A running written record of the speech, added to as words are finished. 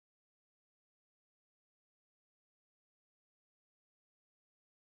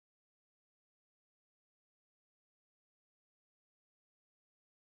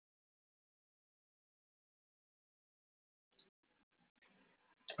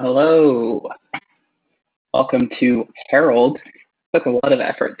Hello, welcome to Harold. Took a lot of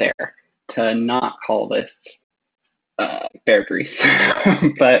effort there to not call this Bear Grease,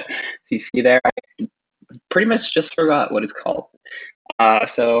 but you see there, I pretty much just forgot what it's called.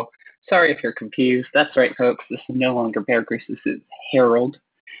 So sorry if you're confused. That's right, folks. This is no longer Bear Grease. This is Harold.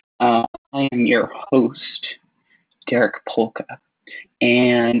 I am your host, Derek Polka,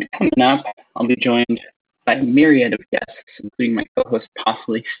 and coming up, I'll be joined by a myriad of guests, including my co-host,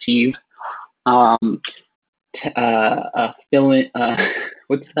 possibly Steve. Um, fill in,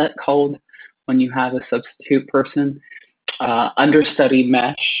 what's that called when you have a substitute person? Understudy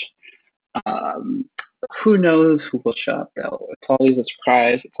mesh. Um, who knows who will show up though? It's always a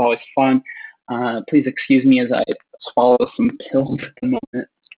surprise. It's always fun. Please excuse me as I swallow some pills at the moment.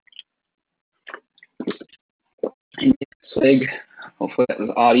 And swig. Hopefully that was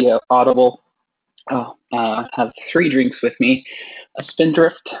audible. Have three drinks with me: a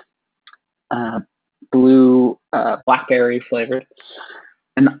Spindrift, blue blackberry flavored,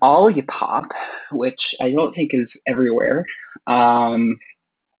 an Olipop, which I don't think is everywhere,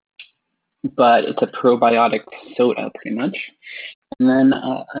 but it's a probiotic soda pretty much, and then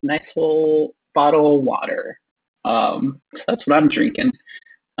a nice little bottle of water. So that's what I'm drinking.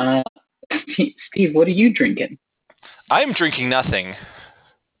 Uh, Steve, what are you drinking? I'm drinking nothing.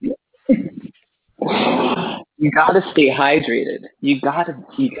 You gotta stay hydrated. You gotta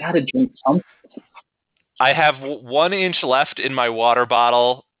drink something. I have 1 inch left in my water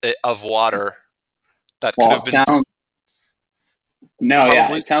bottle of water that could have Well, been it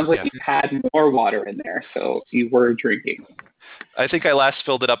probably. sounds like Yeah, you had more water in there, so you were drinking. I think I last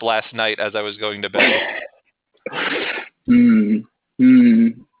filled it up last night as I was going to bed. Hmm. Hmm.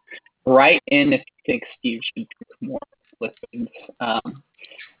 Write in if you think Steve should drink more liquids.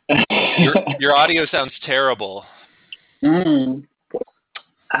 Your audio sounds terrible. mm.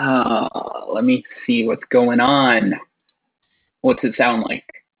 Let me see what's going on. What's it sound like?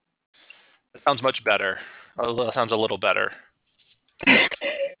 It sounds much better. Sounds a little better.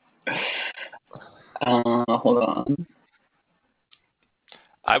 Hold on.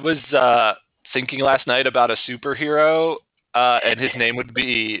 I was thinking last night about a superhero, and his name would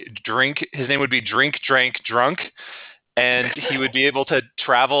be Drink. His name would be Drink, Drank, Drunk, and he would be able to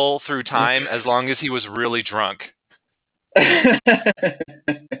travel through time as long as he was really drunk.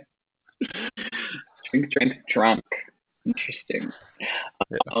 Drink, drunk. Interesting.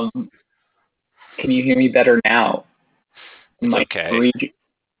 Yeah. Can you hear me better now? It's okay.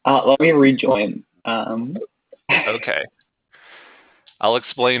 Let me rejoin. Okay. I'll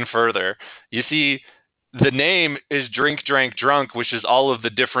explain further. You see, the name is Drink, Drank, Drunk, which is all of the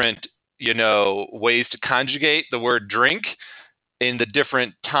different, ways to conjugate the word drink in the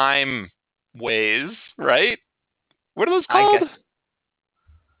different time ways, right? What are those I called?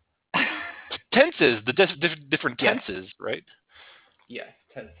 guess. Tenses, the different Yes. tenses, right? Yes.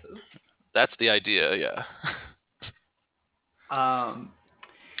 Tenses. That's the idea, yeah. Um.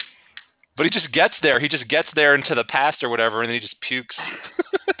 But he just gets there. He just gets there into the past or whatever, and then he just pukes.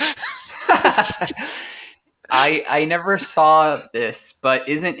 I never saw this, but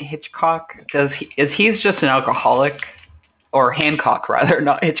isn't Hitchcock he's just an alcoholic, or Hancock rather,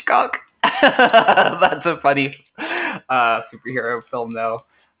 not Hitchcock? That's a funny superhero film though,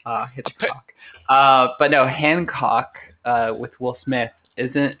 Hitchcock. But no, Hancock with Will Smith,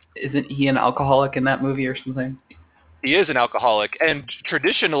 isn't he an alcoholic in that movie or something? He is an alcoholic, and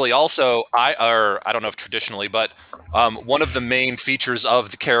traditionally, also, I don't know if traditionally, but one of the main features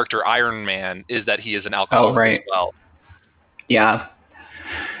of the character Iron Man is that he is an Oh alcoholic as right, well. yeah.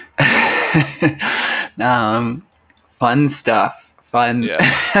 Fun stuff. Fun.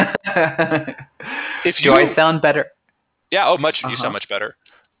 Yeah. If Do I you, sound better? yeah, oh, much you Uh-huh. sound much better.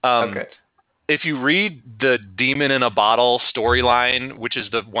 Um, Okay. if you read the Demon in a Bottle storyline, which is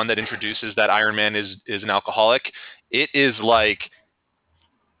the one that introduces that Iron Man is an alcoholic, it is like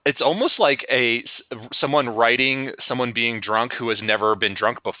it's almost like someone writing someone being drunk who has never been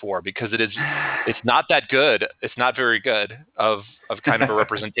drunk before, because it's not that good. It's not very good of kind of a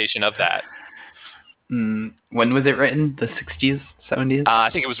representation of that. When was it written? The 60s, 70s? I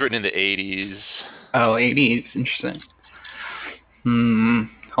think it was written in the 80s. Oh, 80s. Interesting.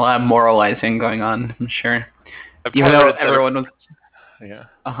 A lot of moralizing going on, I'm sure. I've Even probably read though it everyone was. Yeah.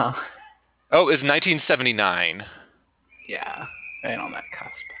 Uh-huh. Oh, it's 1979. Yeah, right on that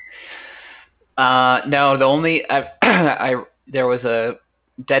cusp. No, the only there was a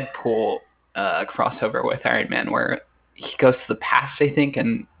Deadpool crossover with Iron Man where he goes to the past, I think,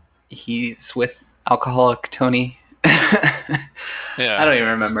 and he's with alcoholic Tony. I Yeah. don't even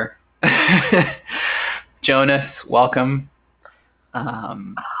remember. Jonas, welcome.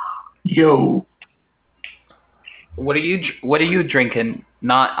 Yo. What are you drinking?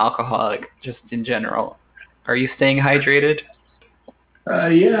 Not alcoholic, just in general. Are you staying hydrated?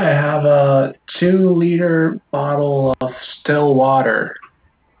 Yeah, I have a 2-liter bottle of still water.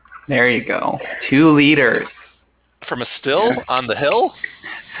 There you go. 2 liters. From a still on the hill?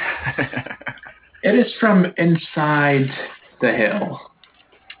 It is from inside the hill.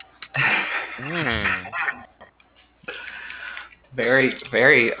 Very,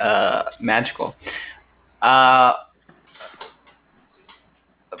 very magical. Uh,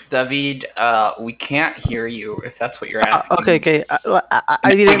 David, we can't hear you if that's what you're asking. Okay.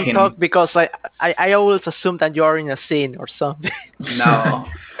 I didn't talk because I always assume that you're in a scene or something. No.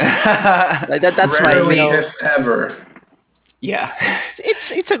 Like that's Rarely, my, if ever. Yeah.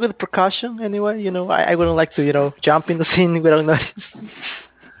 It's a good precaution anyway. I wouldn't like to jump in the scene without notice.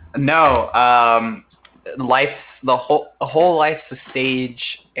 No. The whole life's a stage,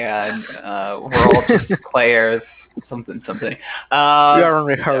 and we're all just players. Something. We are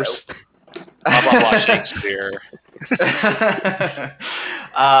unrehearsed. Blah blah blah Shakespeare.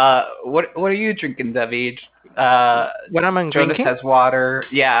 What are you drinking, David? What am I Jonas drinking? has water.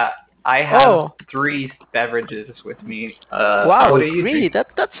 Yeah, I have 3 beverages with me. Wow, what are you 3. drinking?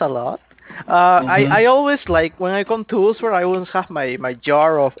 That's a lot. I always like when I come to Usber, I always have my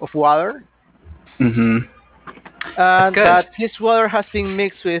jar of water. Mm-hmm. And Good. this water has been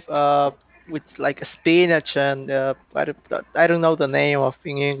mixed with like spinach and I don't know the name of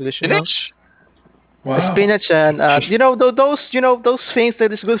in English. Spinach? Wow. Spinach and those things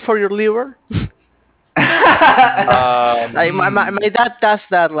that is good for your liver. Like my dad does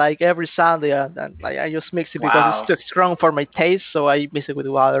that like every Sunday, and like, I just mix it because it's too strong for my taste, so I mix it with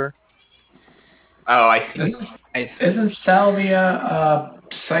water. Oh, I see. Isn't salvia a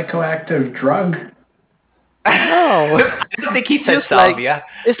psychoactive drug? No, I don't think he said salvia.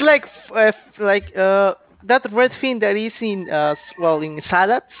 It's like that red thing that is in in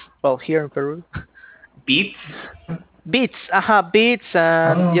salads. Well, here in Peru. Beets. Beets, beets,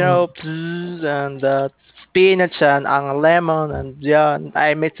 and and spinach and lemon, and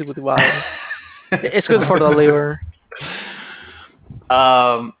I mix it with water. It's good for the liver.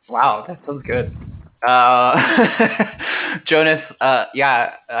 Wow, that sounds good. Jonas,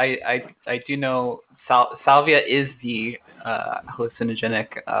 yeah, I do know salvia is the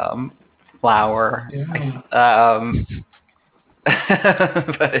hallucinogenic flower. Yeah.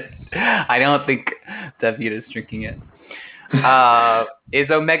 But I don't think David is drinking it. Is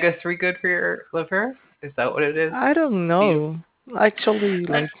omega-3 good for your liver? Is that what it is? I don't know. Actually,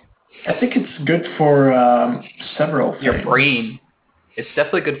 like I think it's good for several things. Your brain. It's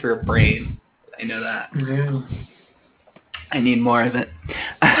definitely good for your brain. I know that. Yeah. I need more of it.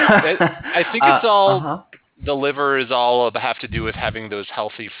 I think it's all the liver is all have to do with having those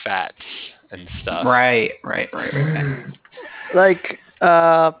healthy fats and stuff. Right. Like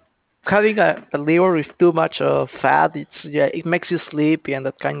having a liver with too much fat, it makes you sleepy and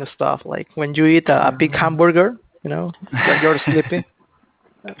that kind of stuff. Like when you eat a big hamburger, when you're sleepy.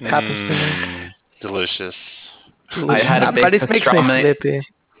 That happens to me. Delicious. I had a big but it makes me sleepy.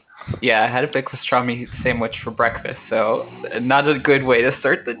 Yeah, I had a big pastrami sandwich for breakfast, so not a good way to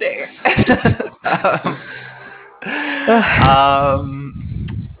start the day.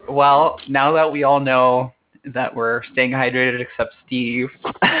 Well, now that we all know that we're staying hydrated except Steve,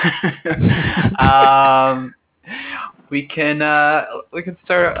 we can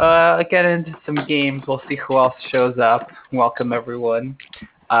start getting into some games. We'll see who else shows up. Welcome everyone.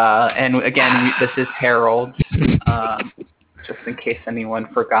 And again, this is Harold. Just in case anyone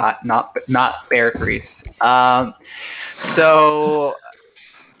forgot, not Bear Grease. So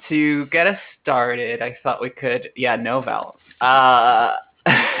to get us started, I thought we could, no vowels.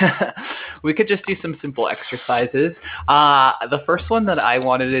 We could just do some simple exercises. The first one that I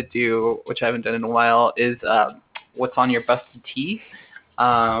wanted to do, which I haven't done in a while, is what's on your busted teeth.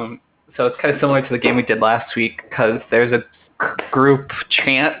 So it's kind of similar to the game we did last week because there's a group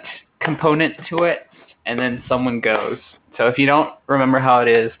chant component to it, and then someone goes. So if you don't remember how it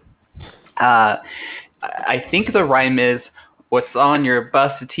is, I think the rhyme is, what's on your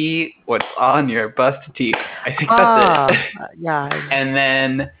busted teeth? What's on your busted teeth? I think that's it. Yeah. And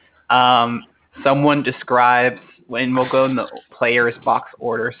then someone describes, and we'll go in the player's box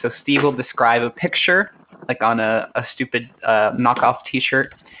order. So Steve will describe a picture, like on a stupid knockoff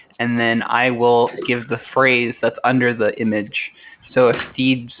T-shirt, and then I will give the phrase that's under the image. So if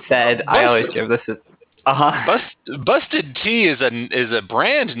Steve said, I always give this is. Busted Tea is a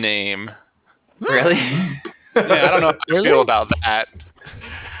brand name. Really? Yeah, I don't know how I feel about that.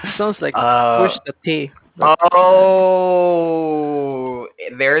 Sounds like push the tea. Oh,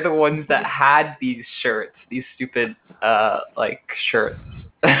 they're the ones that had these shirts, these stupid shirts.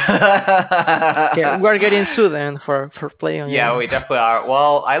 Yeah, we're getting sued then for playing. Yeah, we definitely are.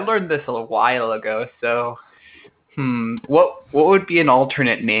 Well, I learned this a while ago, so what would be an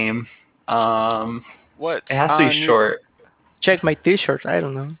alternate name? What's It has to be on your short. Check my T-shirt. I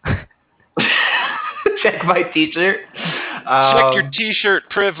don't know. Check my T-shirt. check your T-shirt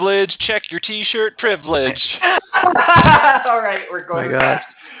privilege? Check your T-shirt privilege. All right, we're Oh going my with God. that.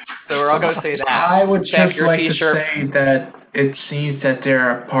 So we're all going to say that. I would Check just your like T-shirt. to say that it seems that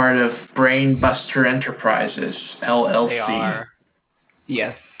they're a part of Brainbuster Enterprises, LLC. They are.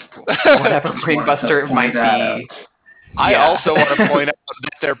 Yes. Whatever Just wanted to Brainbuster it point might that be. out. I Yeah. also want to point out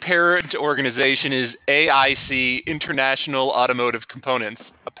that their parent organization is AIC, International Automotive Components,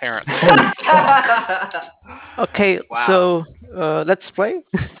 apparently. Holy fuck. Okay, Wow. so let's play.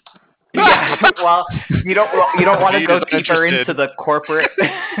 Yeah. Well, you don't want to David go is deeper uninterested. into the corporate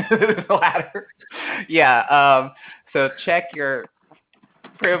ladder. Yeah. So check your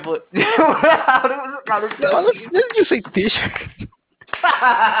privilege. How does No, let's just say T-shirt.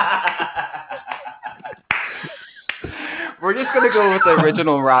 We're just gonna go with the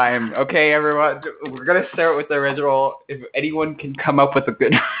original rhyme, okay, everyone? We're gonna start with the original. If anyone can come up with a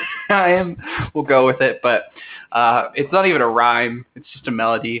good rhyme, we'll go with it. But it's not even a rhyme; it's just a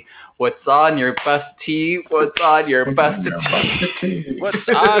melody. What's on your bust tee? What's on your bust tee? What's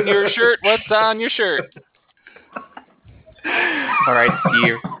on your shirt? What's on your shirt? All right,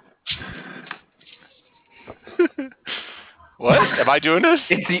 Steve. What? Am I doing this?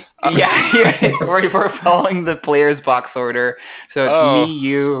 Yeah. We're following the players' box order. So it's Oh. me,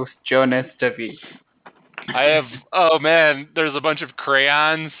 you, Jonas, David. I have. Oh man, there's a bunch of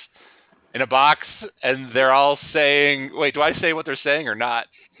crayons in a box, and they're all saying. Wait, do I say what they're saying or not?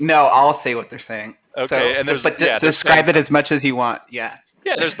 No, I'll say what they're saying. Okay, So, and there's but they're describe saying, it as much as you want. Yeah.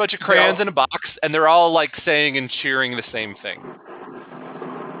 Yeah, there's a bunch of crayons in a box, and they're all like saying and cheering the same thing.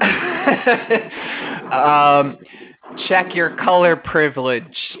 Check your color privilege,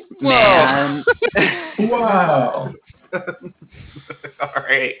 Whoa. man. Wow. All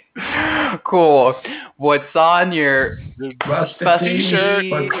right. Cool. What's on your Busted bust T-shirt?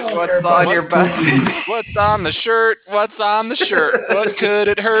 What's on your bust? What's on the shirt? What's on the shirt? What could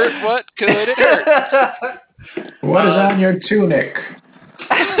it hurt? What could it hurt? What is on your tunic?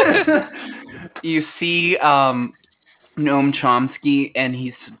 You see Noam Chomsky, and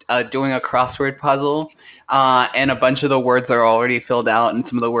he's doing a crossword puzzle, and a bunch of the words are already filled out, and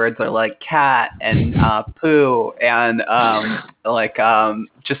some of the words are like cat and poo and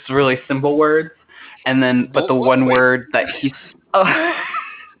just really simple words, and then but the one word that he's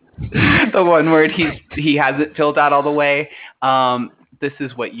the one word he hasn't filled out all the way. This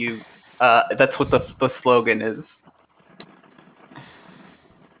is what you. That's what the slogan is.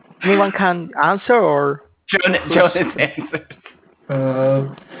 Anyone can answer or? Jonas answers.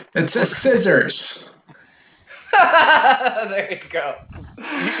 It says scissors. There you go.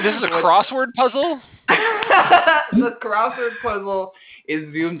 This is a crossword puzzle? The crossword puzzle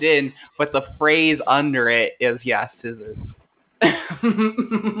is zoomed in, but the phrase under it is scissors.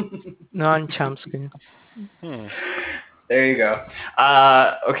 No, Chomsky. There you go.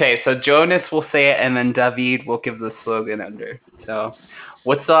 Okay, so Jonas will say it, and then David will give the slogan under. So,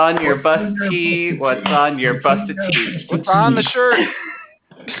 what's on your bust tee? What's on your busted tee? What's on the shirt?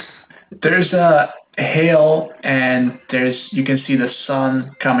 There's a hill, and you can see the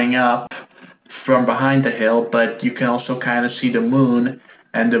sun coming up from behind the hill, but you can also kind of see the moon,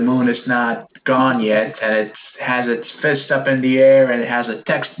 and the moon is not gone yet, and it has its fist up in the air, and it has a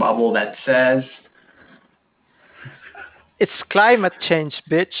text bubble that says, It's climate change,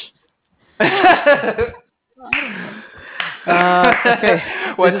 bitch. Okay.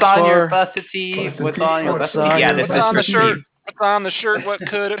 What's on your busted tee? What's on your busted tee? Yeah, this What's on the is shirt? What's on the shirt? What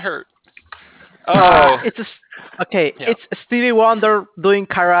could it hurt? Oh. Yeah. It's Stevie Wonder doing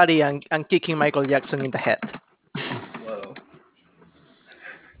karate and kicking Michael Jackson in the head.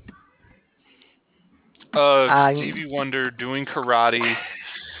 Whoa. Stevie Wonder doing karate.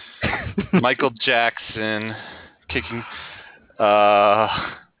 Michael Jackson kicking.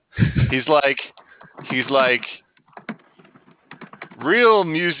 He's like. Real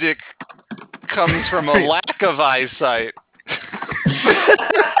music comes from a lack of eyesight.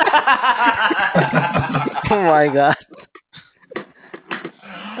 Oh my God.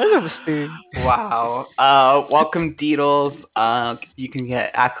 I love Steve. Wow. Welcome, Deedles. You can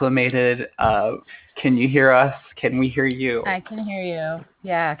get acclimated. Can you hear us? Can we hear you? I can hear you.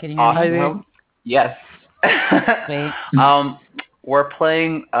 Yeah, can you hear me? Awesome. Yes. Sweet. we're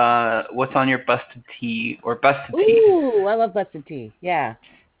playing What's on Your Busted Tea or Busted Tea. Ooh, I love busted tea. Yeah.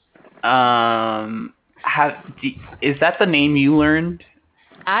 Is that the name you learned?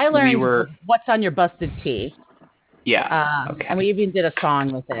 I learned were- what's on your busted tea. Yeah. Okay. And we even did a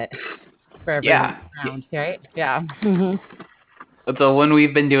song with it for everyone around, right? Yeah. The one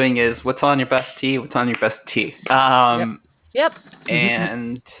we've been doing is What's on Your Best Tea? What's on Your Best Tea? Yep.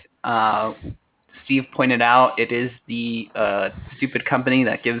 And Steve pointed out it is the stupid company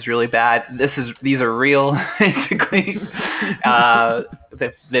that gives really bad. These are real, basically.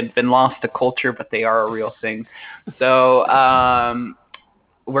 They've been lost to culture, but they are a real thing. So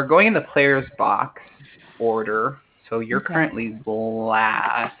we're going in the player's box order. So you're currently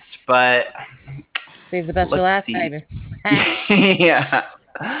last, but save the best for last, baby. Yeah.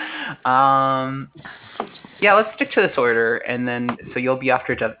 Yeah, let's stick to this order, and then so you'll be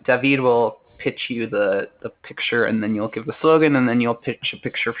after David will pitch you the picture, and then you'll give the slogan, and then you'll pitch a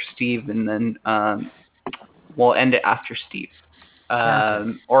picture for Steve, and then we'll end it after Steve.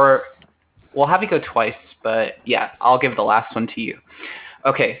 Or we'll have you go twice, but yeah, I'll give the last one to you.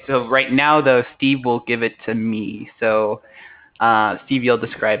 Okay, so right now though, Steve will give it to me. So Steve, you'll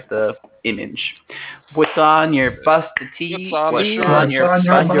describe the image. What's on your busted tee? What's on the shirt? On your What's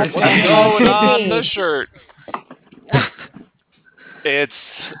going on the shirt?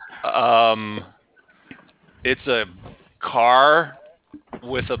 It's a car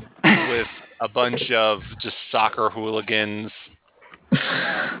with a bunch of just soccer hooligans,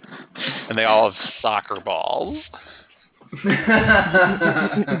 and they all have soccer balls.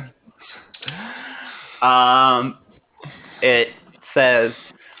 It says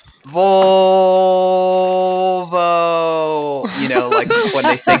Volvo. You know, like when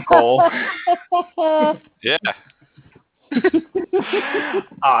they say goal. Yeah.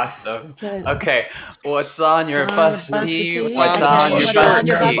 Awesome. Okay, what's on your busted tee? What's on your shirt?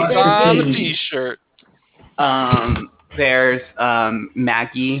 busted What's tee? on the t-shirt? There's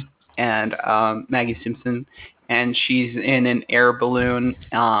Maggie and Maggie Simpson, and she's in an air balloon,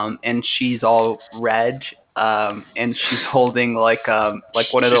 and she's all red, and she's holding like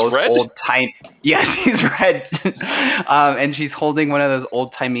one of those red? old time. Yeah, she's red, and she's holding one of those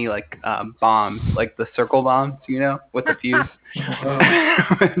old timey like bombs, like the circle bombs, you know, with the fuse.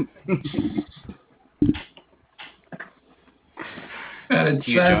 And it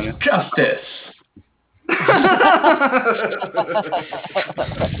says justice.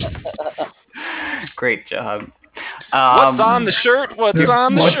 Great job. What's on the shirt? What's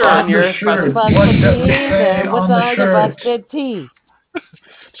on the What's shirt? on your shirt? What does it say on the shirt? busted tea?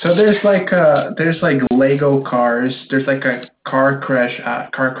 So there's like Lego cars. There's like a car crash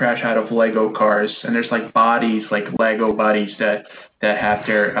out of Lego cars, and there's like bodies, like Lego bodies that have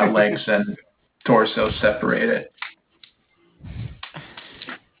their legs and torso separated.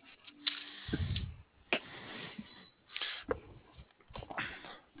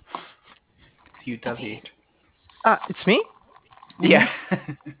 You, David. It's me? Yeah.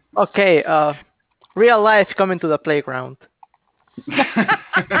 Okay, real life coming to the playground.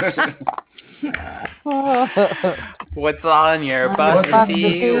 What's on your busted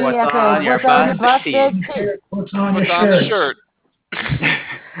tee? What's on your busted tee? What's on What's your on the shirt?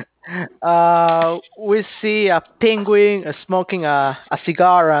 shirt? We see a penguin smoking a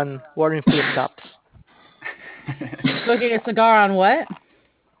cigar and wearing flip-flops. Smoking a cigar on what?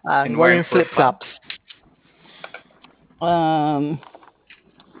 And wearing flip-flops.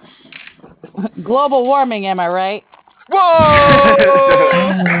 Global warming, am I right? Whoa!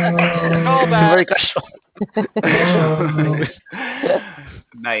 Call Very back. casual.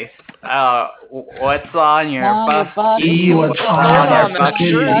 Nice. What's on your busted tee? tee? What's What's on going your on that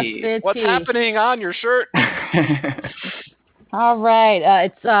shirt? busted What's tee? happening on your shirt? All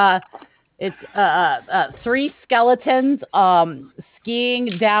right. It's 3 skeletons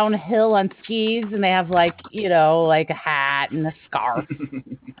skiing downhill on skis, and they have like a hat and a scarf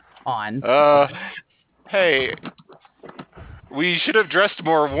on. Hey, we should have dressed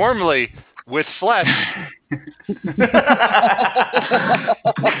more warmly with flesh.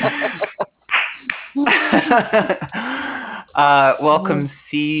 Welcome,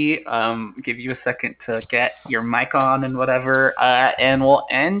 C. Give you a second to get your mic on and whatever. And we'll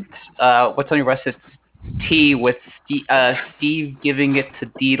end What's on Your Busted Tee with Steve giving it to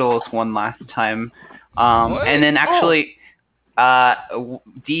Deedles one last time. And then actually,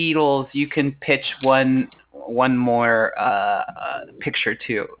 Deedles, you can pitch one more picture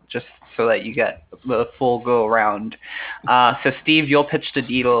too, just so that you get the full go around. So Steve, you'll pitch to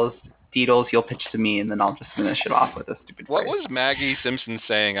Deedles. Deedles, you'll pitch to me, and then I'll just finish it off with a stupid What phrase. was Maggie Simpson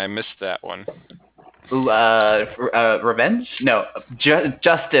saying? I missed that one. revenge? No,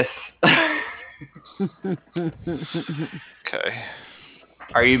 justice. Okay.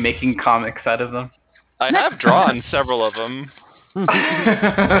 Are you making comics out of them? I have drawn several of them.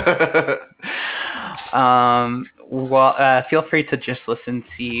 Well, feel free to just listen,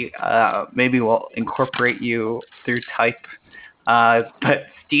 see. Maybe we'll incorporate you through type. But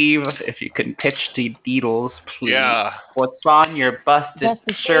Steve, if you can pitch to Deedles, please. Yeah. What's on your busted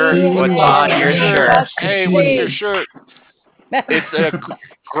Busted shirt? tee. What's What's on on your your shirt? busted Hey, what's tee? your shirt? It's a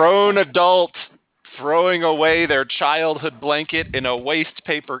grown adult throwing away their childhood blanket in a waste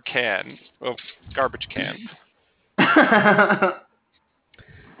paper can. Oh, garbage can.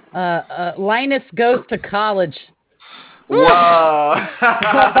 Linus goes to college. Whoa!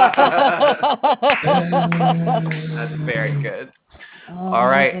 That's very good. All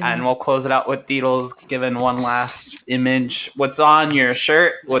right, and we'll close it out with Deedles giving one last image. What's on your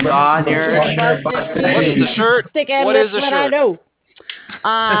shirt? What's on your What's on your shirt? busted What's tee? the shirt? Stick and What lips is a what I shirt? know.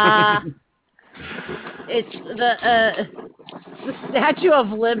 It's the Statue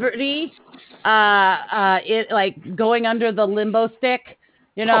of Liberty. It like going under the limbo stick,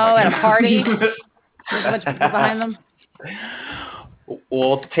 Oh at a party. There's a bunch of people behind them.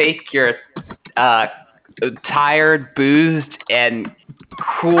 We'll take your tired, boozed, and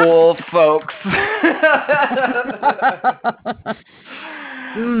cool folks.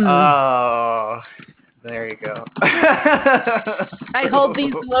 Oh, there you go. I hold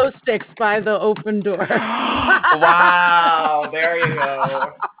these glow sticks by the open door. Wow, there you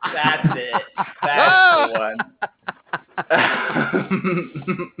go. That's it. That's the one.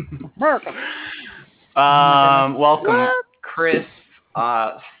 Welcome, Chris.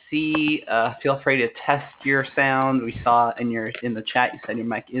 Feel free to test your sound. We saw in the chat you said your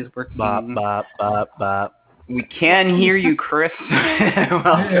mic is working. Bop, bop, bop, bop. We can hear you, Chris.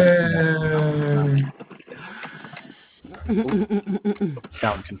 Welcome.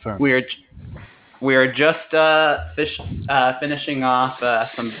 Sound confirmed. We're just finishing off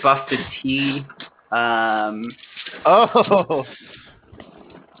some busted tea. Oh,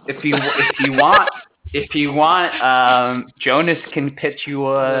 If you want, Jonas can pitch you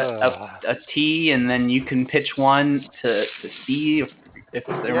a tea, and then you can pitch one to see if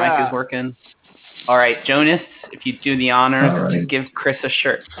their mic is working. All right, Jonas, if you do the honors to give Chris a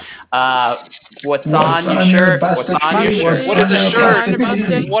shirt. What's on your shirt? What's on your shirt? What is a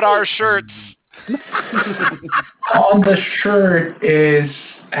shirt? What are shirts? On the shirt is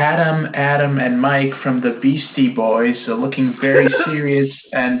Adam, and Mike from the Beastie Boys, looking very serious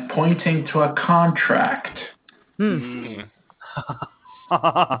and pointing to a contract.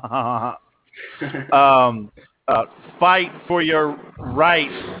 Fight for your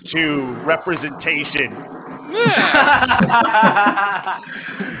right to representation.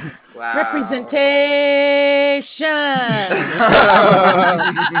 Wow. Representation.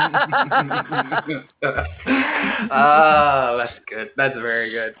 Oh, that's good. That's very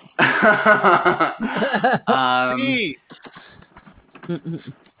good.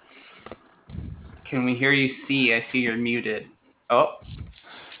 Can we hear you, C? I see you're muted. Oh.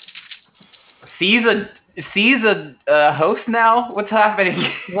 C's a host now? What's happening?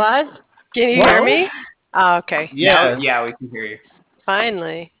 What? Can you hear me? Oh, okay. Yeah. Yeah, we can hear you.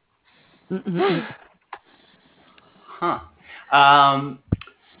 Finally. Huh.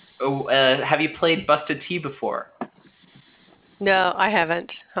 Have you played Busted Tea before? No, I haven't.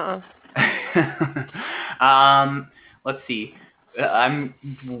 Let's see. I'm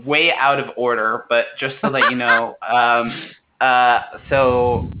way out of order, but just so that you know,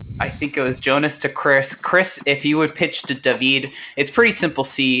 so I think it was Jonas to Chris. Chris, if you would pitch to David, it's pretty simple,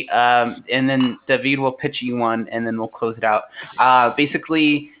 C, and then David will pitch you one, and then we'll close it out.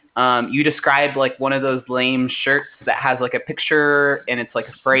 Basically, you described like one of those lame shirts that has like a picture and it's like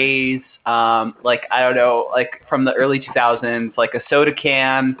a phrase, like, I don't know, like from the early 2000s, like a soda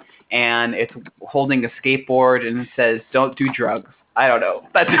can, and it's holding a skateboard and it says, "Don't do drugs." I don't know.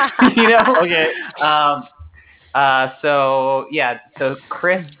 That's, Okay. So yeah, so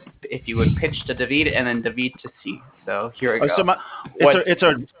Chris, if you would pitch to David, and then David to C. So here we go.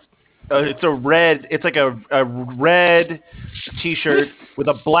 So it's a red. It's like a red T-shirt with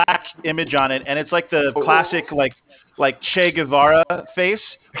a black image on it, and it's like the classic like Che Guevara face,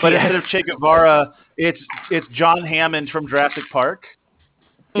 but instead of Che Guevara, it's John Hammond from Jurassic Park,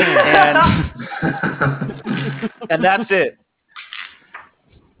 and that's it.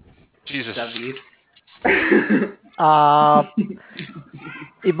 Jesus. David.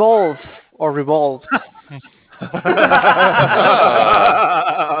 Evolve or revolve.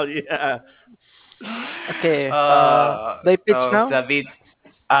 Yeah. Okay. They pitch now. David.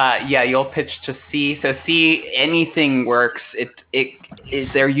 Yeah, you'll pitch to C. So C, anything works.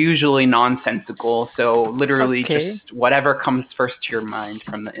 They're usually nonsensical. So literally, Okay. just whatever comes first to your mind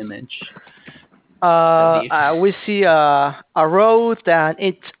from the image. We see a road and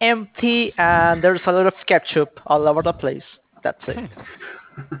it's empty and there's a lot of ketchup all over the place. That's it.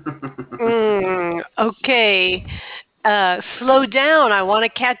 Okay. Slow down. I want to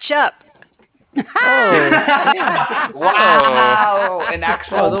catch up. Oh, Wow, an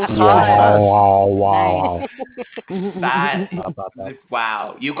actual oh, those pun. are That, How about that?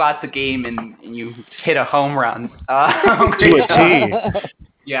 wow, you got the game and you hit a home run. To Great a job. T.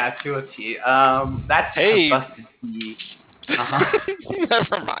 Yeah, to a T. That's Hey. a busted T. Uh-huh.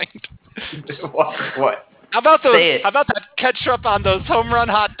 Never mind. What? How about those? Say it. How about that ketchup on those home run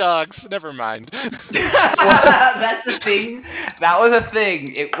hot dogs? Never mind. That's a thing. That was a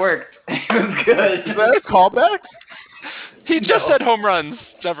thing. It worked. It was good. Is that a callback? He just No. said home runs.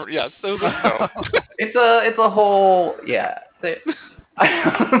 Never. Yes, it was a no. It's a whole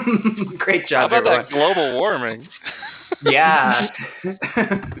Great How job, about everyone. that global warming? Yeah.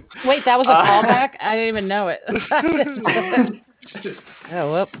 Wait, that was a callback? I didn't even know it.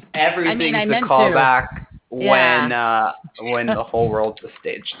 Oh, whoops. Everything's I a meant to. callback Yeah. when the whole world's a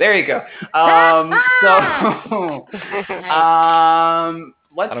stage. There you go.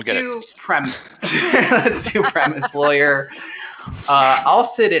 Let's don't get it. do premise. Let's do premise, lawyer.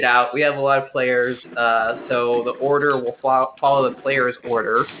 I'll sit it out. We have a lot of players, so the order will follow the player's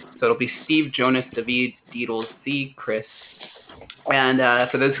order. So it'll be Steve, Jonas, David, Deedles, Z, Chris. And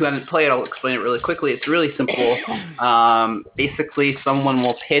for those who haven't played, I'll explain it really quickly. It's really simple. Basically, someone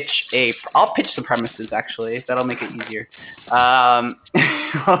will I'll pitch the premises, actually. That'll make it easier.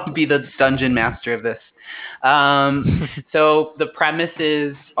 I'll be the dungeon master of this. So the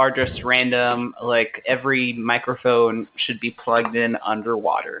premises are just random. Like, every microphone should be plugged in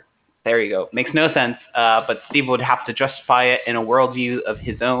underwater. There you go. Makes no sense, but Steve would have to justify it in a worldview of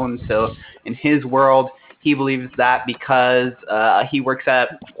his own. So in his world, he believes that because he works at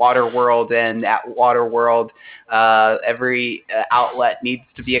Waterworld, and at Waterworld, every outlet needs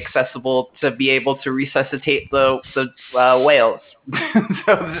to be accessible to be able to resuscitate the whales.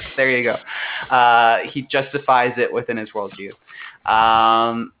 So there you go. He justifies it within his worldview.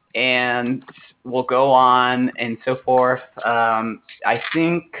 And we'll go on and so forth. I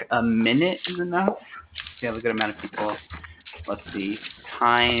think a minute is enough. We have a good amount of people. Let's see.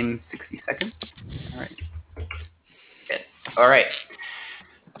 Time 60 seconds. All right. Good. All right.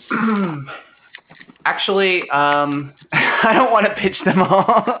 Actually, I don't want to pitch them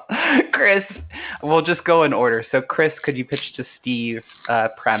all. Chris, we'll just go in order. So, Chris, could you pitch to Steve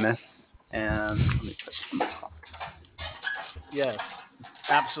premise? And let me put some talk. Yes,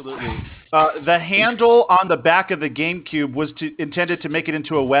 absolutely. The handle on the back of the GameCube was intended to make it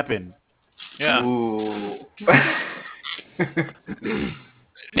into a weapon. Yeah. Ooh.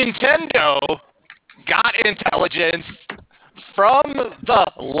 Nintendo got intelligence from the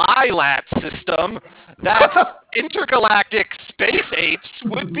Lilat system that intergalactic space apes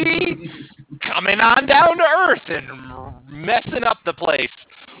would be coming on down to Earth and messing up the place.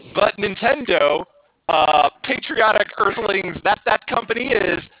 But Nintendo, patriotic Earthlings that company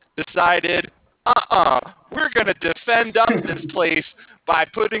is, decided, we're going to defend up this place by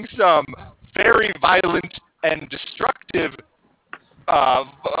putting some very violent and destructive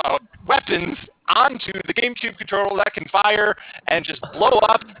weapons onto the GameCube controller that can fire and just blow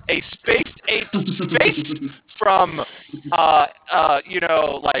up a space ape's face from,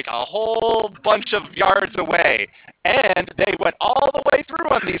 like a whole bunch of yards away. And they went all the way through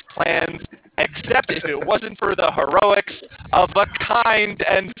on these plans, except if it wasn't for the heroics of a kind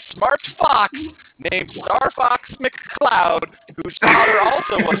and smart fox named Star Fox McCloud, whose father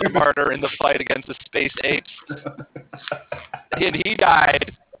also was a martyr in the fight against the space apes. And he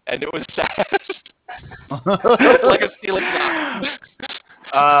died, and it was sad. Like a stealing fox.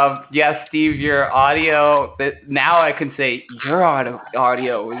 Yeah, Steve, your audio. Now I can say your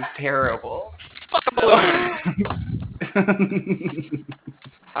audio is terrible. Fuck a balloon.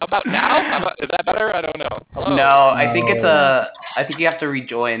 How about now? Is that better? I don't know. Hello? No, I think I think you have to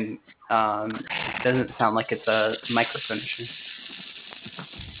rejoin. It doesn't sound like it's a microphone issue.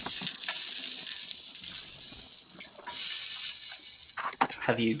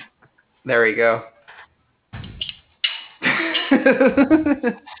 Have you? There we go.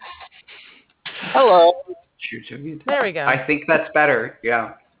 Hello. There we go. I think that's better.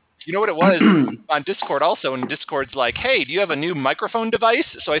 Yeah. You know what it was on Discord also, and Discord's like, hey, do you have a new microphone device?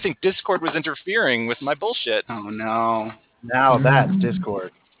 So I think Discord was interfering with my bullshit. Oh no. Now that's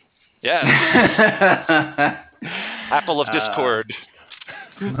Discord. Yes. Apple of Discord.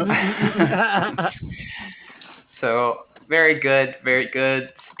 So very good, very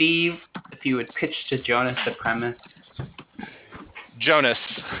good. Steve, if you would pitch to Jonas the premise. Jonas,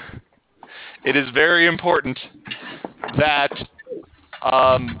 it is very important that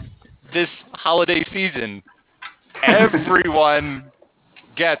this holiday season, everyone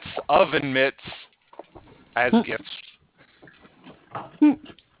gets oven mitts as gifts.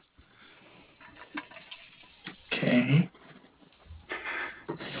 Okay.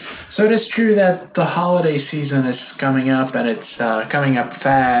 So it is true that the holiday season is coming up, and it's coming up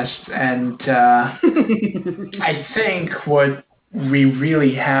fast. And I think what we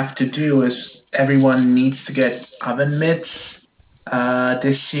really have to do is everyone needs to get oven mitts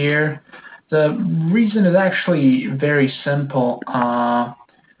this year. The reason is actually very simple.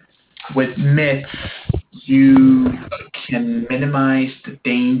 With mitts, you can minimize the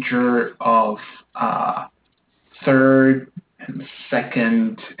danger of third and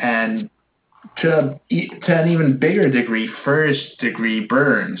second and to an even bigger degree, first degree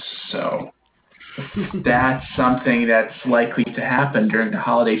burns. So that's something that's likely to happen during the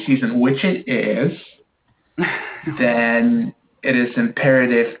holiday season, which it is. Then it is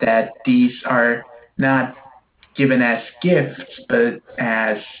imperative that these are not given as gifts, but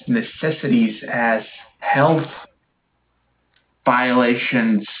as necessities, as health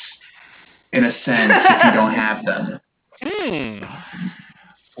violations, in a sense, if you don't have them. Hear,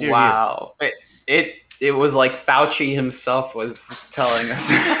 Wow. It was like Fauci himself was telling us.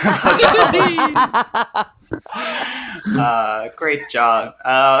 Great job.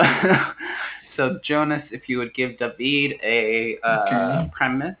 So Jonas, if you would give David a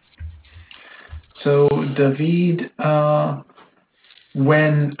premise. So, David,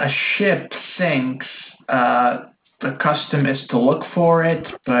 when a ship sinks, the custom is to look for it,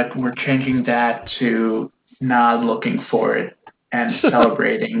 but we're changing that to not looking for it and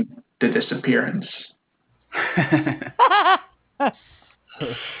celebrating the disappearance.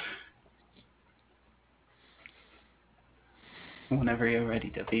 Whenever you're ready,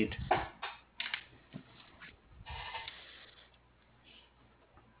 David.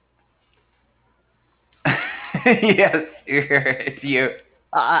 Yes, it's you.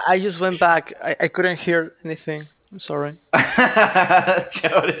 I just went back. I couldn't hear anything. I'm sorry.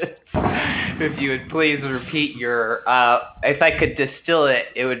 Jonas, if you would please repeat your, if I could distill it,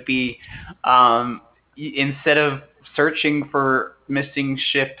 it would be, instead of searching for missing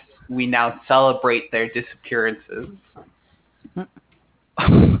ships, we now celebrate their disappearances.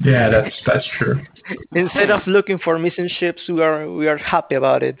 Yeah, that's true. Instead of looking for missing ships, we are happy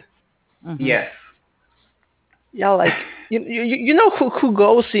about it. Yes. Yeah, like you know who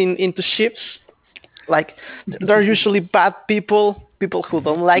goes into ships? Like they're usually bad people who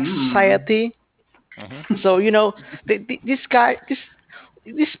don't like society. So this guy,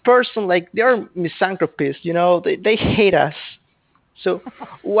 this person, like they're misanthropists. They hate us. So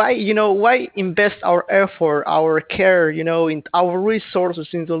why invest our effort, our care, in our resources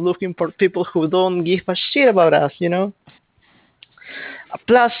into looking for people who don't give a shit about us?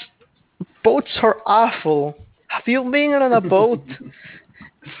 Plus, boats are awful. Have you been on a boat?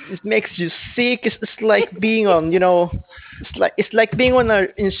 It makes you sick. It's like being on, it's like being on a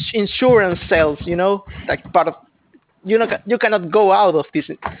insurance sales, like, but you cannot go out of this.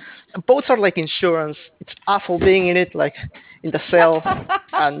 Boats are like insurance. It's awful being in it, like in the cell,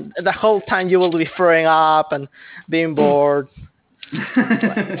 and the whole time you will be throwing up and being bored.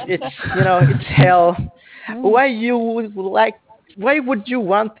 It's hell. Why would you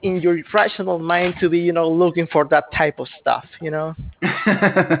want in your rational mind to be, looking for that type of stuff,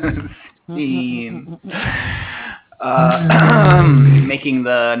 Steam. Making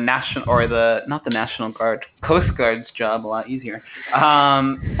the national, or not the National Guard, Coast Guard's job a lot easier.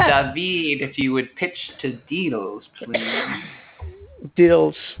 David, if you would pitch to Deedles, please.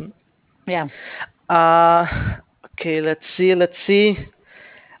 Deedles. Yeah. Okay, let's see.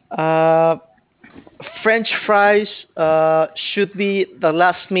 French fries should be the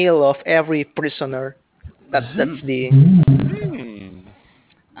last meal of every prisoner. That's the.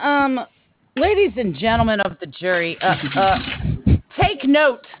 Ladies and gentlemen of the jury, take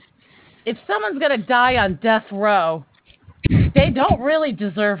note. If someone's gonna die on death row, they don't really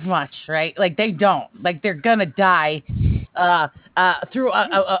deserve much, right? Like they don't. Like they're gonna die through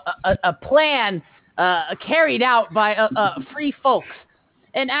a plan carried out by free folks,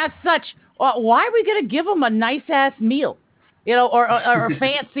 and as such, why are we gonna give them a nice ass meal, or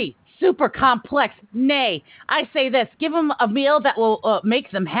fancy, super complex? Nay, I say this: give them a meal that will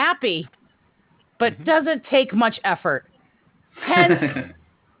make them happy, but doesn't take much effort. Hence,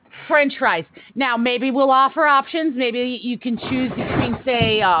 French fries. Now, maybe we'll offer options. Maybe you can choose between,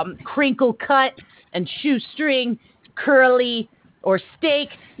 say, crinkle cut and shoestring, curly, or steak.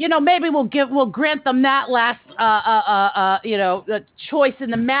 Maybe we'll grant them that last choice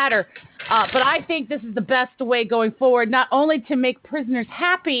in the matter. But I think this is the best way going forward, not only to make prisoners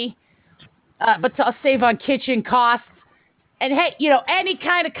happy, but to save on kitchen costs. And hey, any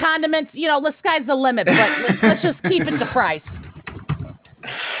kind of condiments, the sky's the limit. But let's just keep it to fries.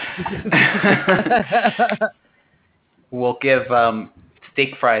 We'll give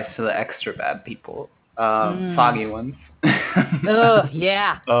steak fries to the extra bad people, soggy ones. Oh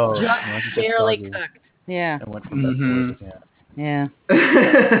yeah. Oh, Just barely cooked. Yeah. I went from that to it, Yeah.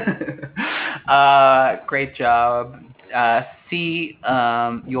 Great job. C,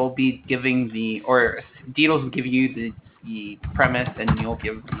 you'll be giving Deedles will give you the premise, and you'll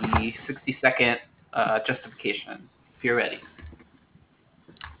give the 60-second justification if you're ready.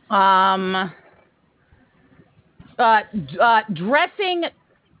 Dressing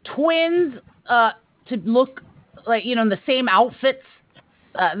twins to look like in the same outfits,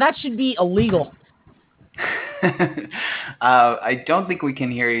 that should be illegal. I don't think we can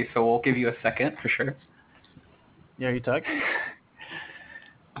hear you, so we'll give you a second for sure. Yeah, you talk.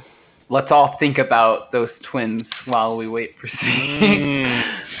 Let's all think about those twins while we wait for C.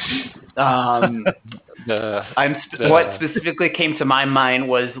 What specifically came to my mind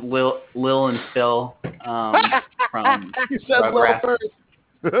was Lil and Phil from You said Lil first.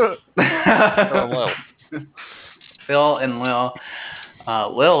 Phil and Lil.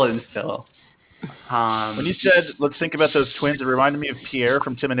 Lil and Phil. When you said let's think about those twins, it reminded me of Pierre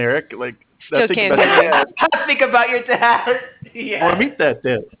from Tim and Eric. Like, Still think can't about hear your dad. Think about your dad. Yeah. Or meet that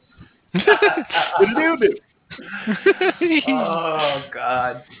dad. What do you do? Oh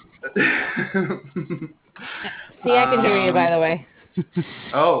God. See, I can hear you, by the way.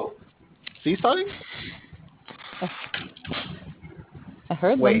 Oh. See something? I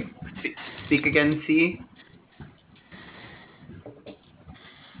heard Wait. them. Speak again, C.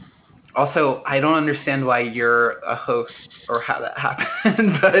 Also, I don't understand why you're a host or how that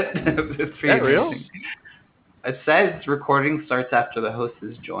happened, but it's pretty amazing. Real? It says recording starts after the host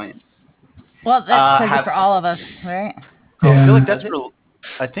is joined. Well, that's because for all of us, right? Oh, I feel like Does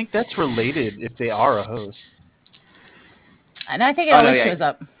I think that's related if they are a host. And I think it always shows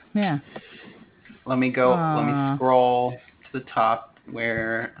up. Yeah. Let me scroll to the top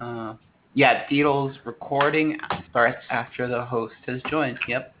where Deedle's recording starts after the host has joined.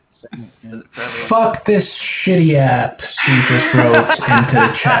 Yep. Fuck this shitty app, Steve just wrote into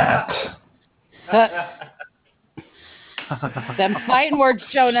the chat. Them fighting words,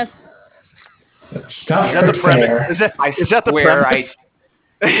 Jonas. Stop Is that the premise? fair. Is that the premise?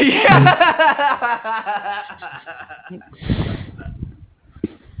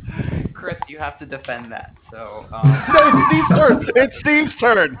 Chris, you have to defend that. So. No, it's Steve's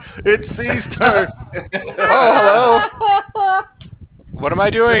turn. It's Steve's turn. Oh, hello. What am I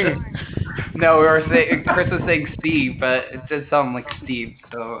doing? No, we were saying Chris was saying Steve, but it did sound like Steve,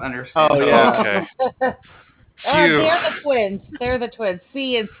 so understand. Oh yeah. Okay. They're the twins. They're the twins.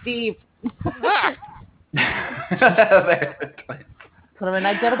 C and Steve. They're the twins. Put them in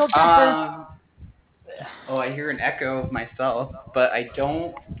identical jumpers. I hear an echo of myself, but I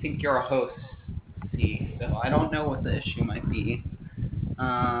don't think you're a host, C. So I don't know what the issue might be.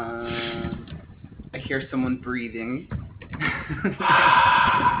 I hear someone breathing.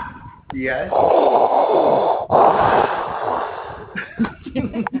 Yes.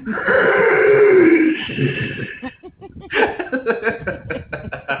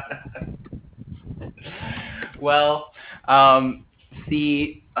 Well, and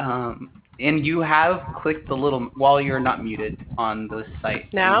you have clicked the little while you're not muted on the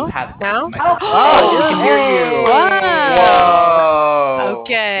site. Now? You have Now? we can hear you. Wow. Whoa.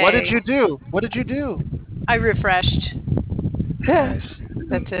 Okay. What did you do? What did you do? I refreshed. Nice.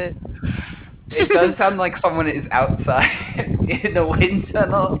 That's it. It does sound like someone is outside in the wind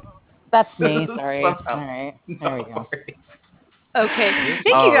tunnel. That's me. Sorry. All Somehow. right. There we go. Okay.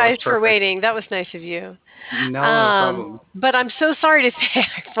 Thank you guys for perfect. waiting. That was nice of you. No problem. But I'm so sorry to say I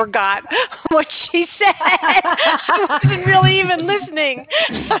forgot what she said. I wasn't really even listening.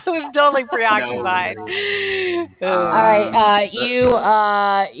 I was totally preoccupied. All right. You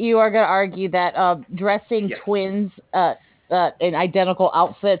are going to argue that dressing twins in identical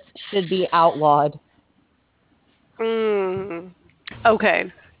outfits should be outlawed.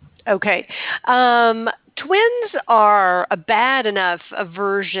 Okay. Twins are a bad enough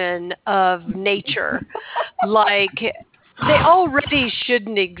version of nature. Like, they already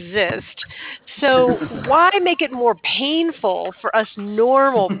shouldn't exist. So why make it more painful for us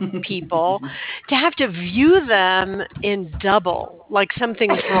normal people to have to view them in double, like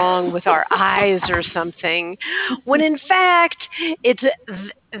something's wrong with our eyes or something, when in fact it's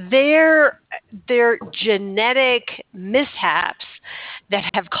their genetic mishaps that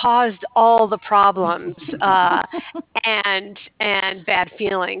have caused all the problems and bad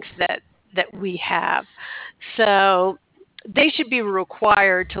feelings that we have. So they should be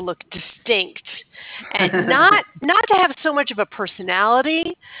required to look distinct and not to have so much of a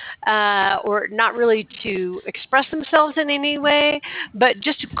personality or not really to express themselves in any way, but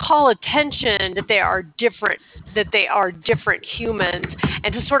just to call attention that they are different humans,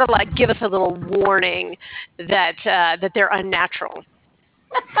 and to sort of like give us a little warning that they're unnatural.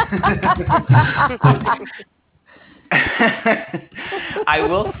 I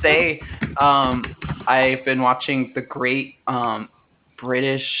will say, I've been watching the great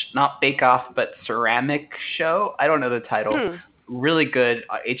British, not Bake Off, but Ceramic show. I don't know the title. Really good,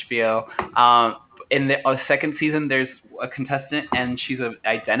 HBO. In the second season, there's a contestant, and she's an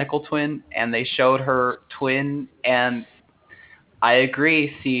identical twin, and they showed her twin, and I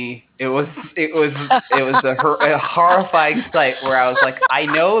agree. See, it was a horrifying sight where I was like, I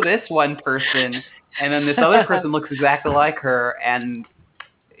know this one person, and then this other person looks exactly like her, and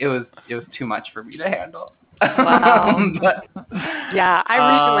it was too much for me to handle. Wow. Yeah, I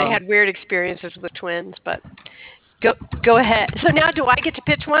recently had weird experiences with twins, but go ahead. So now, do I get to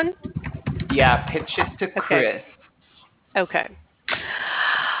pitch one? Yeah, pitch it to Chris.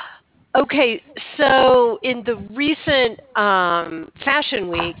 Okay, so in the recent Fashion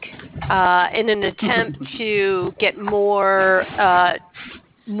Week, in an attempt to get more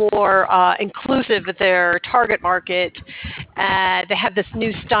inclusive of their target market, they have this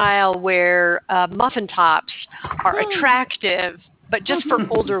new style where muffin tops are attractive, but just for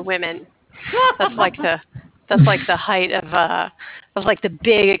older women. That's like the height of that's like the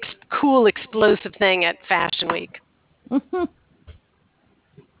big cool explosive thing at Fashion Week.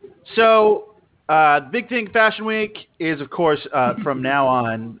 So, the big thing Fashion Week is, of course, from now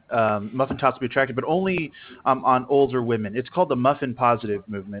on, muffin tops will be attractive, but only on older women. It's called the Muffin Positive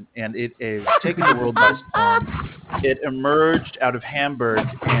movement, and it is taking the world by storm. It emerged out of Hamburg,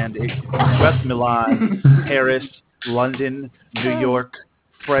 and it swept Milan, Paris, London, New York,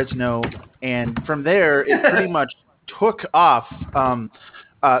 Fresno, and from there, it pretty much took off.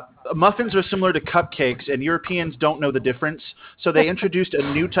 Muffins are similar to cupcakes, and Europeans don't know the difference. So they introduced a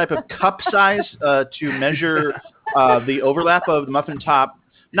new type of cup size to measure the overlap of the muffin top,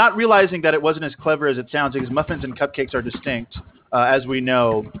 not realizing that it wasn't as clever as it sounds, because muffins and cupcakes are distinct, as we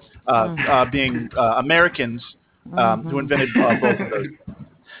know, being Americans who invented both of those.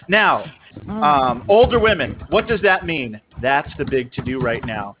 Now, older women, what does that mean? That's the big to-do right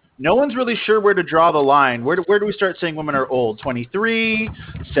now. No one's really sure where to draw the line. Where do we start saying women are old? 23,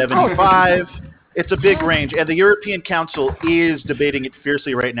 75? It's a big range, and the European Council is debating it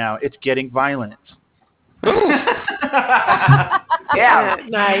fiercely right now. It's getting violent. Yeah,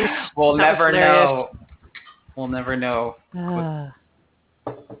 nice. We'll never know. We'll never know.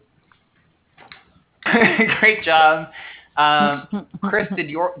 Great job. Chris, did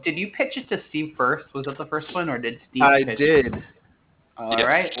you pitch it to Steve first? Was that the first one, or did Steve pitch I did. All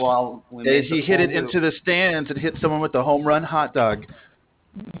right. Well, he hit it into the stands and hit someone with a home run hot dog.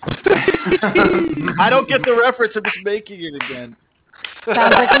 I don't get the reference. I'm just making it again.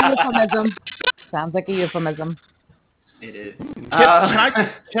 Sounds like a euphemism. Sounds like a euphemism. It is.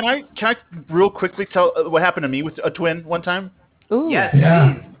 Can I real quickly tell what happened to me with a twin one time? Ooh. Yes.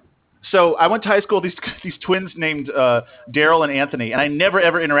 Yeah. So I went to high school with these twins named Daryl and Anthony, and I never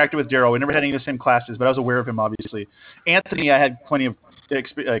ever interacted with Daryl. We never had any of the same classes, but I was aware of him obviously. Anthony, I had plenty of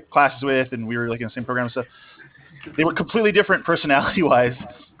classes with, and we were like in the same program and stuff. They were completely different personality-wise,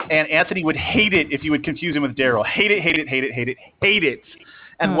 and Anthony would hate it if you would confuse him with Daryl. Hate it.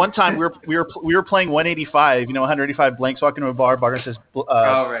 And one time we were playing 185, 185 blanks. Walking into a bar says,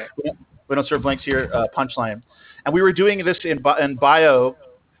 right. We don't serve blanks here. Punchline. And we were doing this in bio.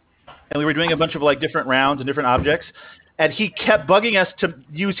 And we were doing a bunch of like different rounds and different objects, and he kept bugging us to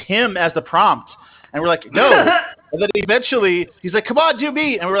use him as the prompt, and we're like, no. And then eventually he's like, come on, do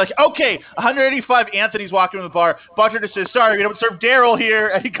me, and we're like, okay. 185 Anthony's walking in the bar. Bartender says, sorry, we don't serve Daryl here,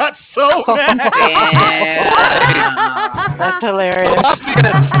 and he got so mad. That's hilarious.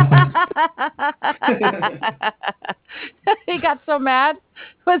 He got so mad.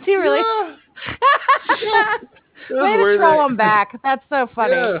 Was he really? Yeah. Way to troll him back. That's so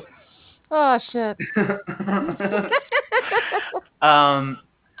funny. Yeah. Oh shit.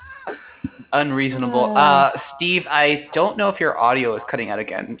 unreasonable. Steve, I don't know if your audio is cutting out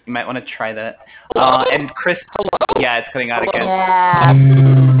again. You might want to try that. And Chris, yeah, it's cutting out again. Yeah.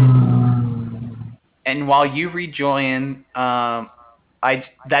 And while you rejoin,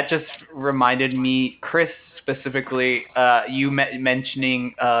 that just reminded me, Chris specifically, you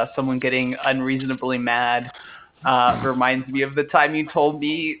mentioning someone getting unreasonably mad. Reminds me of the time you told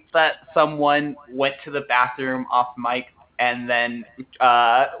me that someone went to the bathroom off mic and then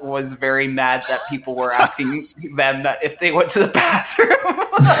was very mad that people were asking them that if they went to the bathroom.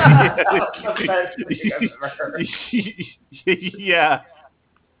 That's the best thing I've ever heard. Yeah.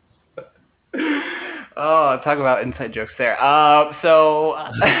 Oh, talk about inside jokes there. So,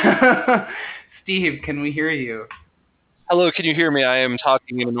 Steve, can we hear you? Hello, can you hear me? I am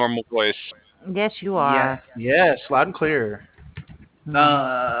talking in a normal voice. Yes, you are. Yes, loud and clear.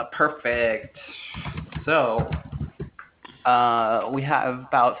 Perfect. So, we have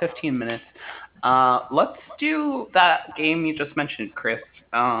about 15 minutes. Let's do that game you just mentioned, Chris.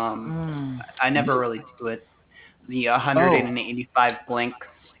 I never really do it. The 185 blanks.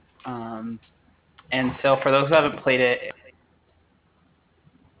 And so for those who haven't played it,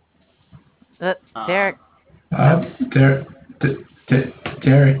 Derek. Derek.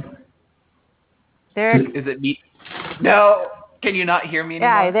 Derek. Is it me? No. Can you not hear me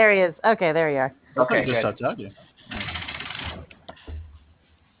anymore? Yeah, there he is. Okay, there you are. Okay, just good. outside you.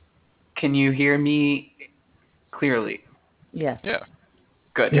 Can you hear me clearly? Yes. Yeah.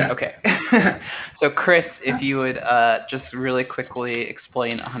 Good. Yeah. Okay. So, Chris, if you would just really quickly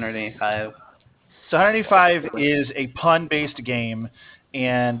explain 185. So 185 is a pun-based game,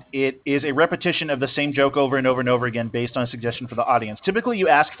 and it is a repetition of the same joke over and over and over again based on a suggestion for the audience. Typically, you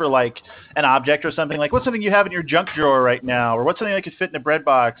ask for like an object or something, like what's something you have in your junk drawer right now, or what's something that could fit in a bread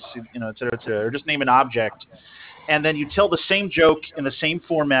box, et cetera, or just name an object. And then you tell the same joke in the same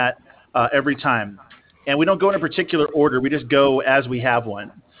format every time. And we don't go in a particular order. We just go as we have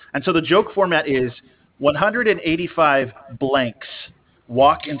one. And so the joke format is 185 blanks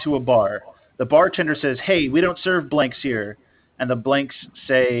walk into a bar. The bartender says, "Hey, we don't serve blanks here." And the blanks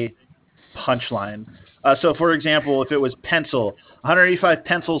say punchline. So, for example, if it was pencil, 185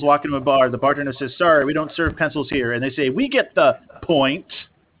 pencils walk into a bar. The bartender says, "Sorry, we don't serve pencils here." And they say, "We get the point."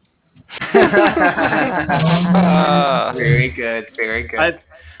 Very good. Very good.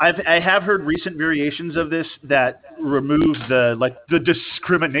 I have heard recent variations of this that remove the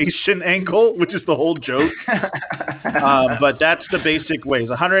discrimination angle, which is the whole joke. But that's the basic ways.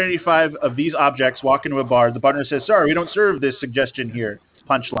 185 of these objects walk into a bar. The bartender says, "Sorry, we don't serve this suggestion here."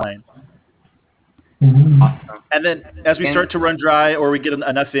 Punchline. Awesome. And then as we start to run dry or we get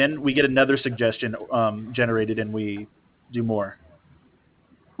enough in, we get another suggestion generated and we do more.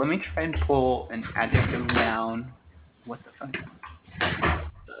 Let me try and pull an adjective down. What the fuck?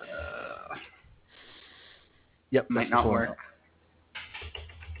 Yep. Might not work.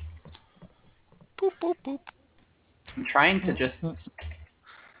 Boop, boop, boop. I'm trying to just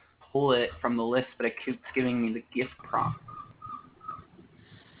pull it from the list, but it keeps giving me the gift prompt.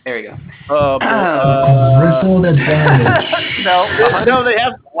 There we go. Grizzled advantage. No, they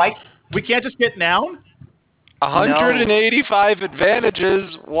have. Like, we can't just get noun. 185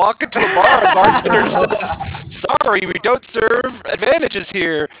 advantages. Walk into a bar. Bartender says, "Sorry, we don't serve advantages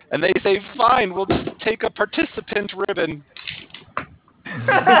here." And they say, "Fine, we'll just take a participant ribbon."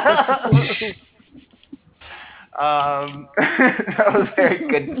 That was very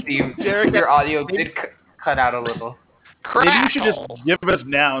good, Steve. Derek, your audio did cut out a little. Maybe you should just give us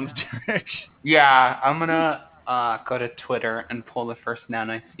nouns, Derek. Yeah, I'm gonna go to Twitter and pull the first noun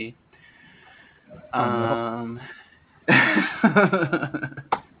I see.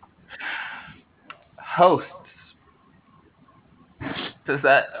 Hosts. Does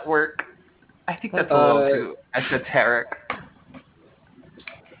that work? I think that's a little too esoteric.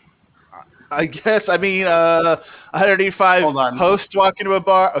 I guess. I mean, 185 hosts walk into a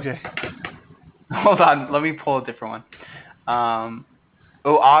bar. Okay. Hold on. Let me pull a different one.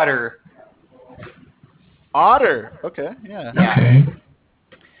 Otter. Otter. Okay. Yeah. Okay.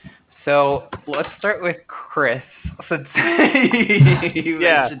 So let's start with Chris. Since you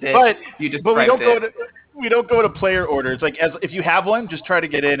mentioned it, but we don't go to player order. It's like if you have one, just try to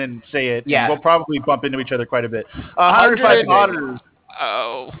get in and say it. Yeah. We'll probably bump into each other quite a bit. 105 otters.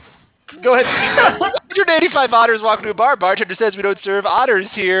 Oh. Go ahead. 185 otters walk into a bar. Bartender says, "We don't serve otters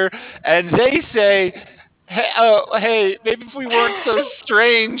here." And they say, hey, maybe if we weren't so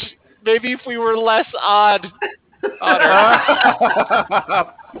strange, maybe if we were less odd. Otter.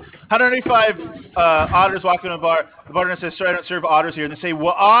 185 otters walk into a bar. The bartender says, "Sorry, I don't serve otters here." And they say,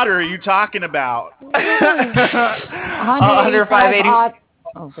 "What otter are you talking about?" 185 odd.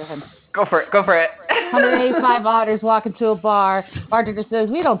 Oh, go ahead. Go for it. Go for it. 185 otters walk into a bar. Bartender says,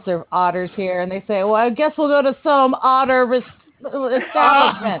 "We don't serve otters here." And they say, "Well, I guess we'll go to some otter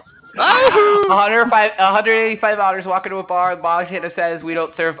establishment." 185 otters walk into a bar. The bartender says, "We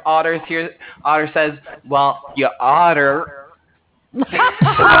don't serve otters here." Otter says, "Well, you otter."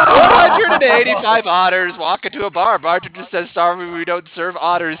 185 otters walk into a bar. Bartender says, "Sorry, we don't serve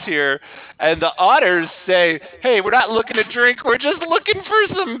otters here." And the otters say, "Hey, we're not looking to drink. We're just looking for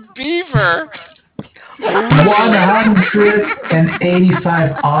some beaver."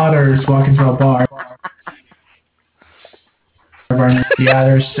 185 otters walk into a bar. The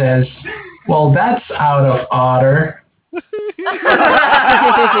otter says, "Well, that's out of otter."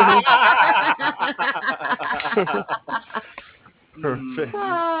 Perfect.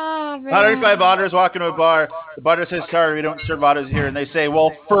 Oh, man. 105 otters walk into a bar. The bartender says, "Sorry, we don't serve otters here." And they say,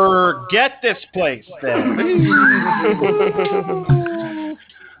 "Well, forget this place then."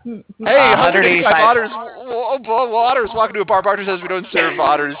 Hey, 185 otters. Otters walk into a bar. Bartender says, "We don't serve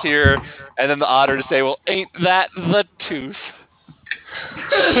otters here." And then the otters say, "Well, ain't that the tooth?"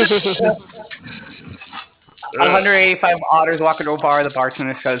 185 otters walk into a bar. The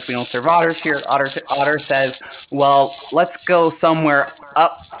bartender says, "We don't serve otters here." Otter says, "Well, let's go somewhere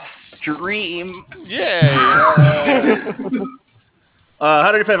upstream." Yay!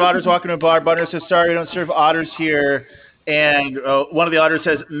 105 otters walk into a bar. Bartender says, "Sorry, we don't serve otters here." And one of the otters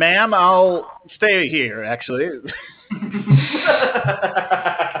says, "Ma'am, I'll stay here, actually."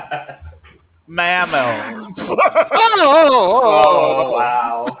 Mammal. Oh,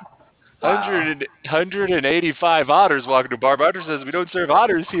 wow. 185 otters walk into a bar. Bartender says, "We don't serve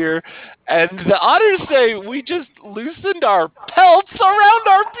otters here." And the otters say, "We just loosened our pelts around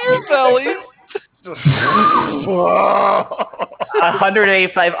our beer bellies."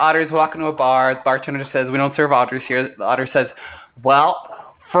 185 otters walk into a bar. The bartender says, "We don't serve otters here." The otter says, "Well,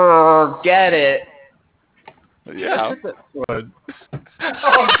 forget it." Yeah.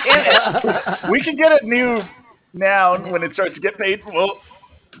 Oh, damn it. We can get a new noun when it starts to get painful.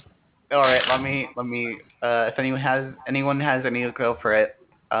 All right, let me. If anyone has any, go for it.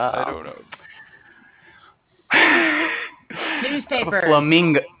 I don't know. Newspaper.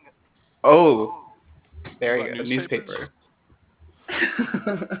 Flamingo. Oh, there you go. Newspapers?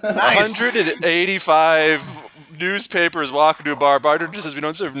 Newspaper. 185 newspapers walk into a bar. Bartender says, "We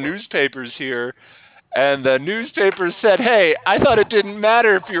don't serve newspapers here." And the newspaper said, "Hey, I thought it didn't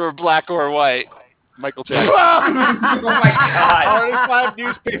matter if you were black or white." Michael Jackson. Oh my God. 105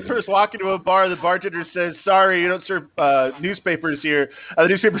 newspapers walk into a bar. The bartender says, "Sorry, you don't serve newspapers here." The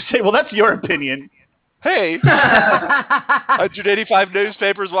newspapers say, "Well, that's your opinion." Hey, 185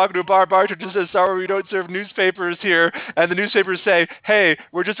 newspapers walk into a bar. Bartender says, "Sorry, we don't serve newspapers here." And the newspapers say, "Hey,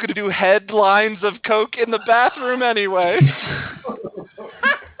 we're just going to do headlines of Coke in the bathroom anyway."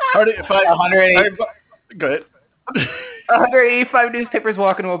 185. Go ahead. 185 newspapers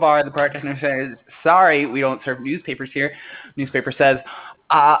walk into a bar. The bartender says, "Sorry, we don't serve newspapers here." Newspaper says,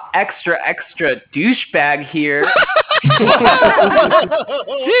 extra douchebag here."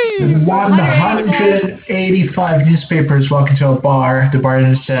 185 newspapers walk into a bar. The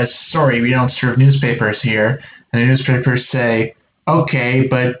bartender says, "Sorry, we don't serve newspapers here." And the newspapers say, "Okay,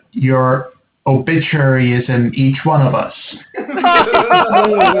 but your obituary is in each one of us."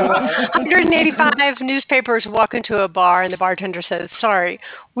 185 newspapers walk into a bar, and the bartender says, "Sorry,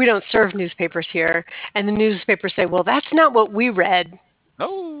 we don't serve newspapers here." And the newspapers say, "Well, that's not what we read."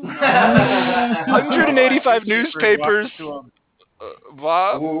 No. 185 newspapers.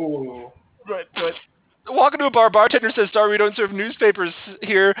 Walk into a bar. Bartender says, "Sorry, we don't serve newspapers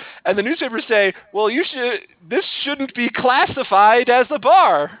here." And the newspapers say, "Well, this shouldn't be classified as a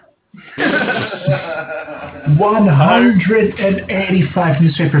bar." 185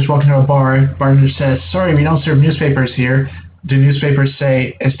 newspapers walk into a bar. Bartender says, "Sorry, we don't serve newspapers here." The newspapers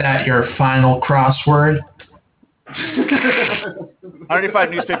say, "Is that your final crossword?"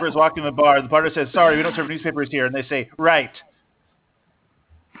 185 newspapers walk in the bar. The bartender says, "Sorry, we don't serve newspapers here." And they say, "Right."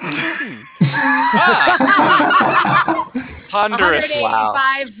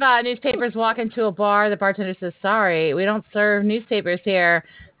 185 newspapers walk into a bar. The bartender says, "Sorry, we don't serve newspapers here."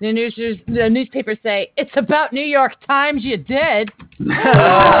 The newspapers say, "It's about New York Times, you did."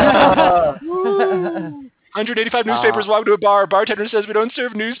 185 newspapers walk to a bar. Bartender says, "We don't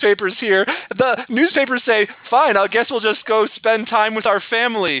serve newspapers here." The newspapers say, "Fine, I guess we'll just go spend time with our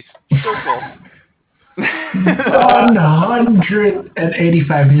family." Circle.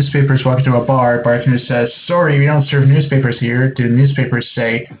 185 newspapers walk into a bar. Bartender says, "Sorry, we don't serve newspapers here." The newspapers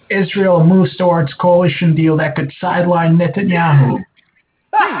say, "Israel moves towards coalition deal that could sideline Netanyahu."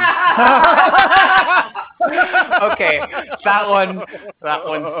 Okay, that one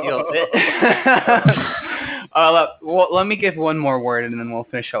seals it. Let me give one more word and then we'll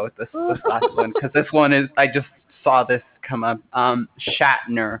finish out with this last one because this one is I just saw this come up.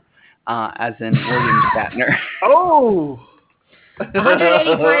 Shatner, as in William Shatner. Oh.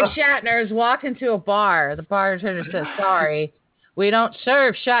 185 Shatners walk into a bar. The bartender says, "Sorry, we don't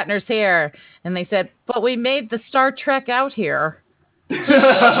serve Shatners here." And they said, "But we made the Star Trek out here."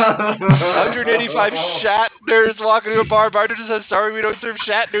 185 Shatners walk into a bar. Bartender says, "Sorry, we don't serve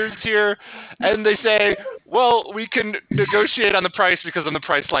Shatners here." And they say, "Well, we can negotiate on the price because I'm the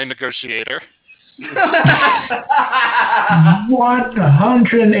Priceline negotiator."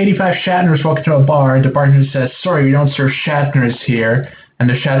 185 Shatners walk into a bar. The bartender says, "Sorry, we don't serve Shatners here." And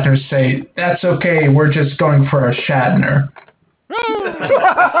the Shatners say, "That's okay. We're just going for a Shatner."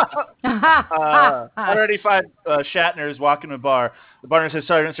 185 Shatners walk into a bar. The bartender says,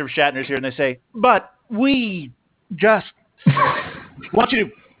 "Sorry, I don't serve Shatners here." And they say, "But we just want you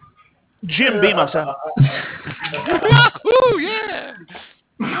to Jim beam us up." Woo, yeah.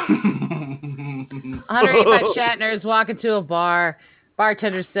 185 Shatners walk into a bar.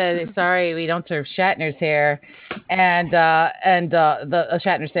 Bartender said, "Sorry, we don't serve Shatners here." And the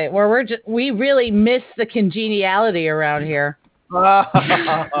Shatners say, "Well, we really miss the congeniality around here."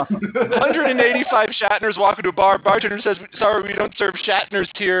 185 Shatners walk into a bar. Bartender says, "Sorry, we don't serve Shatners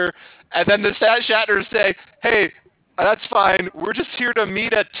here." And then the Shatners say, "Hey, that's fine. We're just here to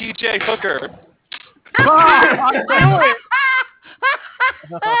meet a TJ Hooker." I knew it.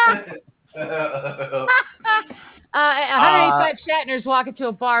 185 Shatners walk into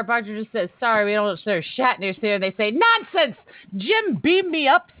a bar. Bartender says, "Sorry, we don't serve Shatners here." They say, "Nonsense! Jim, beam me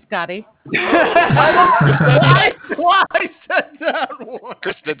up, Scotty." I said that one.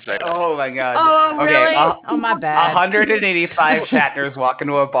 Chris did say that. Oh my god. Oh, Okay, really? Oh, my bad. 185 Shatners walk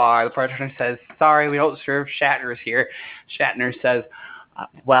into a bar. The bartender says, "Sorry, we don't serve Shatners here." Shatner says,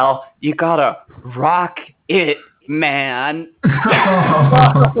 "Well, you gotta rock it, man."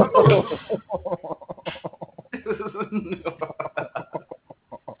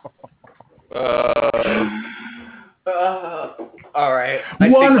 All right.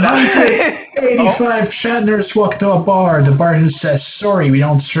 185 Shatners walk to a bar. The bartender says, "Sorry, we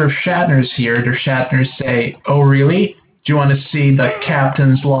don't serve Shatners here." The Shatners say, "Oh, really? Do you want to see the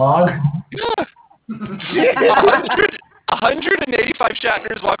captain's log?" 185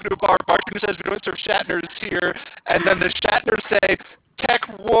 Shatners walk into a bar. Bartender says, "We don't serve Shatners here." And then the Shatners say, "Tech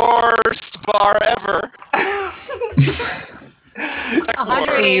worst bar ever."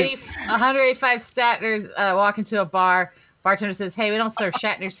 185 Shatners walk into a bar. Bartender says, "Hey, we don't serve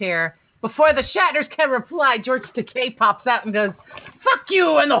Shatners here." Before the Shatners can reply, George Takei pops out and goes, "Fuck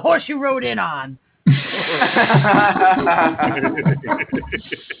you and the horse you rode in on."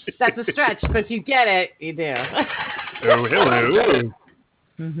 That's a stretch, but you get it. You do. Oh, hello.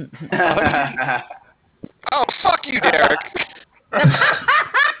 Oh, fuck you, Derek.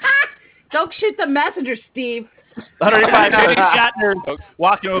 Don't shoot the messenger, Steve. 185 Shatners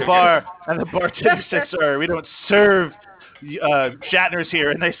walk into a bar, and the bartender says, "Sorry, we don't serve Shatners here."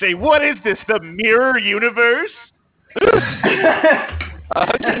 And they say, "What is this, the mirror universe?"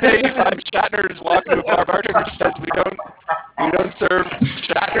 185 Shatners walk into a bar. Bartender says, we don't serve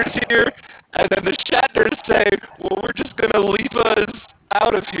Shatners here." And then the Shatners say, "Well, we're just gonna leave us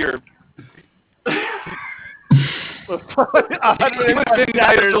out of here." He was in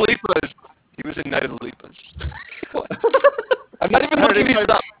Night of the Leapas. He was in Night of the Leapas. I'm not even looking these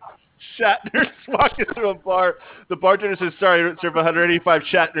up. Shatners walk into a bar. The bartender says, "Sorry, I don't serve 185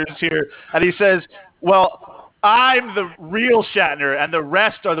 Shatners here." And he says, "Well, I'm the real Shatner, and the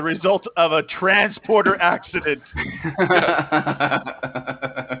rest are the result of a transporter accident."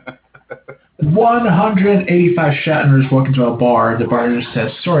 185 Shatners walk into a bar. The bartender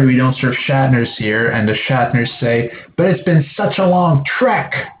says, "Sorry, we don't serve Shatners here." And the Shatners say, "But it's been such a long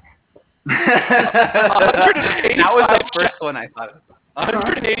trek." That was the first one I thought of.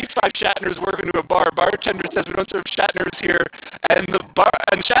 185 Shatners work into a bar. Bartender says, "We don't serve Shatners here." And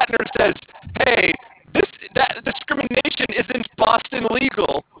Shatner says, "Hey, that discrimination isn't Boston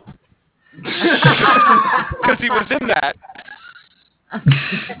legal." Because he was in that.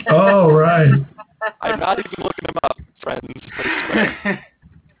 Oh, right. I'm not even looking him up, friends. I swear.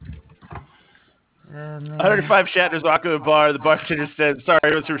 105 Shatners walk into the bar. The bartender says, "Sorry, I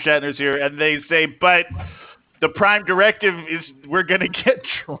don't serve Shatners here." And they say, "But the prime directive is we're going to get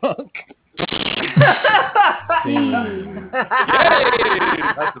drunk." That's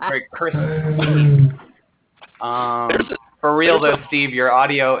a great Christmas. For real though, Steve, your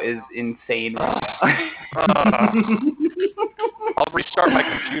audio is insane. I'll restart my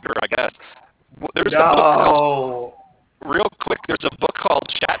computer, I guess. There's No. real quick, there's a book called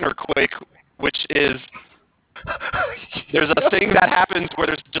Shatner Quake, which is there's a thing that happens where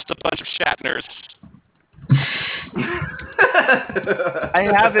there's just a bunch of Shatners. I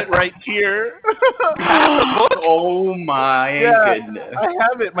have it right here. Oh my Yeah, goodness. I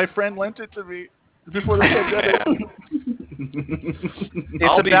have it. My friend lent it to me before the pandemic.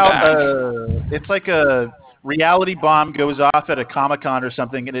 I'll It's be about back. it's like a reality bomb goes off at a Comic-Con or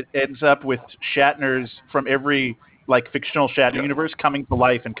something, and it ends up with Shatners from every like fictional Shatner universe coming to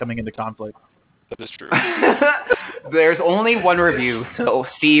life and coming into conflict. That is true. There's only one review, so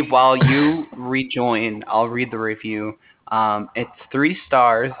Steve, while you rejoin, I'll read the review. It's 3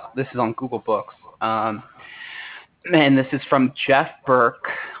 stars. This is on Google Books. And this is from Jeff Burke.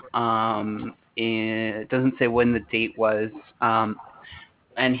 It doesn't say when the date was.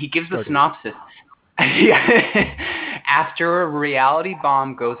 And he gives the synopsis. After a reality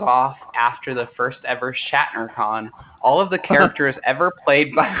bomb goes off after the first ever ShatnerCon, all of the characters ever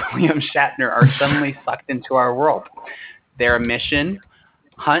played by William Shatner are suddenly sucked into our world. Their mission: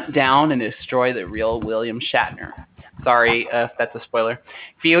 hunt down and destroy the real William Shatner. Sorry if that's a spoiler.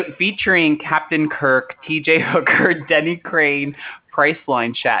 Featuring Captain Kirk, T.J. Hooker, Denny Crane,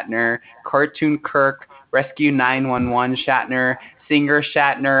 Priceline Shatner, Cartoon Kirk, Rescue 911 Shatner, Singer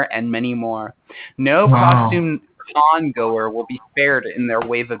Shatner, and many more. No costume con-goer will be spared in their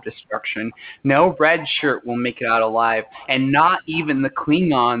wave of destruction. No red shirt will make it out alive, and not even the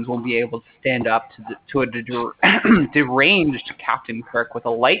Klingons will be able to stand up to a deranged Captain Kirk with a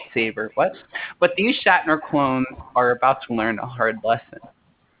lightsaber. What? But these Shatner clones are about to learn a hard lesson.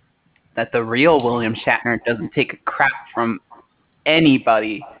 That the real William Shatner doesn't take a crap from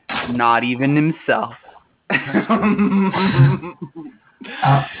anybody, not even himself.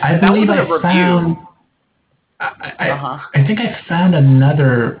 I believe I found. I think I found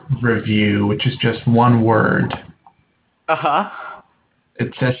another review, which is just one word.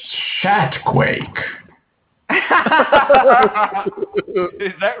 It says Shatquake.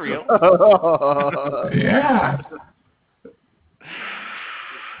 Is that real? Yeah.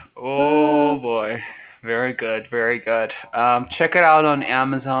 Oh boy. Very good, very good. Check it out on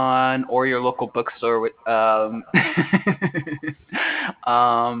Amazon or your local bookstore.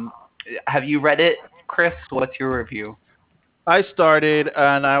 Have you read it, Chris? What's your review? I started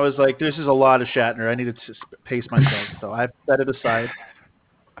and I was like, "This is a lot of Shatner. I needed to pace myself, so I set it aside."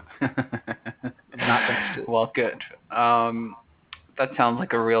 Not finished it. Well, good. That sounds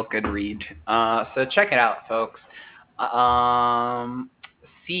like a real good read. So check it out, folks.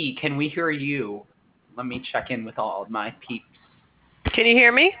 C, can we hear you? Let me check in with all of my peeps. Can you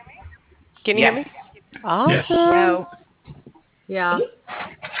hear me? Can you hear me? Awesome. Yeah.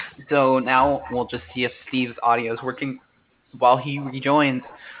 So now we'll just see if Steve's audio is working. While he rejoins,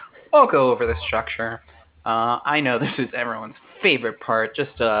 I'll go over the structure. I know this is everyone's favorite part,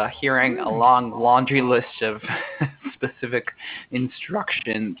 just hearing a long laundry list of specific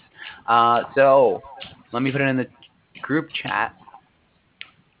instructions. So let me put it in the group chat,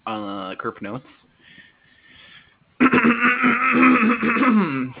 group notes.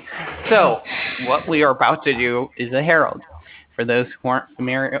 So what we are about to do is a herald. For those who aren't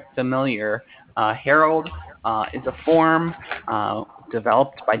familiar, herald is a form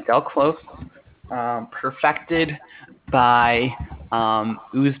developed by Del Close, perfected by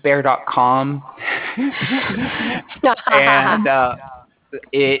oozbear.com, and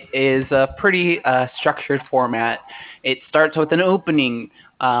it is a pretty structured format. It starts with an opening.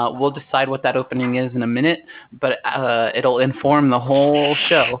 We'll decide what that opening is in a minute, but it'll inform the whole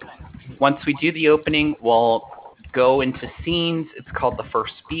show. Once we do the opening, we'll go into scenes. It's called the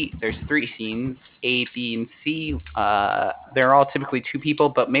first beat. There's 3 scenes, A, B, and C. They're all typically 2 people,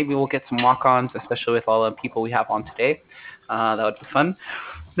 but maybe we'll get some walk-ons, especially with all the people we have on today. That would be fun.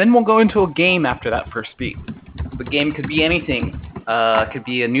 Then we'll go into a game after that first beat. The game could be anything. It could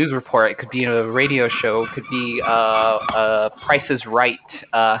be a news report. It could be a radio show. It could be Price is Right.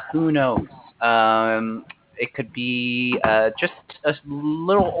 Who knows? It could be just a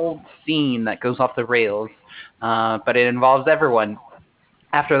little old scene that goes off the rails. But it involves everyone.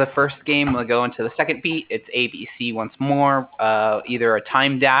 After the first game, we'll go into the second beat. It's ABC once more, either a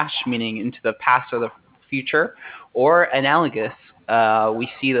time dash, meaning into the past or the future, or analogous. We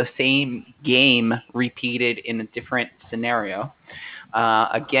see the same game repeated in a different scenario.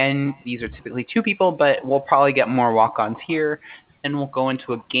 Again, these are typically 2 people, but we'll probably get more walk-ons here. And we'll go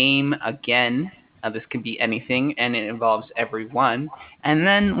into a game again. This can be anything, and it involves everyone. And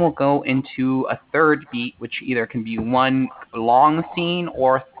then we'll go into a third beat, which either can be one long scene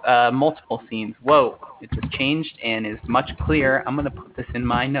or multiple scenes. Whoa, it just changed and is much clearer. I'm going to put this in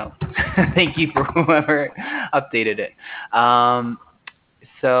my notes. Thank you for whoever updated it.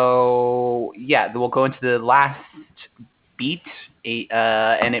 So, yeah, we'll go into the last beat,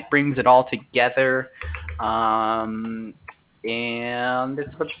 and it brings it all together. And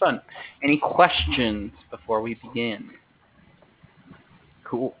it's much fun. Any questions before we begin?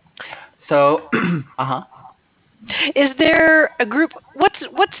 Cool. So, Is there a group?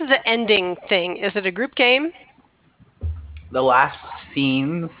 What's the ending thing? Is it a group game? the last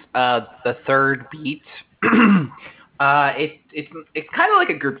scenes, the third beat. It's kind of like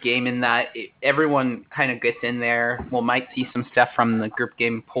a group game in that everyone kind of gets in there. We might see some stuff from the group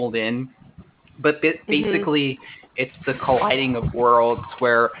game pulled in, but basically it's the colliding of worlds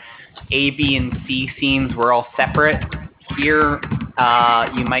where A, B, and C scenes were all separate. Here,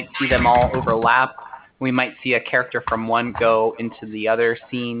 you might see them all overlap. We might see a character from one go into the other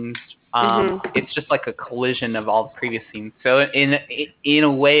scenes. It's just like a collision of all the previous scenes. So in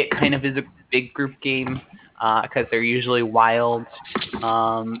a way, it kind of is a big group game because they're usually wild.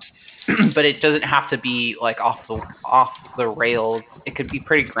 But it doesn't have to be like off the rails. It could be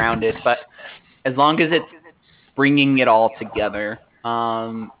pretty grounded, but as long as it's bringing it all together,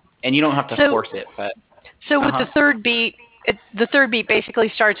 and you don't have to force it. But so with the third beat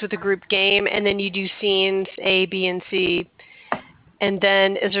basically starts with a group game, and then you do scenes A, B, and C, and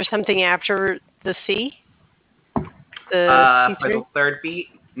then is there something after the C? For the third beat,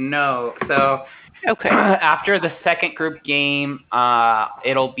 no. So after the second group game,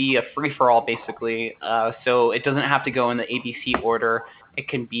 it'll be a free for all basically. So it doesn't have to go in the ABC order. It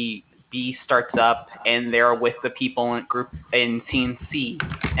can be B starts up, and they're with the people in group in scene C,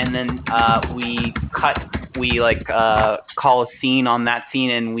 and then we call a scene on that scene,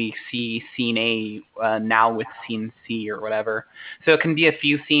 and we see scene A now with scene C or whatever. So it can be a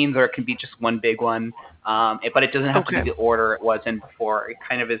few scenes, or it can be just one big one. But it doesn't have to be the order it was in before. It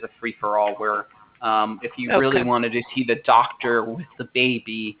kind of is a free for all where if you really wanted to see the doctor with the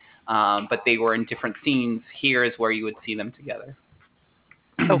baby, but they were in different scenes, here is where you would see them together.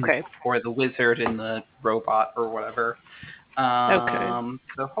 Or the wizard and the robot or whatever.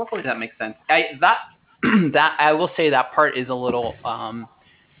 So hopefully that makes sense. That I will say that part is a little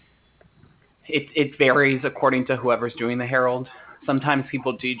it varies according to whoever's doing the Herald. Sometimes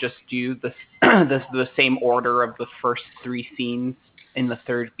people do the same order of the first three scenes in the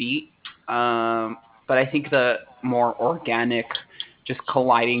third beat. But I think the more organic, just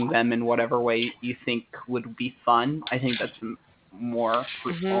colliding them in whatever way you think would be fun, I think that's more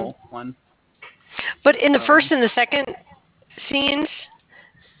fruitful one. But in the first and the second scenes,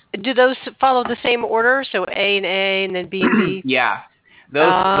 do those follow the same order? So A and then B and B? Yeah. Those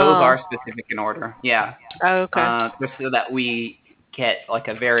are specific in order. Yeah. Just so that we get like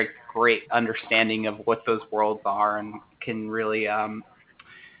a very great understanding of what those worlds are and can really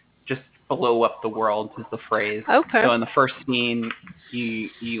just blow up the world is the phrase. So in the first scene,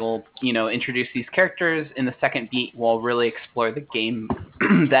 you'll introduce these characters. In the second beat, we'll really explore the game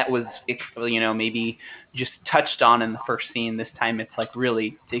that was maybe just touched on in the first scene. This time, it's like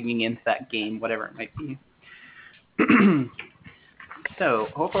really digging into that game, whatever it might be. So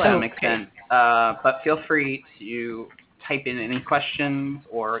hopefully that makes sense. But feel free to type in any questions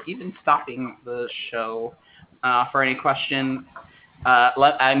or even stopping the show for any questions.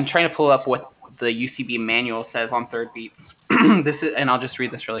 I'm trying to pull up what the UCB manual says on third beats. And I'll just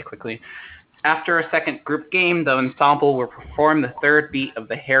read this really quickly. After a second group game, the ensemble will perform the third beat of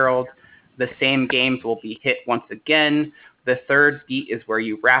the Herald. The same games will be hit once again. The third beat is where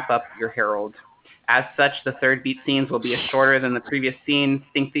you wrap up your Herald. As such, the third beat scenes will be shorter than the previous scenes.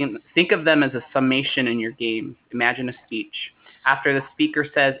 Think of them as a summation in your game. Imagine a speech. After the speaker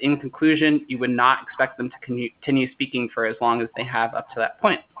says, in conclusion, you would not expect them to continue speaking for as long as they have up to that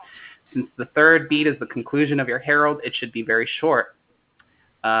point. Since the third beat is the conclusion of your Herald, it should be very short.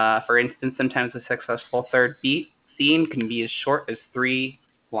 For instance, sometimes a successful third beat scene can be as short as 3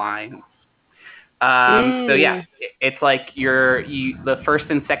 lines. So yeah, it's like the first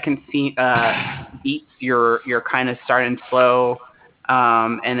and second scene, beats you're kind of starting slow,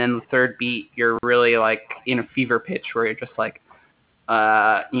 and then the third beat you're really like in a fever pitch where you're just like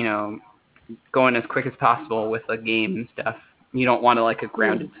going as quick as possible with the game and stuff. You don't want to like a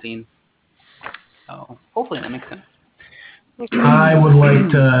grounded scene. So hopefully that makes sense. I would like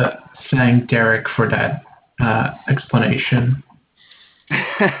to thank Derek for that explanation.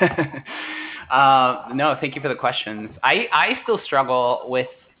 No, thank you for the questions. I still struggle with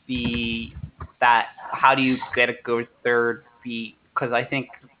the that how do you get a good third beat? Because I think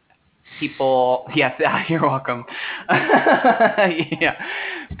people, yes, you're welcome. Yeah,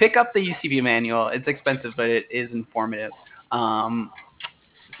 pick up the UCB manual. It's expensive, but it is informative.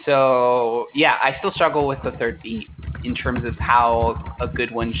 So yeah, I still struggle with the third beat in terms of how a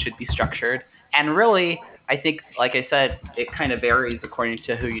good one should be structured. And really, I think, like I said, it kind of varies according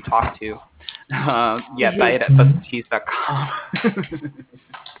to who you talk to. Yeah, diet at substitutes.com.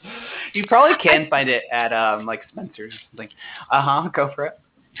 You probably can find it at like Spencer's or something. Go for it.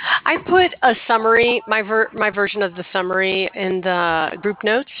 I put a summary, my version of the summary in the group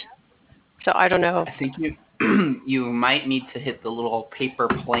notes. So I don't know. I think you you might need to hit the little paper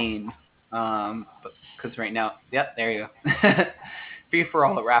plane, because right now, yep, there you go. Free for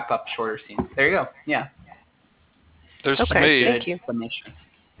all, wrap up shorter scenes. There you go. Yeah. There's Okay, me. thank you. Submission.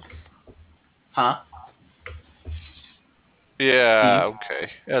 Huh? Yeah,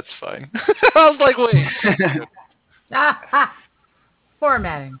 okay. That's fine. I was like, wait.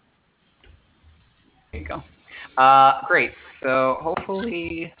 Formatting. There you go. Great. So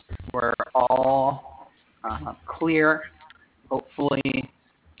hopefully we're all clear. Hopefully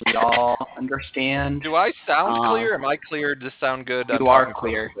we all understand. Do I sound clear? Am I clear? Does this sound good? You are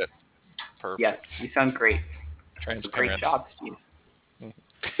clear. Perfect. Yes, you sound great. Transparent. Great job, Steve.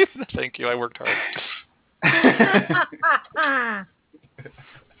 Thank you. I worked hard.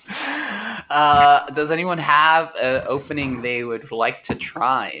 Does anyone have an opening they would like to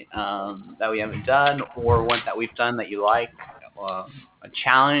try that we haven't done, or one that we've done that you like? A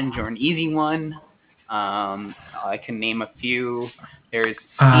challenge or an easy one? I can name a few. There's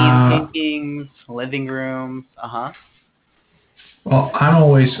scene paintings, living rooms. Well, I'm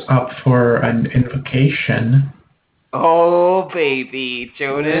always up for an invocation. Oh, baby,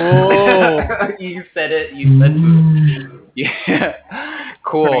 Jonas. You said it. You said yeah.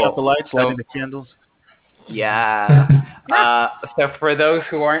 Cool. Turning out the lights, lighting the candles. Yeah. So for those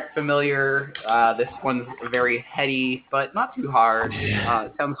who aren't familiar, this one's very heady, but not too hard.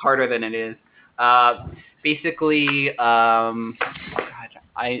 It sounds harder than it is. Basically, God,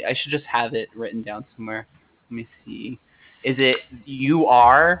 I should just have it written down somewhere. Let me see. Is it you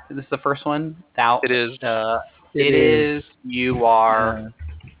are? Is this the first one? Thou. It is. It is. You are.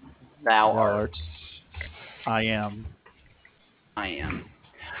 Thou art. I am. I am.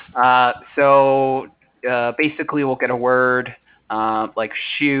 So basically, we'll get a word like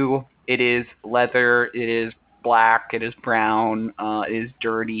shoe. It is leather. It is black. It is brown. It is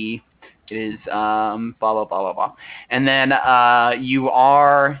dirty. It is blah blah blah blah blah. And then you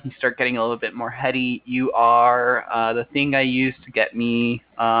are. You start getting a little bit more heady. You are the thing I use to get me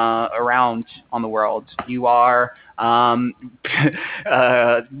around on the world. You are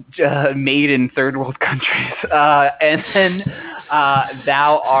made in third world countries. And then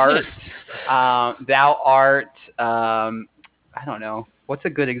thou art. Thou art. I don't know. What's a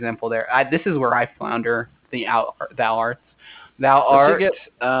good example there? This is where I flounder. Thou art. Thou art.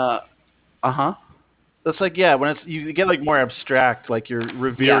 That's like, yeah, when it's you get like more abstract, like you're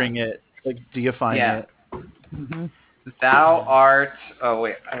revering it, like deifying it. Mm-hmm. Thou art. Oh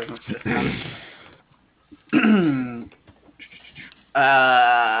wait, I don't know this one.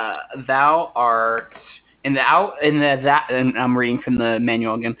 Thou art. And I'm reading from the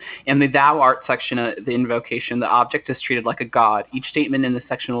manual again. In the thou art section of the invocation, the object is treated like a god. Each statement in this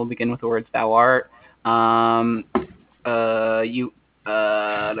section will begin with the words thou art.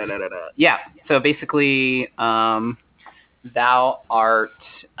 Yeah. So basically, thou art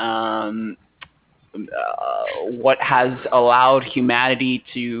what has allowed humanity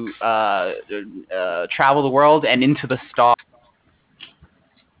to travel the world and into the stars.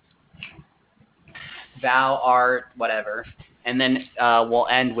 Thou art whatever, and then we'll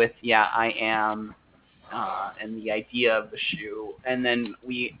end with I am, and the idea of the shoe, and then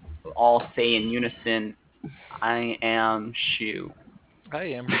we all say in unison, I am shoe. I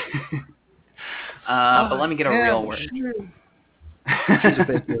am. But let me get a real word.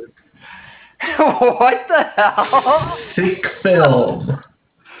 What the hell? Thick film.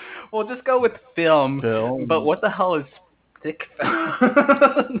 We'll just go with film. But what the hell is thick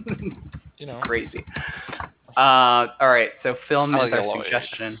film? Crazy. All right, so film is our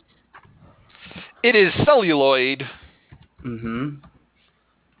suggestion. It is celluloid. Mm-hmm.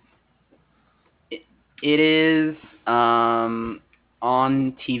 It is on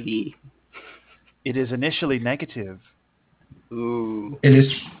TV. It is initially negative. Ooh. It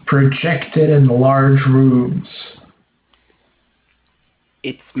is projected in large rooms.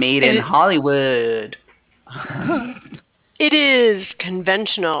 It's made in Hollywood. It is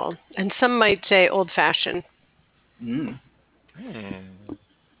conventional, and some might say old-fashioned.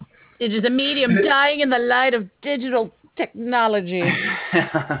 It is a medium dying in the light of digital technology.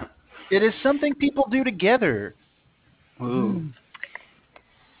 It is something people do together. Ooh.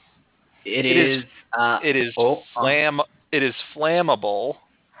 It It is. is. It is oh, It is flammable.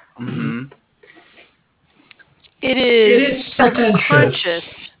 Mm-hmm. It It is is pretentious. self-conscious.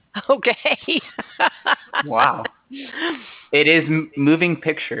 Okay. Wow. It is moving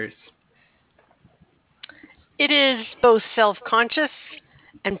pictures. It is both self-conscious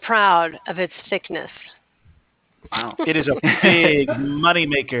and proud of its thickness. Wow. It is a big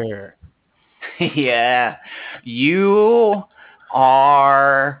moneymaker. Yeah. You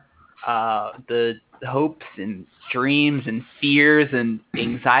are the hopes and dreams and fears and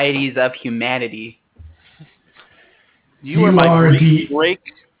anxieties of humanity. You are You my are great the- break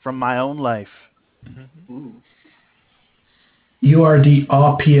from my own life. Ooh. You are the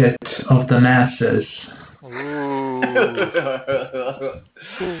opiate of the masses. Ooh.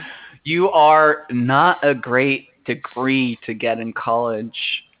 You are not a great degree to get in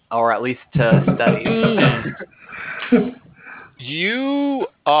college, or at least to study. You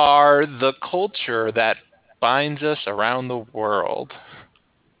are the culture that binds us around the world.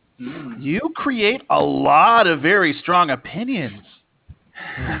 You create a lot of very strong opinions.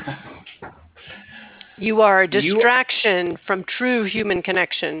 You are a distraction from true human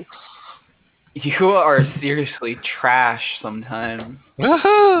connection. You are seriously trash sometimes.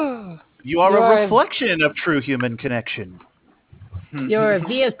 You are a reflection of true human connection. You're a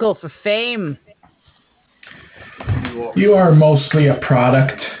vehicle for fame. You are mostly a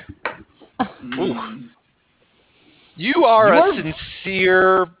product. You are a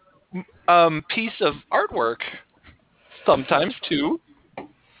sincere piece of artwork. Sometimes too.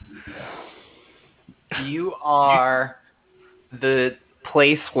 You are the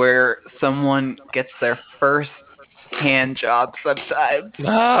place where someone gets their first hand job sometimes.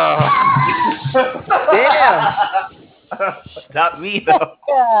 Not me though.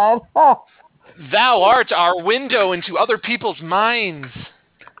 Thou art our window into other people's minds.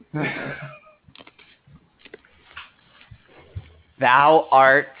 Thou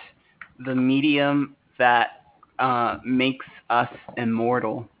art the medium that makes us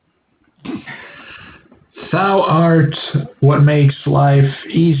immortal. Thou art what makes life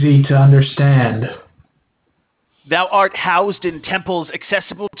easy to understand. Thou art housed in temples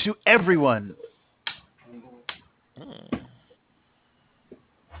accessible to everyone.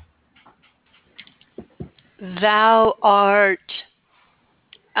 Thou art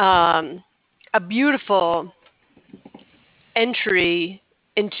a beautiful entry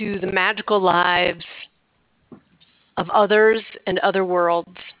into the magical lives of others and other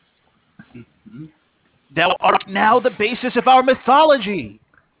worlds. Thou art now the basis of our mythology.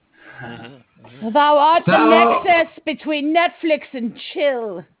 Thou art the nexus between Netflix and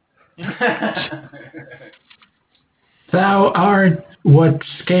chill. Thou art what's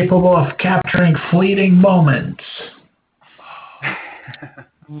capable of capturing fleeting moments.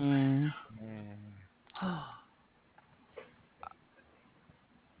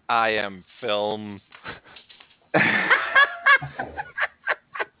 I am film.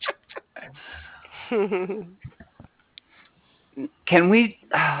 Can we?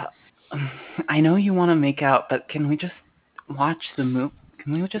 I know you want to make out, but can we just watch the movie?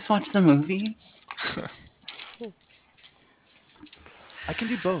 Can we just watch the movie? I can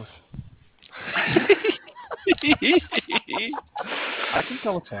do both. I can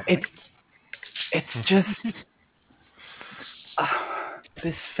tell what's happening. It's just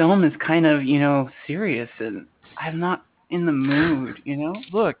this film is kind of serious, and I'm not in the mood.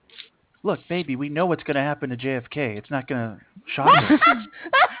 Look, baby, we know what's going to happen to JFK. It's not going to shock us.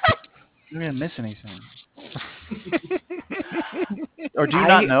 You're going to miss anything. Or do you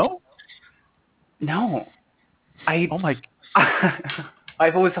not know? No. Oh my. I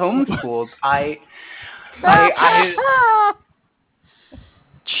was homeschooled.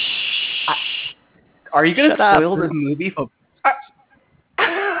 Are you gonna spoil the movie?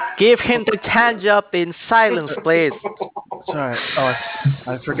 Give him the hand job in silence, please. Sorry. Oh,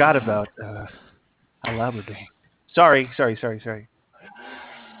 I forgot about Labrador. Sorry.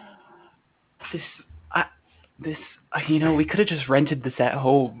 We could have just rented this at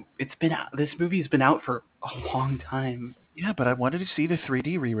home. This movie's been out for a long time. Yeah, but I wanted to see the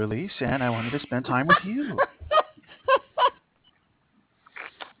 3D re-release, and I wanted to spend time with you.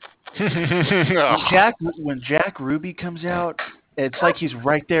 When Jack Ruby comes out, it's like he's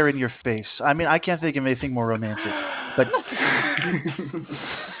right there in your face. I mean, I can't think of anything more romantic. But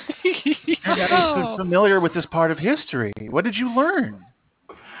you're not familiar with this part of history. What did you learn?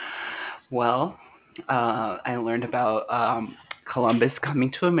 Well, I learned about Columbus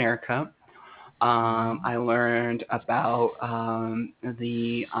coming to America. I learned about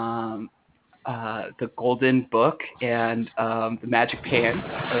the Golden Book and the Magic Pants,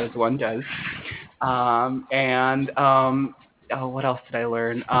 as one does. What else did I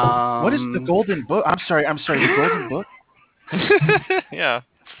learn? What is the Golden Book? I'm sorry. The Golden Book. Yeah.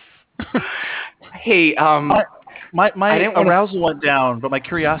 Hey, My I didn't wanna- arousal went down, but my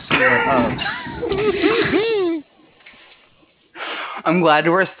curiosity went up. I'm glad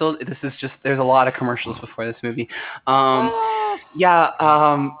we're still. This is just. There's a lot of commercials before this movie. The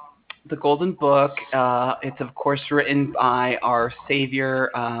Golden Book. It's of course written by our savior,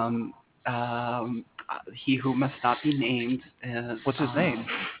 he who must not be named. What's his name?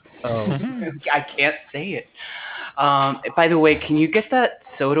 Oh, I can't say it. By the way, can you get that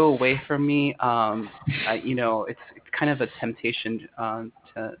soda away from me? It's kind of a temptation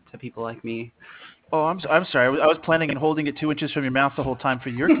to people like me. oh, I'm sorry. I was planning on holding it 2 inches from your mouth the whole time for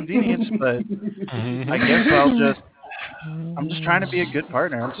your convenience, but I guess I'm just trying to be a good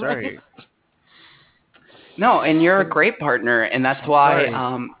partner. I'm sorry. No, and you're a great partner, and that's why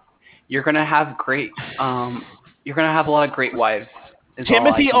Sorry. you're gonna have you're gonna have a lot of great wives. is all I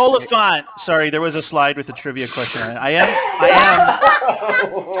Timothy can say. Oliphant. Sorry, there was a slide with a trivia question on it.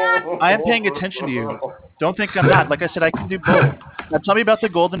 I am paying attention to you. Don't think I'm not. Like I said, I can do both. Now tell me about the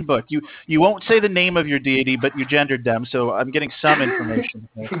Golden Book. You won't say the name of your deity, but you gendered them, so I'm getting some information.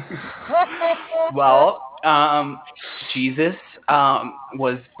 Well, Jesus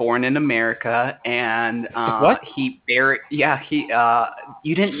was born in America, and What? he buried. Yeah, he.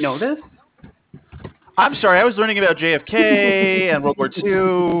 You didn't know this? I'm sorry, I was learning about JFK and World War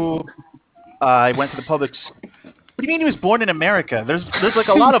II. I went to the public. What do you mean he was born in America? There's like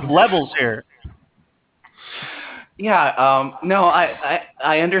a lot of levels here. Yeah. No,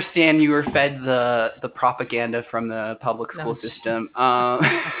 I understand you were fed the propaganda from the public school system. Oh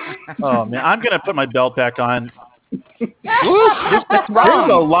man, I'm gonna put my belt back on. That's There's a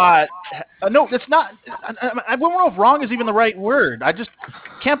wrong. lot. No, it's not. I don't know if wrong is even the right word. I just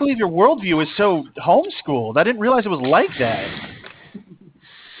can't believe your worldview is so homeschooled. I didn't realize it was like that.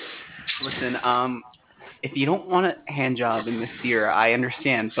 Listen, if you don't want a hand job in this year, I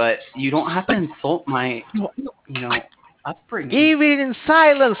understand, but you don't have to insult my, upbringing. Give it in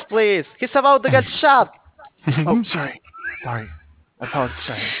silence, please. He's about to get shot. Oh, sorry. I apologize.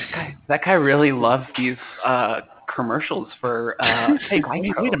 Sorry. That guy really loves these commercials for. Hey,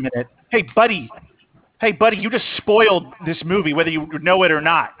 wait a minute. Hey, buddy, you just spoiled this movie, whether you know it or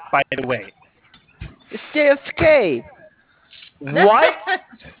not, by the way. It's JFK. What?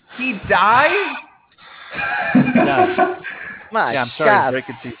 He died? Yeah, My I'm sorry God. to break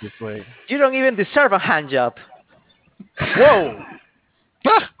it to you this way. You don't even deserve a hand job. Whoa!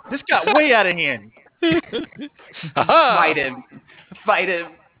 This got way out of hand. Fight him. Fight him.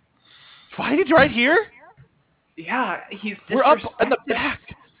 Fight it right here? Yeah, he's We're up in the back.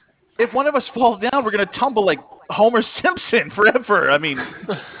 If one of us falls down, we're going to tumble like Homer Simpson forever. I mean,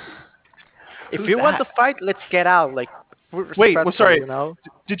 If you want to fight, let's get out. Like, wait, well, respectful, sorry. You know?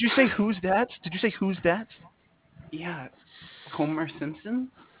 Did you say who's that? Who's that? Yeah, Homer Simpson?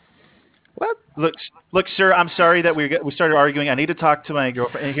 What? Look, sir, I'm sorry that we started arguing. I need to talk to my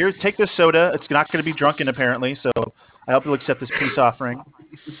girlfriend. And here, take this soda. It's not going to be drunken, apparently, so I hope you'll accept this peace offering.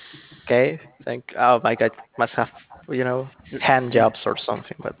 Okay. Oh my God. Must have, hand jobs or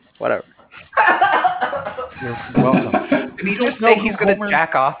something, but whatever. You're welcome. Did he just say he's going to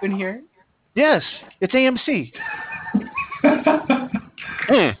jack off in here? Yes, it's AMC.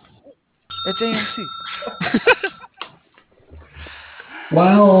 It's AMC.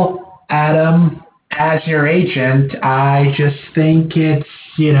 Well, Adam, as your agent, I just think it's,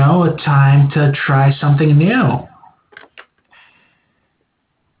 a time to try something new.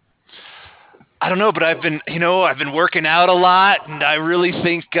 I don't know, but I've been working out a lot, and I really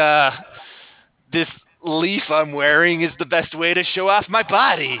think this leaf I'm wearing is the best way to show off my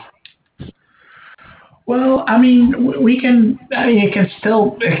body. Well, I mean, it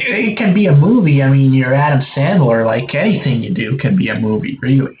can be a movie. I mean, you're Adam Sandler, like anything you do can be a movie,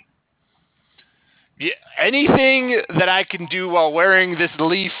 really. Yeah, anything that I can do while wearing this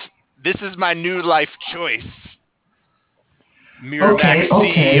leaf, this is my new life choice. Miramax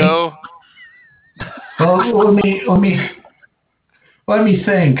Okay. CEO. Well, let me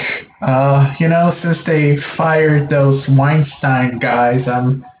think. Since they fired those Weinstein guys,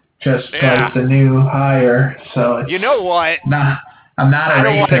 I'm just like the new hire. So it's You know what? I'm not a I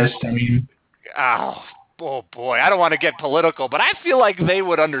don't rapist. I mean, oh boy, I don't want to get political, but I feel like they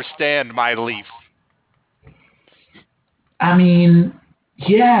would understand my leaf. I mean,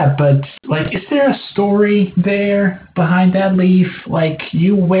 Yeah, but like, is there a story there behind that leaf? Like,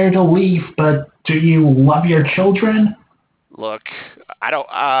 you wear the leaf, but do you love your children? Look, I don't.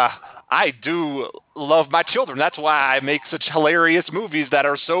 I do love my children. That's why I make such hilarious movies that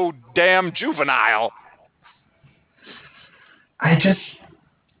are so damn juvenile. I just,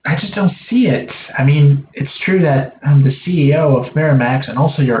 I just don't see it. I mean, it's true that I'm the CEO of Miramax and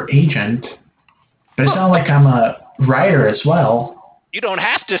also your agent, but it's not like I'm a writer as well. You don't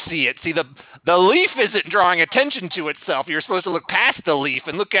have to see it. See, the leaf isn't drawing attention to itself. You're supposed to look past the leaf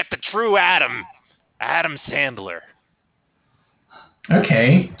and look at the true Adam Sandler.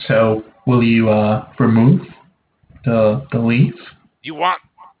 Okay, so will you remove the leaf? You want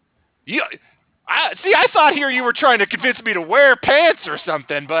you? I thought here you were trying to convince me to wear pants or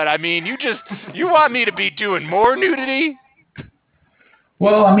something, but I mean, you want me to be doing more nudity?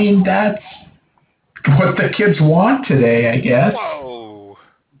 Well, I mean, that's what the kids want today, I guess. Whoa.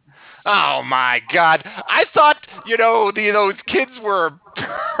 Oh my God! I thought those kids were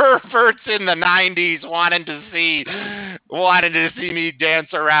perverts in the '90s, wanting to see me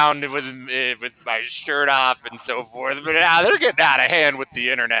dance around with my shirt off and so forth. But now they're getting out of hand with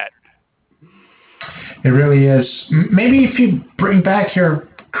the internet. It really is. Maybe if you bring back your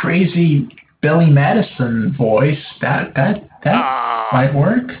crazy Billy Madison voice, that might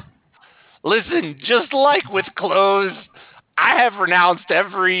work. Listen, just like with clothes, I've renounced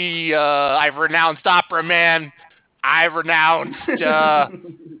I've renounced Opera Man. I've renounced.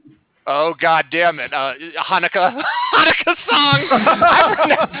 Oh God damn it! Hanukkah song.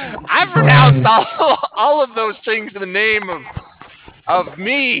 I've renounced all of those things in the name of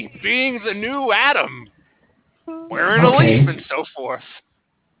me being the new Adam, wearing a leaf and so forth.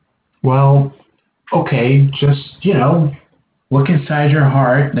 Well, okay, just, look inside your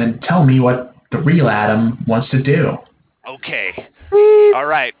heart and tell me what the real Adam wants to do. Okay. All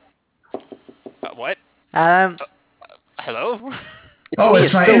right. What? Hello?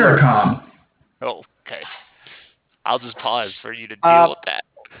 It's my intercom. Oh, okay. I'll just pause for you to deal with that.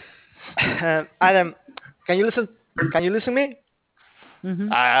 Adam, can you listen? Can you listen to me?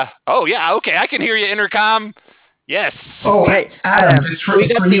 Oh yeah, okay. I can hear you, intercom. Yes. Oh, hey, Adam, it's for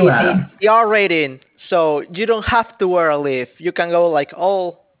you, Adam. The R rating, so you don't have to wear a leaf. You can go like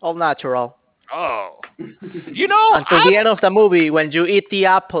all natural. Oh. Until the end of the movie, when you eat the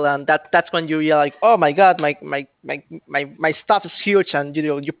apple, and that's when you're like, oh my God, my stuff is huge, and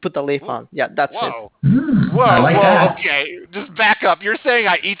you put the leaf on. Yeah, that's it. Whoa, okay. Just back up. You're saying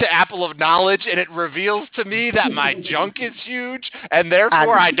I eat the apple of knowledge and it reveals to me that my junk is huge and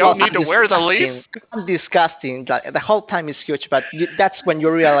therefore I don't need to wear the leaf? I'm disgusting. The whole time is huge, but that's when you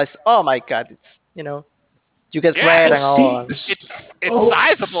realize, oh my God, it's, you get red and all. It's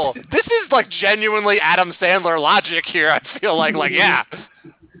sizable. This is like genuinely Adam Sandler logic here. I feel like yeah.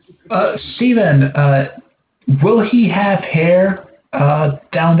 Steven, will he have hair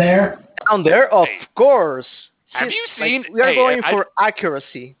down there? Down there, of course. Have you seen? We are going for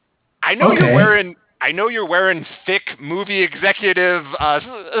accuracy. I know you're wearing thick movie executive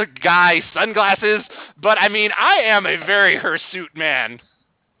guy sunglasses, but I mean I am a very hirsute man.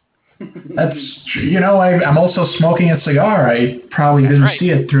 That's I'm also smoking a cigar. I probably didn't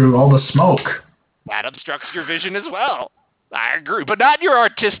see it through all the smoke. That obstructs your vision as well. I agree, but not your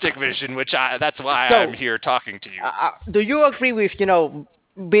artistic vision, that's why I'm here talking to you. Do you agree with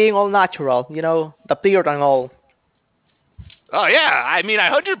being all natural? The beard and all. Oh yeah, I mean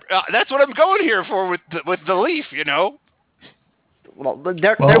that's what I'm going here for with the leaf, Well,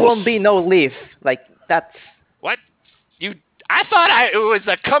 there won't be no leaf. Like that's what I thought it was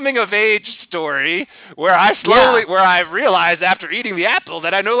a coming of age story where where I realized after eating the apple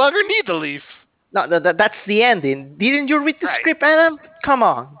that I no longer need the leaf. No, that's the ending. Didn't you read the script, Adam? Come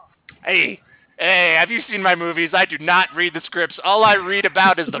on. Hey, have you seen my movies? I do not read the scripts. All I read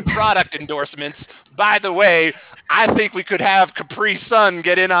about is the product endorsements. By the way, I think we could have Capri Sun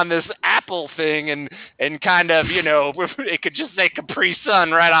get in on this Apple thing and kind of, it could just say Capri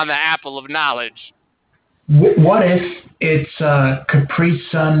Sun right on the apple of knowledge. What if it's a Capri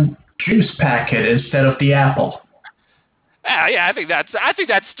Sun juice packet instead of the apple? Yeah, I think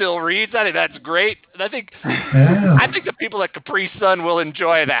that still reads. I think that's great. I think the people at Capri Sun will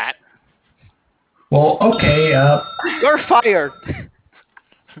enjoy that. Well, okay. You're fired.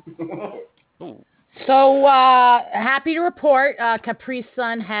 So happy to report, Capri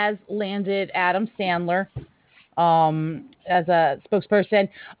Sun has landed Adam Sandler as a spokesperson.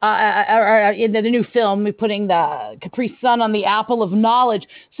 In the new film, we're putting the Capri Sun on the apple of knowledge.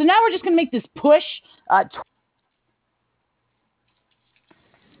 So now we're just going to make this push.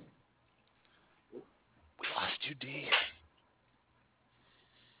 We lost you, D.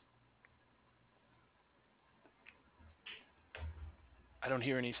 I don't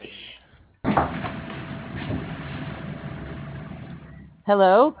hear anything.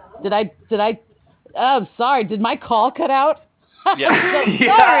 Hello? Did I Oh, sorry. Did my call cut out? Yes. So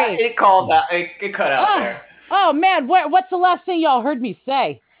Yeah, sorry. it called out. It cut out Oh, there. oh man, what's the last thing y'all heard me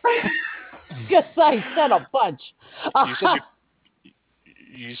say? Guess I said a bunch.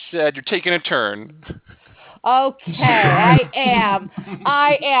 You said you're taking a turn. Okay, I am,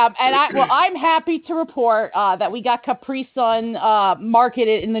 and I'm happy to report that we got Capri Sun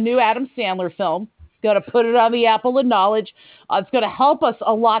marketed in the new Adam Sandler film. Going to put it on the Apple of Knowledge. It's going to help us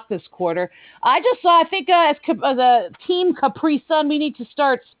a lot this quarter. I think as a team Capri Sun, we need to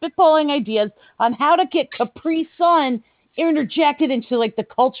start spitballing ideas on how to get Capri Sun interjected into like the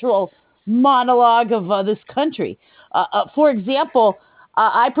cultural monologue of this country. For example.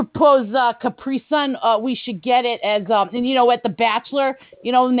 I propose Capri Sun. We should get it as, and at The Bachelor,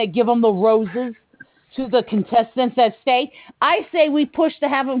 when they give them the roses to the contestants that stay. I say we push to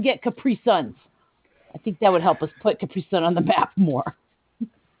have them get Capri Suns. I think that would help us put Capri Sun on the map more.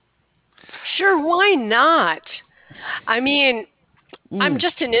 Sure, why not? I mean, I'm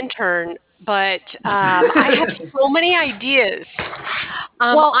just an intern, but I have so many ideas.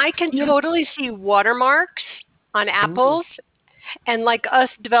 I can totally see watermarks on apples and like us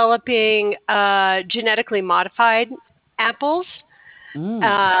developing genetically modified apples. And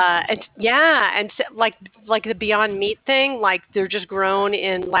like the Beyond Meat thing, like they're just grown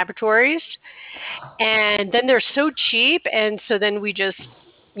in laboratories, and then they're so cheap, and so then we just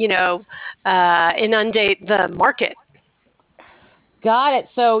inundate the market. Got it.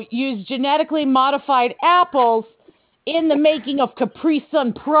 So use genetically modified apples in the making of Capri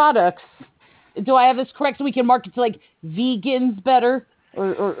Sun products. Do I have this correct? So we can market to like vegans better,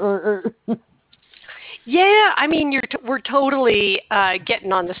 or Yeah, I mean, we're totally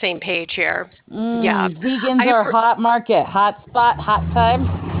getting on the same page here. Yeah, vegans are hot market, hot spot, hot time.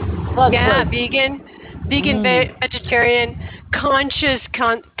 Yeah, vegan, vegetarian, conscious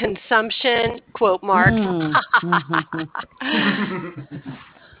consumption, quote marks.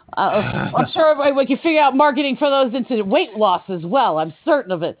 I'm sure we can figure out marketing for those into weight loss as well. I'm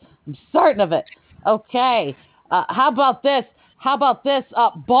certain of it. Okay. How about this?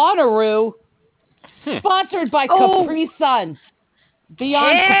 Bonnaroo, sponsored by Capri Sun.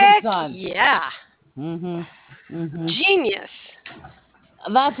 Beyond Capri Sun. Yeah. Genius.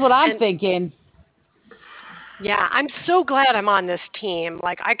 That's what I'm thinking. Yeah, I'm so glad I'm on this team.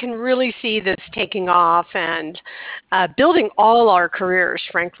 Like, I can really see this taking off and building all our careers,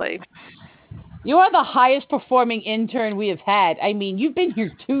 frankly. You are the highest performing intern we have had. I mean, you've been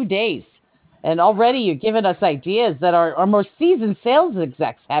here 2 days, and already you're giving us ideas that our more seasoned sales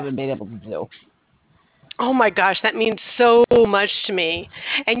execs haven't been able to do. Oh my gosh, that means so much to me.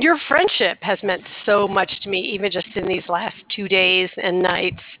 And your friendship has meant so much to me, even just in these last 2 days and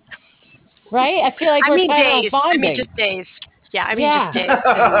nights. Right? I feel like we're kind of bonding. I mean, just days. Yeah, I mean, just days.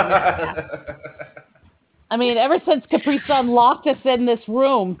 I mean, ever since Capri Sun locked us in this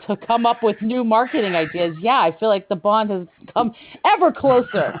room to come up with new marketing ideas, I feel like the bond has come ever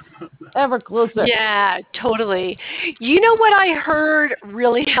closer. Yeah, totally. You know what I heard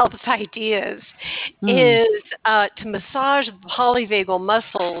really helps ideas is to massage the polyvagal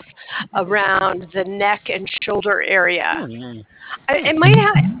muscles around the neck and shoulder area. It might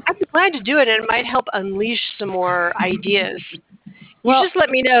I'd be glad to do it, and it might help unleash some more ideas. You just let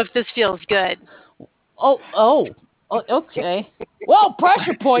me know if this feels good. Oh, okay. Whoa,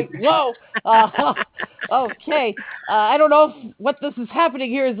 pressure point. Whoa. Okay. I don't know if what this is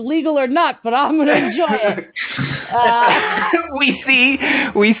happening here is legal or not, but I'm going to enjoy it. We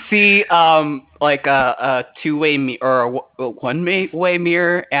see like a two-way or a one-way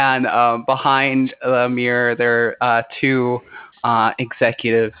mirror, and behind the mirror there are two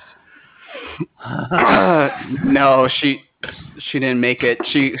executives. No, she didn't make it.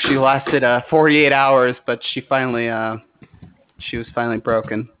 She lasted 48 hours, but she was finally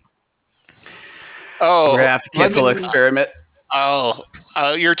broken. Oh, we're gonna have to cancel the experiment.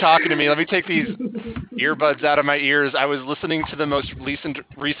 You're talking to me. Let me take these earbuds out of my ears. I was listening to the most recent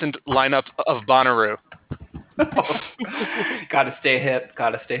lineup of Bonnaroo. Gotta stay hip.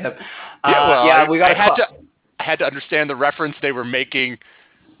 I had to understand the reference they were making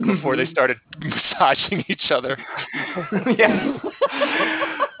before they started massaging each other. Yeah.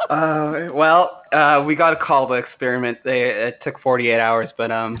 We got to call the experiment. It took 48 hours, but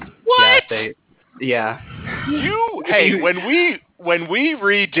what? Yeah. When we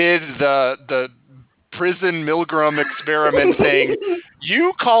redid the prison Milgram experiment thing,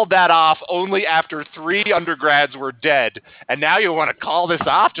 you called that off only after 3 undergrads were dead, and now you want to call this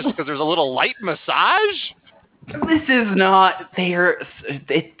off just because there's a little light massage? This is not their.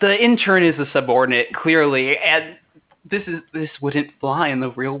 The intern is a subordinate, clearly, and this wouldn't fly in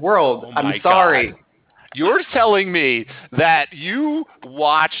the real world. Oh I'm my sorry. God. You're telling me that you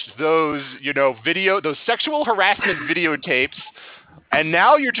watched those, those sexual harassment videotapes, and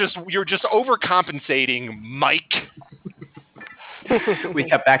now you're just overcompensating, Mike. We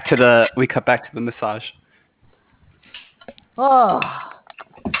cut back to the massage. Oh,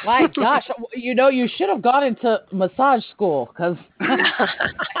 my gosh. You should have gone into massage school because I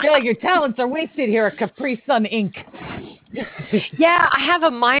feel like your talents are wasted here at Capri Sun Inc. Yeah, I have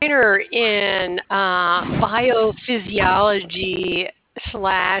a minor in biophysiology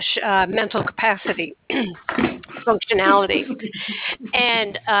slash mental capacity functionality.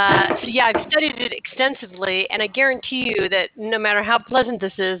 And so, yeah, I've studied it extensively, and I guarantee you that no matter how pleasant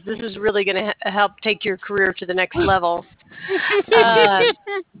this is really going to help take your career to the next level.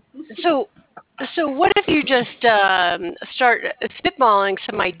 So what if you just start spitballing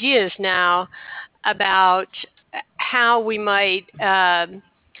some ideas now about how we might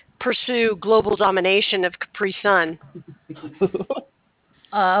pursue global domination of Capri Sun?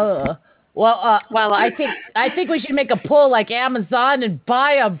 Well, I think we should make a pull like Amazon and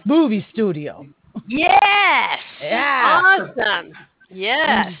buy a movie studio. Yes. Yeah. Awesome.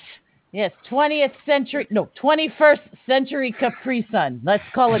 Yes. Yes, 21st century Capri Sun. Let's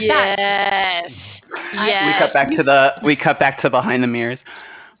call it that. Yes. Yes. We cut back to behind the mirrors.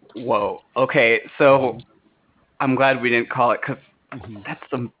 Whoa. Okay, so I'm glad we didn't call it, because that's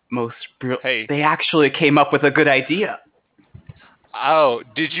the most brilliant. Hey. They actually came up with a good idea. Oh,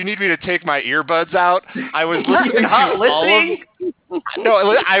 did you need me to take my earbuds out? I was listening Not to listening?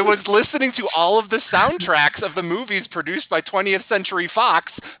 I was listening to all of the soundtracks of the movies produced by 20th Century Fox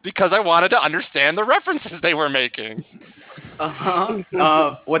because I wanted to understand the references they were making.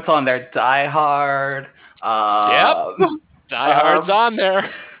 What's on there? Die Hard. Yep. Die Hard's on there.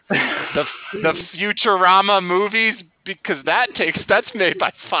 The Futurama movies, because that's made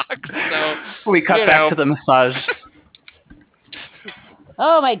by Fox. So we cut back to the massage.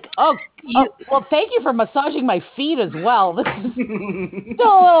 Well, thank you for massaging my feet as well. This is still a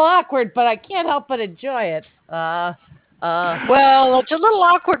little awkward, but I can't help but enjoy it. Well, it's a little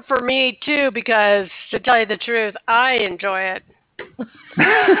awkward for me too, because to tell you the truth, I enjoy it.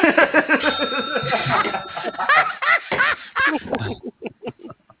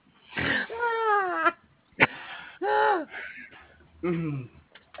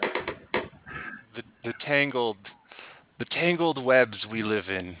 the tangled webs we live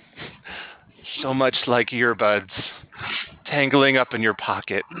in, so much like earbuds tangling up in your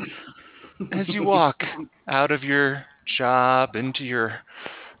pocket as you walk out of your job into your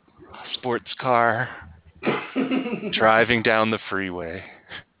sports car, driving down the freeway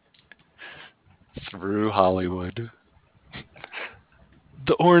through Hollywood.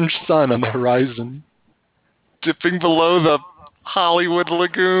 The orange sun on the horizon, dipping below the Hollywood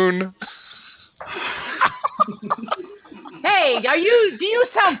lagoon. Hey, do you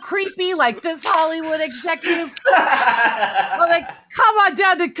sound creepy like this Hollywood executive? Well, like, come on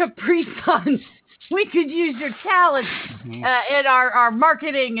down to Capri Sun. We could use your talents in our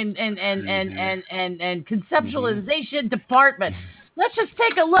marketing and conceptualization department. Let's just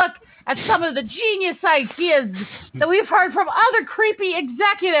take a look at some of the genius ideas that we've heard from other creepy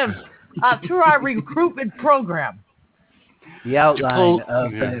executives through our recruitment program. The outline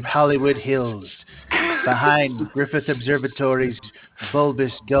of the Hollywood Hills behind Griffith Observatory's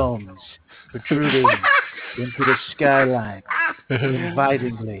bulbous domes protruding into the skyline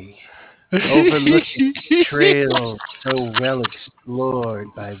invitingly, overlooking trails so well explored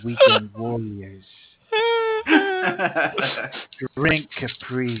by weekend warriors. Drink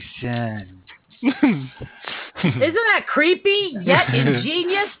Capri Sun. Isn't that creepy yet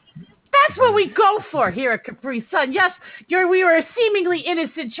ingenious? That's what we go for here at Capri Sun. Yes, we were a seemingly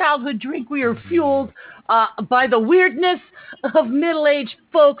innocent childhood drink. We are fueled by the weirdness of middle-aged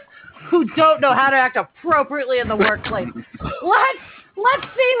folks who don't know how to act appropriately in the workplace. Let's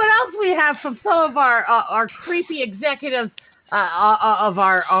see what else we have from some of our creepy executives of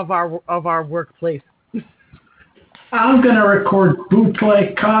our workplace. I'm gonna record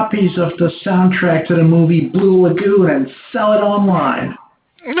bootleg copies of the soundtrack to the movie Blue Lagoon and sell it online.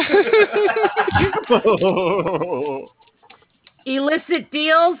 Illicit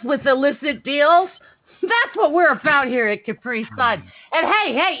deals with illicit deals. That's what we're about here at Capri Sun. And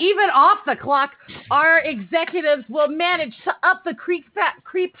hey, even off the clock, our executives will manage to up the creep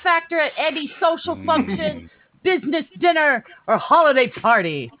factor at any social function, business dinner, or holiday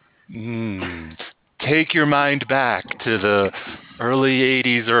party. Take your mind back to the early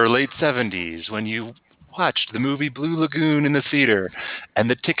 80s or late 70s when you watched the movie Blue Lagoon in the theater, and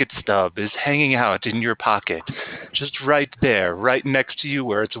the ticket stub is hanging out in your pocket, just right there, right next to you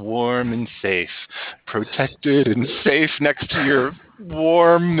where it's warm and safe, protected and safe next to your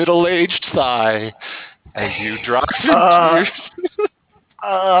warm middle-aged thigh as you drive into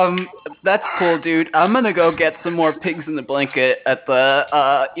That's cool, dude. I'm gonna go get some more pigs in the blanket at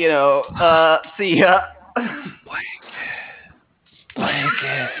the, see ya.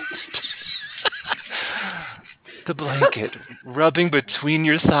 blanket. The blanket rubbing between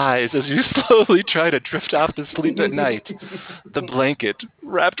your thighs as you slowly try to drift off to sleep at night. The blanket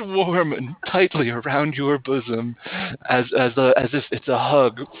wrapped warm and tightly around your bosom, as if it's a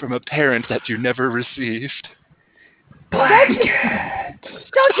hug from a parent that you never received. Don't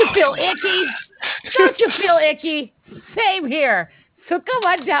you feel icky? Don't you feel icky? Same here. So come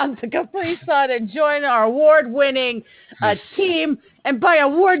on down to Capri Sun and join our award-winning team. And by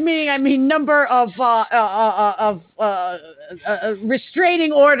award meaning, I mean number of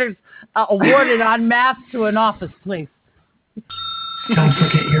restraining orders awarded on mass to an office, please. Don't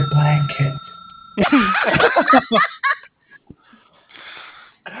forget your blanket.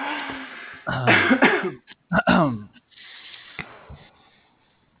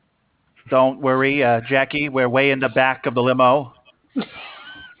 Don't worry, Jackie. We're way in the back of the limo.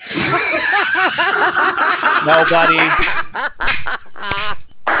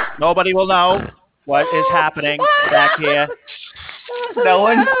 Nobody will know what is happening back here. No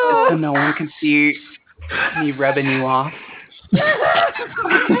one can see me rubbing you off.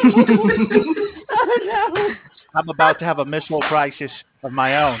 Oh no! I'm about to have a missile crisis of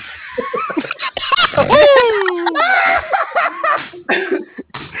my own.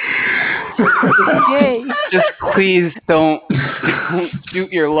 Yay! Just please don't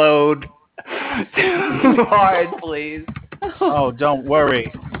shoot your load too hard, please. Oh, don't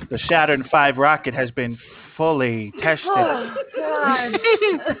worry. The Saturn V rocket has been fully tested. Oh God!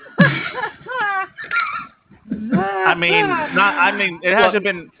 It hasn't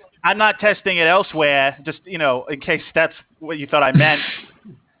been. I'm not testing it elsewhere. Just in case that's what you thought I meant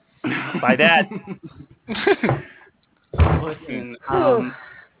by that. Listen,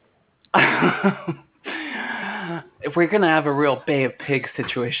 if we're gonna have a real Bay of Pigs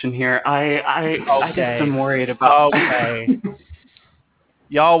situation here, I just am worried about. Okay.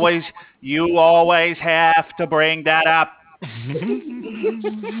 You always have to bring that up.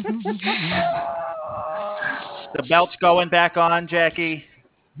 The belt's going back on, Jackie.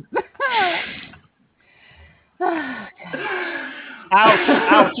 Ouch!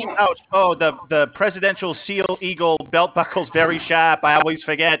 Oh, the presidential seal eagle belt buckle's very sharp. I always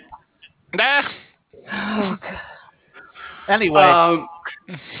forget. Anyway.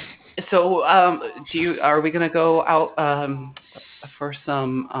 So, are we gonna go out for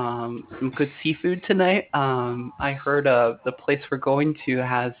some good seafood tonight? I heard the place we're going to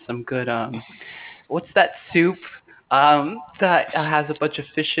has some good what's that soup that has a bunch of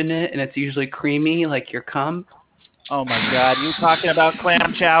fish in it and it's usually creamy like your cum? Oh my God! You talking about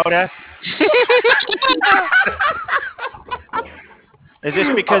clam chowder? Is this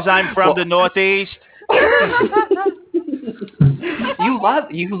because I'm from the Northeast? You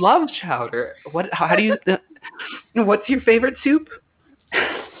love chowder. How do you? What's your favorite soup?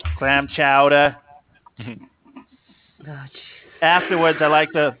 Clam chowder. Afterwards, I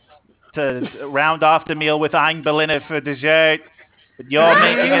like to round off the meal with Ein Berliner for dessert. But you're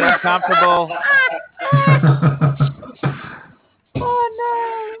making it uncomfortable.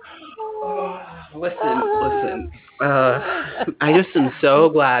 Oh no! Listen. I just am so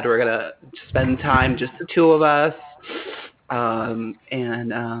glad we're gonna spend time, just the two of us. And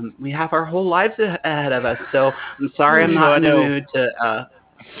we have our whole lives ahead of us. So I'm sorry I'm not in the mood to.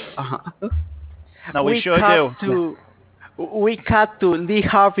 No, we sure do. We cut to Lee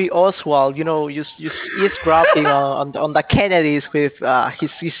Harvey Oswald, just eavesdropping on the Kennedys with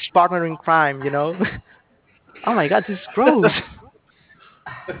his partner in crime, Oh my God, this is gross.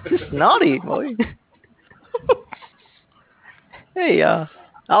 This is naughty, boy. Hey,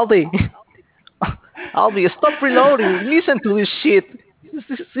 Aldi, stop reloading. Listen to this shit.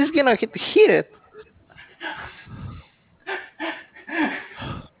 This is gonna hit it.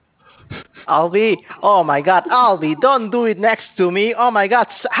 Albi, oh my God, Albi, don't do it next to me. Oh my God,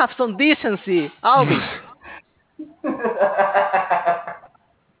 have some decency, Albi.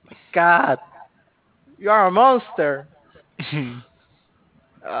 God, you are a monster.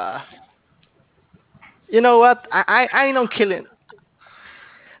 You know what? I don't kill it.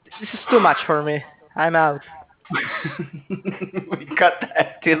 This is too much for me. I'm out. We cut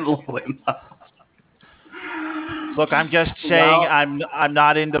that to the limo. Look, I'm just saying I'm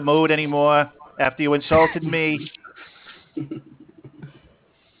not in the mood anymore. after you insulted me.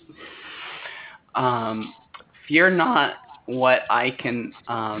 Fear not what I can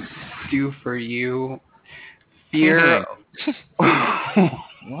do for you. Fear.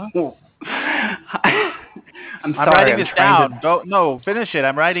 What? I'm I'm sorry. writing I'm this trying down. Go, no, finish it.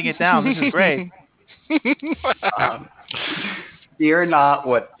 I'm writing it down. This is great. to. Fear not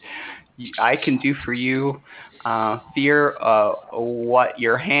what I can do for you. Fear what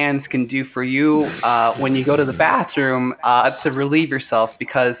your hands can do for you when you go to the bathroom to relieve yourself,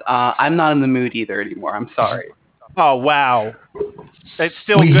 because I'm not in the mood either anymore. I'm sorry. Oh wow, it's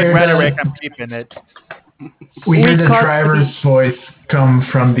still We good hear rhetoric. the- I'm keeping it. We hear We the cut driver's the- voice come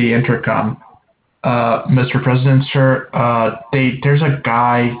from the intercom. Mr. President, sir, there's a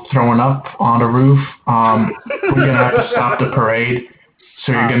guy throwing up on the roof. We're gonna have to stop the parade,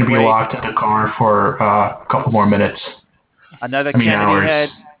 so you're gonna be Great. locked in the car for a couple more minutes. Another I mean, Kennedy hours. head.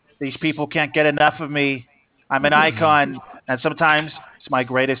 These people can't get enough of me. I'm an icon, and sometimes it's my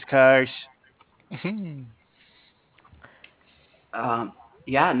greatest curse.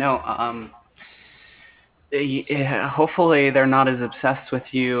 Yeah, no. Hopefully they're not as obsessed with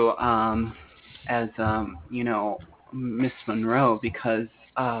you as Miss Monroe, because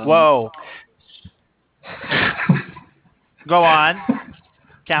Whoa. Go on.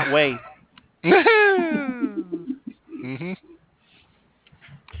 Can't wait.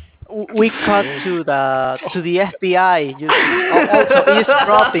 we cut to the FBI also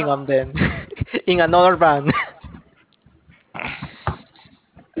eavesdropping on them in another van.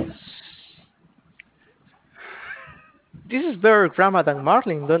 This is better grammar than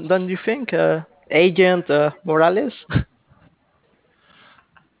Marlin, don't you think, Agent Morales?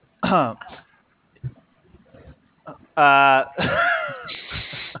 Uh,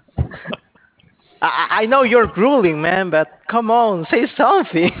 I know you're grueling, man, but come on, say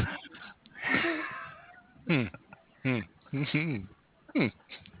something.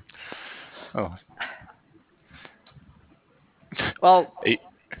 Oh. Well, Hey.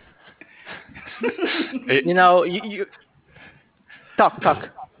 you talk.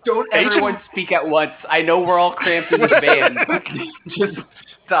 don't Agent- everyone speak at once. I know we're all cramped in this van. Just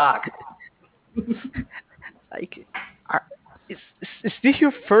talk. Like, is this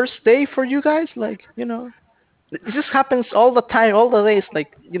your first day for you guys? Like, this happens all the time, all the days.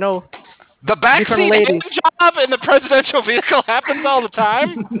 Like, The different backseat ladies. hand job in the presidential vehicle happens all the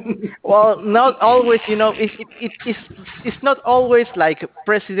time. Well, not always. It's not always like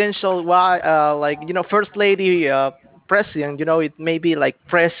presidential. Like first lady, president. It may be like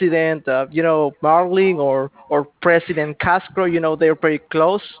President, Marling or President Castro. They're very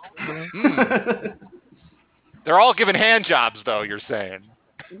close. They're all given hand jobs, though. You're saying.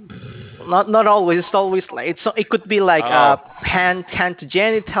 Not always. It's always like it could be like Oh. hand to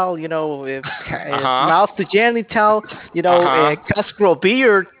genital. If, Uh-huh. mouth to genital. Castro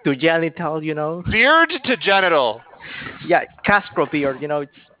beard to genital. Beard to genital. Yeah, Castro beard.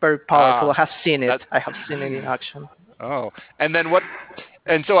 It's very powerful. I have seen it. that- I have seen it in action. Oh, and then what?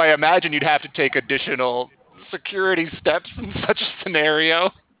 And so I imagine you'd have to take additional security steps in such a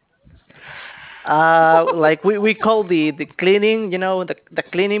scenario. Like we call the cleaning. The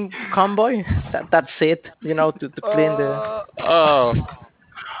cleaning convoy. That's it. To clean the. Oh,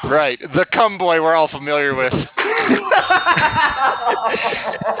 right. The cumboy we're all familiar with.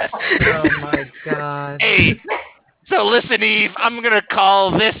 Oh my god. Hey, so listen, Eve. I'm gonna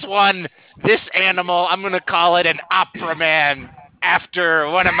call this animal. I'm gonna call it an opera man after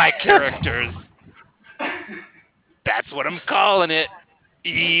one of my characters. That's what I'm calling it,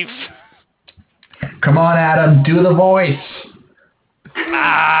 Eve. Come on, Adam, do the voice.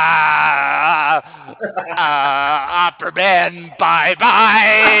 Opera man, bye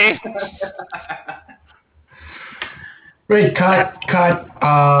bye. Wait, cut.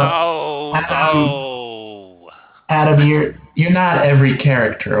 Oh. Adam, you're not every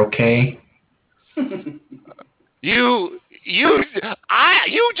character, okay? You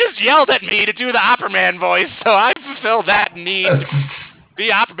just yelled at me to do the opera man voice, so I fulfilled that need.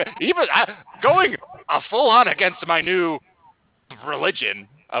 Be opera man. Even going full on against my new religion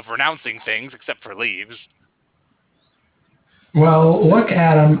of renouncing things except for leaves. Well, look,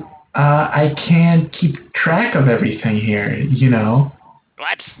 Adam, I can't keep track of everything here,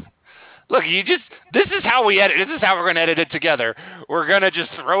 What? Look, this is how we edit. This is how we're going to edit it together. We're going to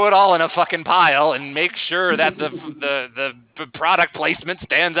just throw it all in a fucking pile and make sure that the product placement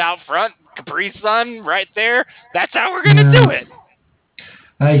stands out front. Capri Sun right there. That's how we're going to do it.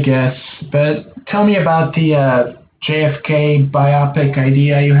 I guess. But tell me about the JFK biopic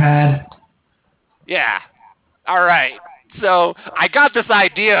idea you had. Yeah. All right. So I got this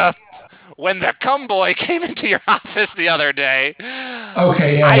idea when the cum boy came into your office the other day.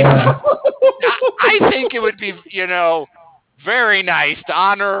 Okay, yeah. I think it would be, very nice to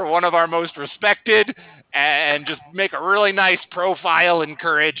honor one of our most respected and just make a really nice profile and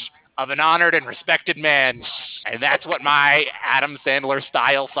courage of an honored and respected man. And that's what my Adam Sandler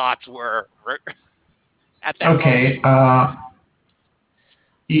style thoughts were at that moment. Okay,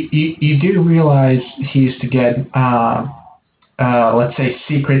 you do realize he used to get, let's say,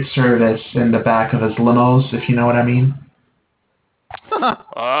 Secret Service in the back of his limos, if you know what I mean?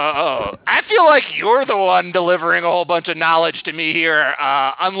 I feel like you're the one delivering a whole bunch of knowledge to me here.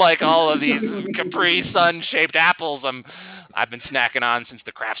 Unlike all of these Capri Sun shaped apples, I've been snacking on since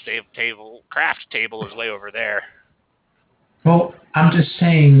the craft table is way over there. Well, I'm just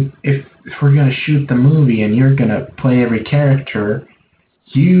saying, if we're gonna shoot the movie and you're gonna play every character,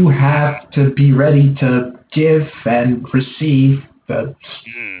 you have to be ready to give and receive the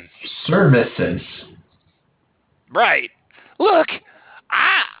services. Right. Look,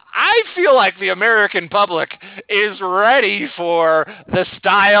 I feel like the American public is ready for the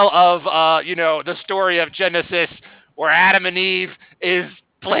style of the story of Genesis, where Adam and Eve is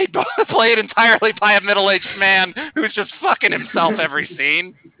played entirely by a middle-aged man who's just fucking himself every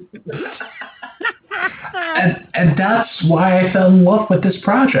scene. And that's why I fell in love with this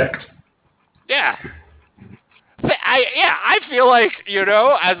project. Yeah. I feel like,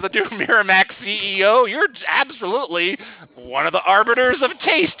 as the new Miramax CEO, you're absolutely one of the arbiters of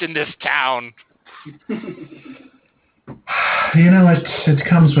taste in this town. It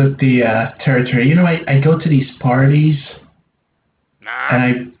comes with the territory. I go to these parties,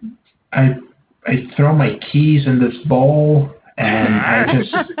 and I throw my keys in this bowl, and I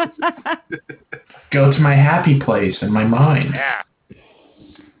just go to my happy place in my mind.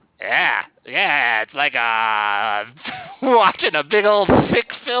 Yeah, it's like watching a big old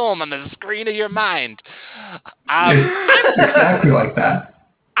thick film on the screen of your mind. It's exactly like that.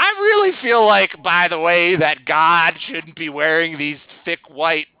 I really feel like, by the way, that God shouldn't be wearing these thick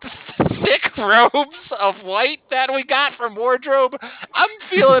robes of white that we got from wardrobe. I'm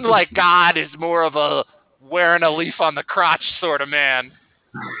feeling like God is more of a wearing a leaf on the crotch sort of man.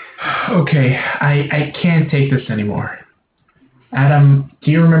 Okay, I can't take this anymore. Adam,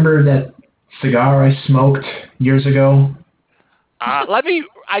 do you remember that cigar I smoked years ago?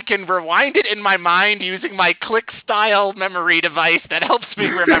 I can rewind it in my mind using my click-style memory device that helps me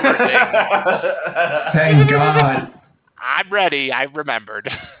remember things. Thank God. I'm ready. I remembered.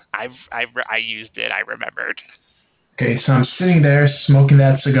 I used it. I remembered. Okay, so I'm sitting there smoking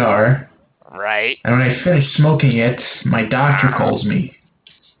that cigar. Right. And when I finish smoking it, my doctor calls me.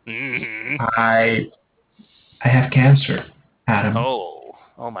 Mm-hmm. I have cancer, Adam. Oh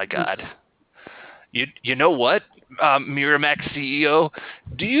my God. You know what, Miramax CEO?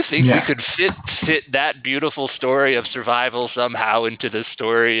 Do you think we could fit that beautiful story of survival somehow into the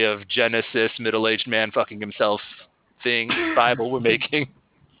story of Genesis, middle-aged man fucking himself Bible we're making?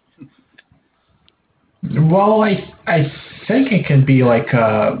 Well, I think it can be like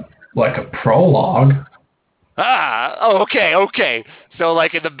a prologue. Okay. So,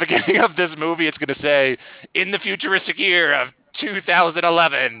 like, in the beginning of this movie, it's going to say, in the futuristic year of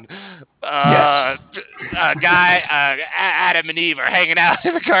 2011, Adam and Eve are hanging out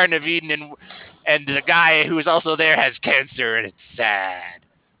in the Garden of Eden, and the guy who's also there has cancer, and it's sad.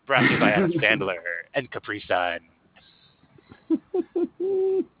 Brought to you by Adam Sandler and Capri Sun.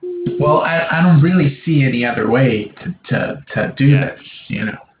 Well, I don't really see any other way to do this,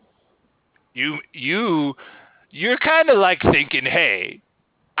 You're kind of like thinking, hey,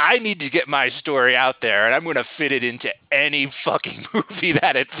 I need to get my story out there, and I'm going to fit it into any fucking movie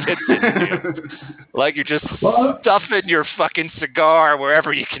that it fits into. Like you're just stuffing your fucking cigar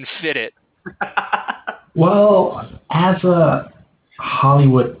wherever you can fit it. Well, as a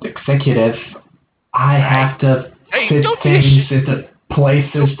Hollywood executive, I have to fit things into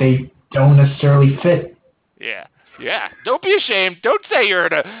places they don't necessarily fit. Yeah. Don't be ashamed. Don't say you're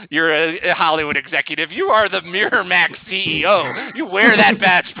a Hollywood executive. You are the Miramax CEO. You wear that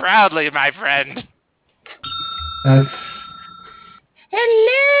badge proudly, my friend.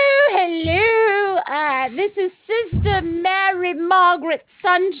 Hello. This is Sister Mary Margaret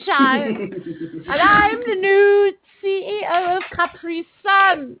Sunshine, and I'm the new CEO of Capri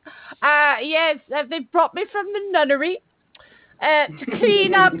Sun. Yes, they brought me from the nunnery to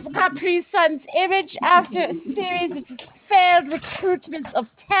clean up Capri Sun's image after a series of failed recruitments of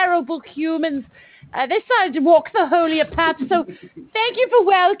terrible humans. They decided to walk the holier path, so thank you for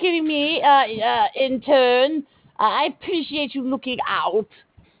welcoming me, intern. I appreciate you looking out.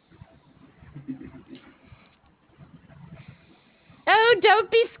 Oh, don't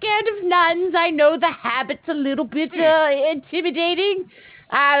be scared of nuns. I know the habit's a little bit intimidating.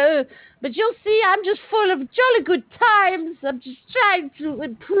 But you'll see I'm just full of jolly good times. I'm just trying to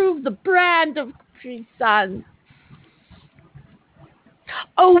improve the brand of Capri Sun.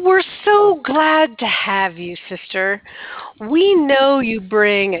 Oh, we're so glad to have you, sister. We know you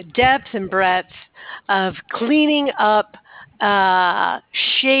bring depth and breadth of cleaning up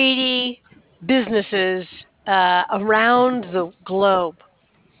shady businesses around the globe.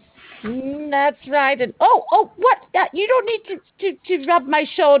 That's right. And what? You don't need to rub my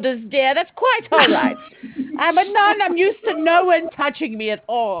shoulders, dear. That's quite all right. I'm a nun. I'm used to no one touching me at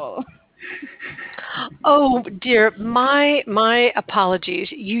all. Oh dear, my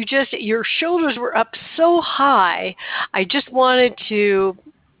apologies. Your shoulders were up so high. I just wanted to,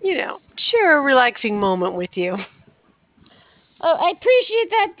 share a relaxing moment with you. Oh, I appreciate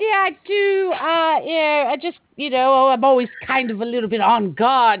that, dear. I do. I just, I'm always kind of a little bit on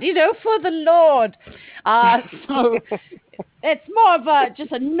guard, for the Lord. So it's more of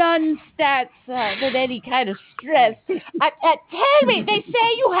just a nun stance than any kind of stress. Tell me, they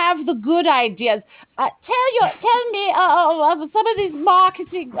say you have the good ideas. Tell me of some of these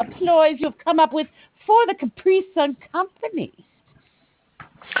marketing ploys you've come up with for the Capri Sun Company.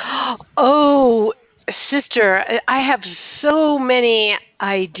 Oh, sister, I have so many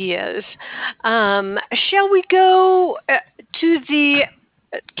ideas. Shall we go to the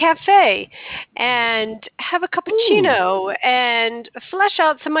cafe and have a cappuccino and flesh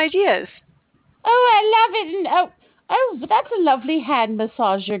out some ideas? Oh, I love it. And, but that's a lovely hand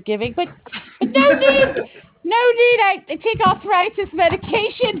massage you're giving. But no need. No need. I take arthritis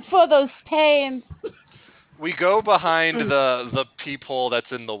medication for those pains. We go behind the peephole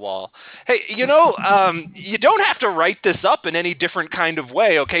that's in the wall. Hey, you don't have to write this up in any different kind of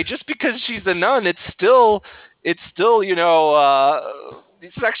way, okay? Just because she's a nun, it's still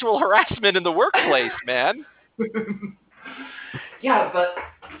sexual harassment in the workplace, man. Yeah, but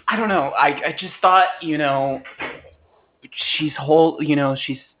I don't know. I just thought, she's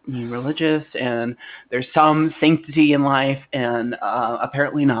she's religious and there's some sanctity in life, and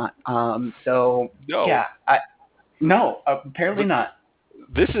apparently not. So No. yeah, apparently not.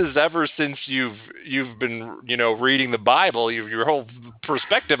 This is ever since you've been reading the Bible, your whole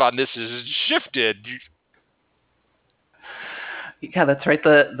perspective on this has shifted. Yeah, that's right.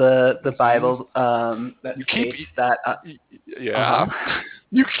 The Bible that You states keep that. Yeah.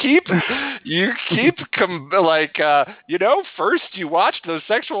 You keep first you watched those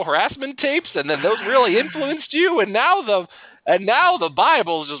sexual harassment tapes, and then those really influenced you, and now the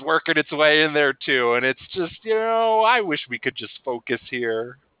Bible's just working its way in there too, and it's just I wish we could just focus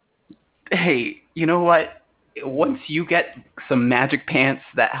here. Hey, you know what? Once you get some magic pants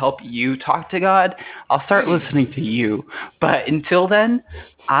that help you talk to God, I'll start listening to you. But until then,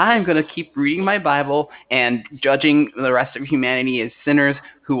 I'm going to keep reading my Bible and judging the rest of humanity as sinners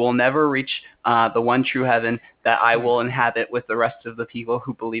who will never reach the one true heaven that I will inhabit with the rest of the people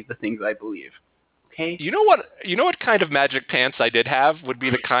who believe the things I believe. Okay? You know what kind of magic pants I did have would be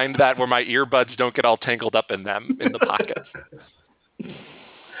the kind that where my earbuds don't get all tangled up in them in the pockets.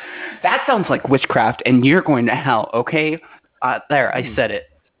 That sounds like witchcraft, and you're going to hell, okay? There, I said it.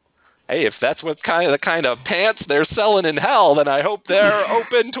 Hey, if that's the kind of pants they're selling in hell, then I hope they're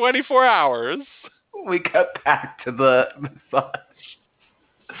open 24 hours. We cut back to the massage.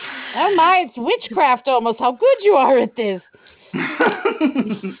 Oh my, it's witchcraft almost. How good you are at this.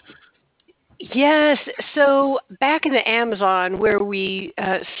 Yes, so back in the Amazon where we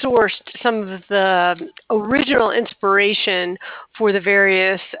sourced some of the original inspiration for the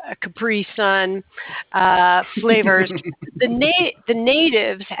various Capri Sun flavors, the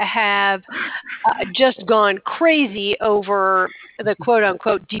natives have just gone crazy over the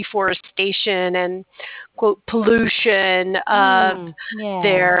quote-unquote deforestation and quote pollution of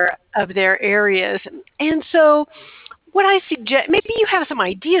their areas. And so what I suggest, maybe you have some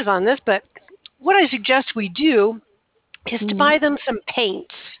ideas on this, but what I suggest we do is to buy them some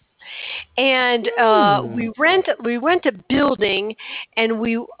paints. And we rent a building, and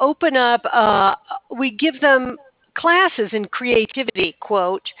we open up. We give them classes in creativity,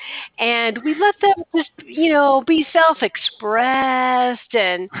 quote, and we let them just be self-expressed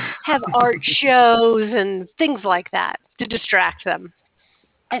and have art shows and things like that to distract them.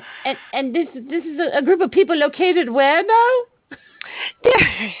 And this is a group of people located where now?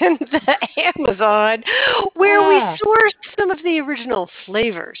 They're in the Amazon, where we source some of the original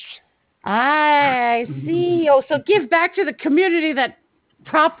flavors. I see. Oh, so give back to the community that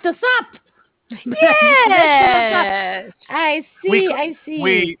propped us up. Yes. I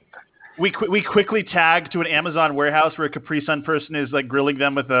see. we quickly tag to an Amazon warehouse where a Capri Sun person is like grilling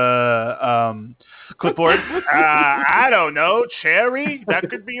them with a clipboard. I don't know, cherry. That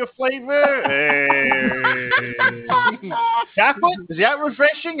could be a flavor. Chocolate, is that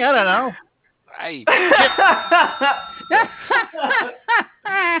refreshing? I don't know. Hey,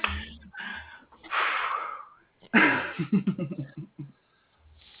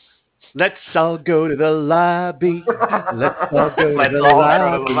 Let's all go to the lobby. Let's all go to Let's the all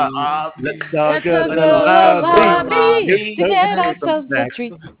go to lobby. the lobby. Let's all Let's go all to go the to the lobby. lobby to get Some ourselves a snacks.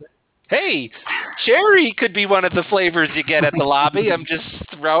 treat. hey, cherry could be one of the flavors you get at the lobby. I'm just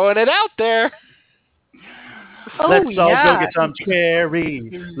throwing it out there. Oh, Let's all go yeah. get some cherry.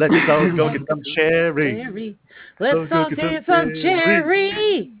 Let's all go get some cherry. Cherry. Let's go all get get some some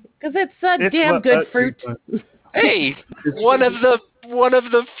cherry. Because it's a It's damn what good I fruit. do. Hey, one of the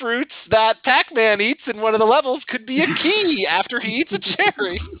fruits that Pac-Man eats in one of the levels could be a key after he eats a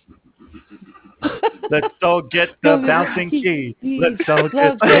cherry. Let's all get the bouncing key. Let's all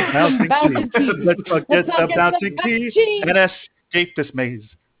get the bouncing key. Let's all get the bouncing key and escape this maze.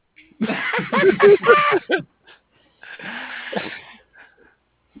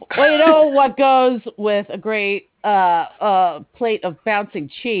 Well, you know what goes with a great plate of bouncing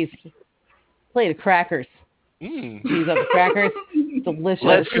cheese? Plate of crackers. Mm. Cheese on the crackers. Delicious.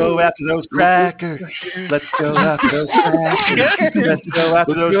 Let's go after those crackers. Let's go after those crackers. Let's go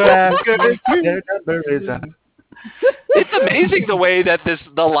after those crackers. Their number is up. It's amazing the way that the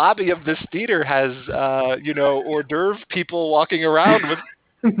lobby of this theater has hors d'oeuvre people walking around with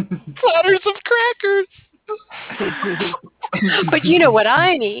platters of crackers. But you know what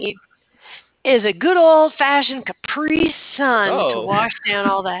I need is a good old-fashioned Capri Sun to Oh. wash down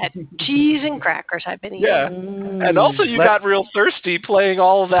all that cheese and crackers I've been eating. Yeah. And also you got real thirsty playing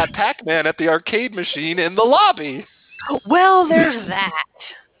all of that Pac-Man at the arcade machine in the lobby. Well, there's that.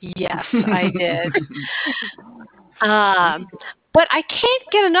 Yes, I did. But I can't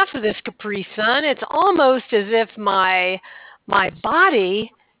get enough of this Capri Sun. It's almost as if my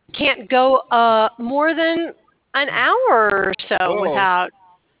body can't go more than an hour or so Oh. without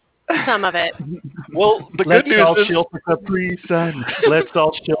some of it. Well, the Let's good all news is chill for Capri Sun. Let's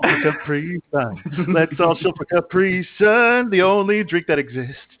all chill for Capri Sun. Let's all chill for Capri Sun, the only drink that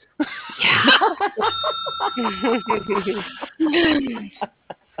exists.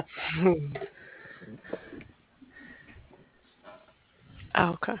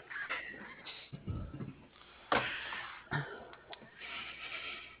 Okay.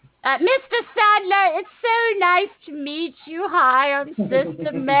 Mr. Sadler, it's so nice to meet you. Hi, I'm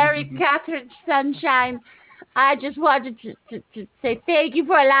Sister Mary Catherine Sunshine. I just wanted to say thank you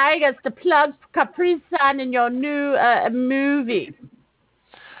for allowing us to plug Capri Sun in your new movie.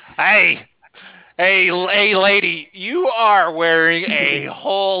 Hey, lady, you are wearing a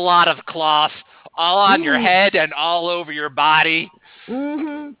whole lot of cloth all on your head and all over your body.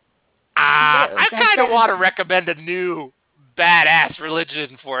 Mm-hmm. I kind of want to recommend a new badass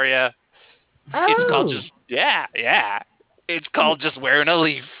religion for you. It's called just It's called just wearing a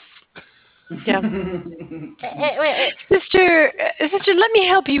leaf. Yeah. Sister, let me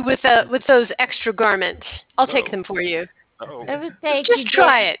help you with those extra garments. I'll take them for you. Oh. Just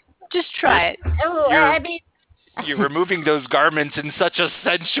try it. Just try it. You're removing those garments in such a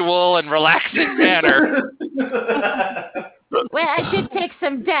sensual and relaxing manner. Well, I did take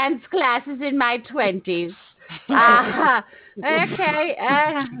some dance classes in my 20s. Okay.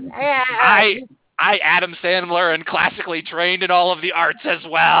 I, Adam Sandler, and classically trained in all of the arts as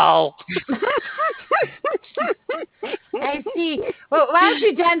well. I see. Well, why don't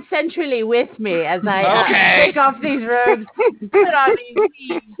you dance centrally with me as I take off these robes, put on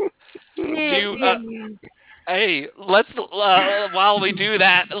these Hey, let's while we do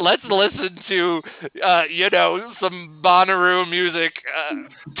that, let's listen to some Bonnaroo music.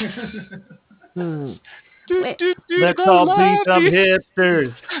 Let's all be some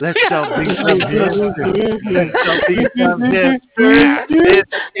hipsters. Let's all be some hipsters. Let's all be some hipsters. This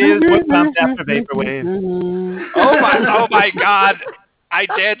is what comes after Vaporwave. Oh my God. I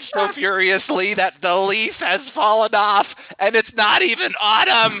danced so furiously that the leaf has fallen off, and it's not even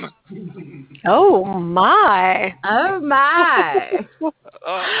autumn. Oh my! Oh my!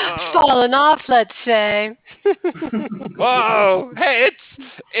 Fallen off, let's say. Whoa! Hey,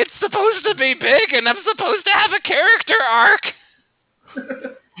 it's supposed to be big, and I'm supposed to have a character arc.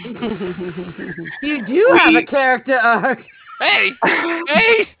 You do have a character arc. Hey!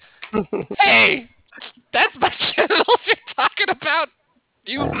 That's my genitals you're talking about.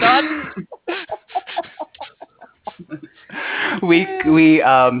 You nuts! we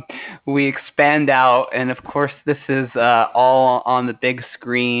expand out, and of course this is all on the big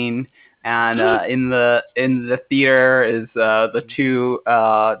screen. And in the theater is the two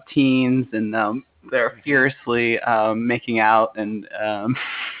teens, and they're furiously making out, and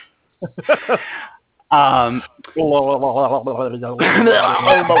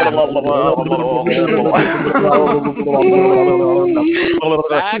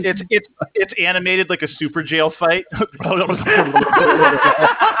it's animated like a super jail fight.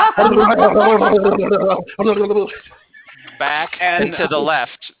 Back and to the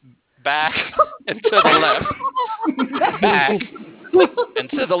left. Back and to the left. Back and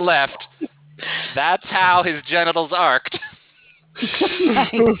to the left. That's how his genitals arced. I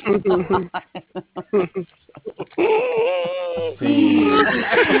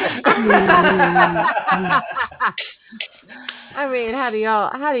mean, how do you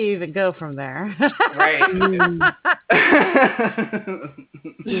even go from there? Right.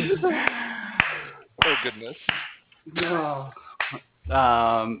 Oh goodness. No.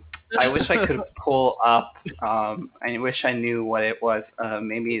 I wish I could pull up. I wish I knew what it was.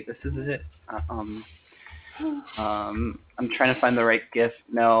 Maybe this is it. I'm trying to find the right GIF.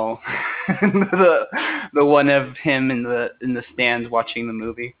 No, the one of him in the stands watching the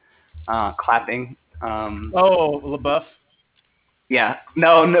movie, clapping. LaBeouf. Yeah.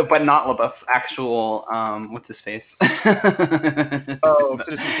 No, but not LaBeouf. Actual. What's his face? Citizen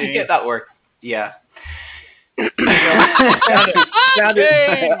Kane. Yeah, that works. Yeah. Found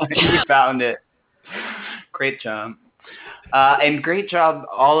it. You found it. Great job. And great job,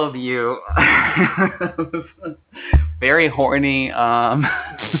 all of you. Very horny.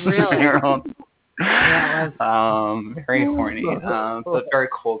 Really? Very horny. But very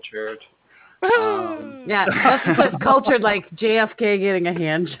cultured. Yeah, let's put cultured like JFK getting a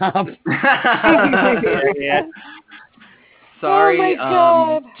hand job. Yeah. Sorry, Oh my God.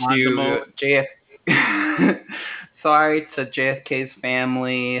 to sorry to JFK's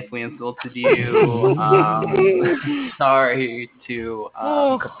family if we insulted you. Sorry to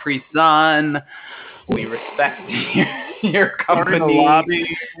Capri Sun. We respect your company. Lobby.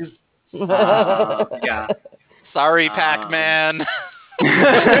 Yeah. Sorry, Pac-Man.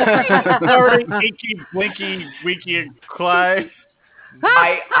 Sorry, Inky, Blinky, Winky, and Clyde.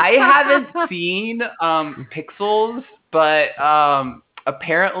 I haven't seen Pixels, but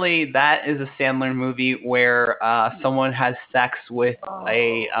apparently that is a Sandler movie where someone has sex with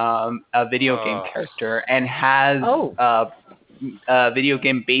a video game character and has video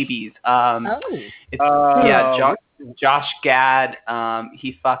game babies. Josh Gad.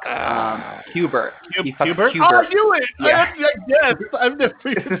 He fucks Hubert. He fucks Hubert? Hubert. Oh, I knew it. Yeah. Yes, I've never.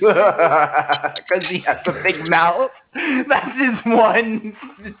 Because he has a big mouth. That's his one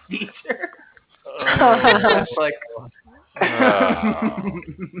feature. It's like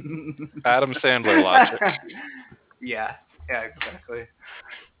Adam Sandler logic. Yeah, exactly.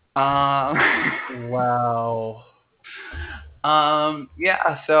 Wow.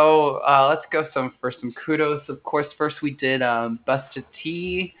 Yeah, so let's go for some kudos. Of course, first we did Busted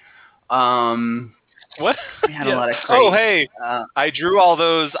Tea. What? We had a lot of great, oh, hey. I drew all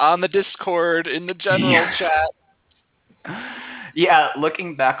those on the Discord in the general chat. Yeah,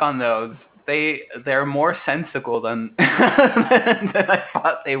 looking back on those, they're more sensical than than I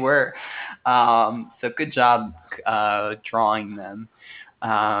thought they were. So good job drawing them.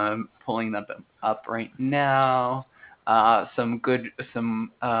 Pulling them up right now. Some good. They're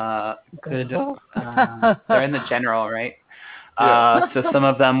in the general, right? So some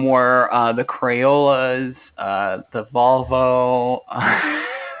of them were the Crayolas, the Volvo.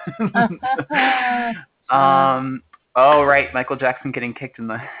 Oh, right, Michael Jackson getting kicked in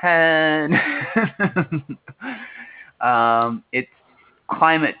the head. It's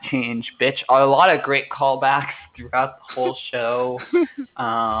climate change, bitch. A lot of great callbacks throughout the whole show.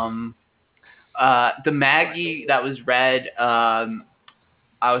 The Maggie that was read, I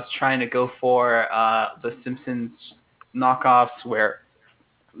was trying to go for the Simpsons knockoffs where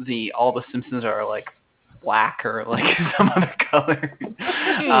all the Simpsons are like black or like some other color.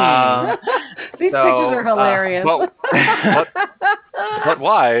 These pictures are hilarious. But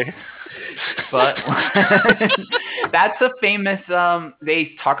why? But that's a famous.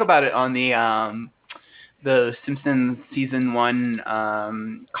 They talk about it on the Simpsons season 1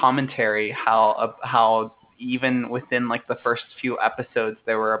 commentary. How even within like the first few episodes,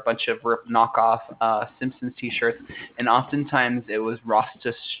 there were a bunch of knockoff Simpsons T-shirts, and oftentimes it was Ross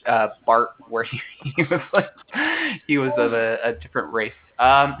just Bart, where he was like he was of a different race.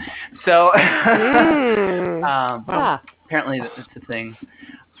 Apparently that's a thing.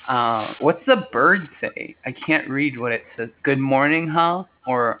 What's the bird say? I can't read what it says. Good morning, huh?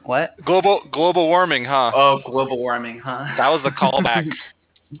 Or what? Global warming, huh? Oh, global warming, huh? That was a callback.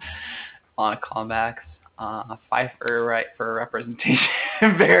 lot of callbacks. 5 for representation.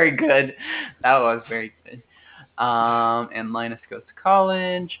 Very good. That was very good. And Linus Goes to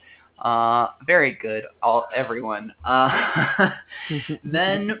College. Very good. Everyone.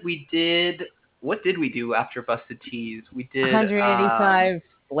 Then we did. What did we do after Busted Tees? We did 185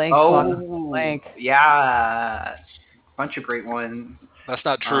 blank. Blank. Yeah, bunch of great ones. That's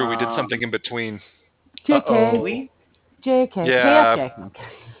not true. We did something in between. JK. Did we? JK. Yeah. JFK.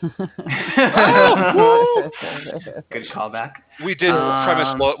 Good callback. We did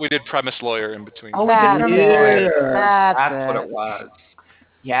premise lawyer in between. Oh, we That's did it. Premise. That's what it. it was.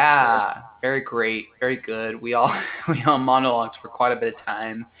 Yeah, very great, very good. We all monologued for quite a bit of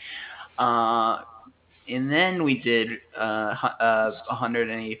time. And then we did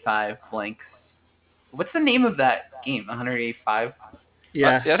 185 blanks. What's the name of that game? 185?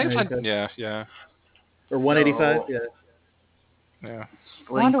 Yeah. I think it's 185. yeah. Or 185. So- Yeah.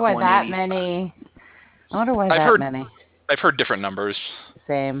 I wonder why that 185. many. I wonder why I've that heard- many. I've heard different numbers.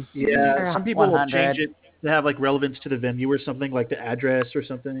 Same. Yeah. Some people will 100. change it to have like relevance to the venue or something, like the address or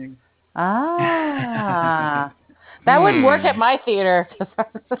something. Ah. That wouldn't work at my theater.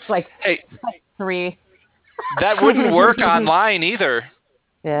 like Hey, 3. that wouldn't work online either.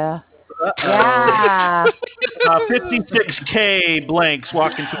 Yeah. Uh-oh. Yeah. 56K blanks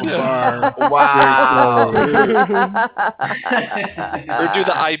walk into a bar. Wow. Or do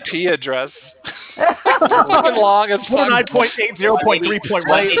the IP address. Fucking long as fuck. 49.80.3.1.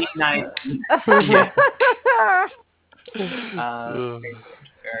 189.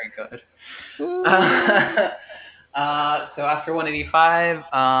 Very good. So after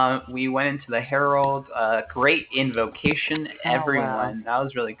 185, we went into the Herald. Great invocation, everyone. That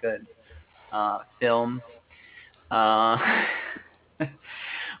was really good. Film.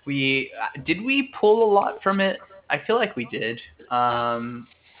 Did we pull a lot from it? I feel like we did. Something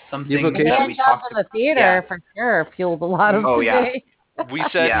Invocation? that The we jobs talked in the theater for sure fueled a lot of today. We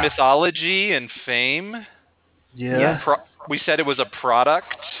said Yeah. mythology and fame. Yeah. We said it was a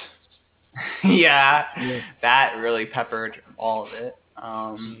product. Yeah, that really peppered all of it.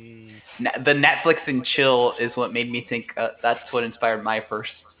 The Netflix and chill is what made me think that's what inspired my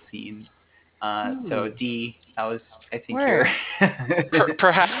first scene. So D, that was I think Word.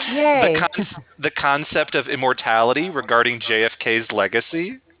 Perhaps Yay. the concept of immortality regarding JFK's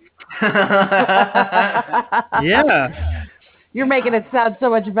legacy. Yeah. You're making it sound so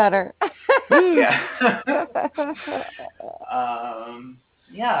much better. Yeah.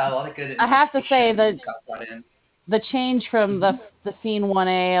 Yeah, a lot of good. I have to say that got brought in. the change from the scene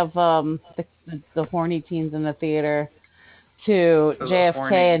 1A of the horny teens in the theater to So the JFK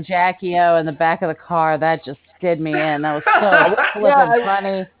horny- and Jackie O in the back of the car, that just did me in. That was so flippin'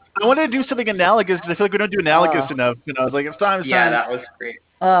 funny. I wanted to do something analogous because I feel like we don't do analogous enough. You know, I was like, it's time. Yeah, that was great.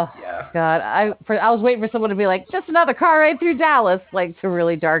 Oh Yeah. God, I was waiting for someone to be like, just another car right through Dallas, like to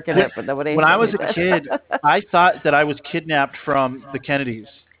really darken it, but nobody. When I was a kid, I thought that I was kidnapped from the Kennedys.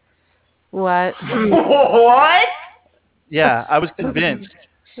 What? What? Yeah, I was convinced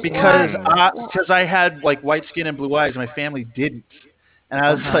because I had like white skin and blue eyes, and my family didn't. And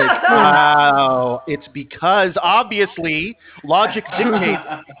I was like, wow, it's because obviously logic dictates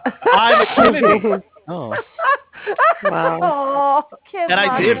I'm a Kennedy. Oh. Oh, kid And I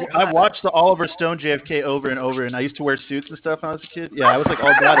logic. did. I watched the Oliver Stone JFK over and over, and I used to wear suits and stuff when I was a kid. Yeah, I was like,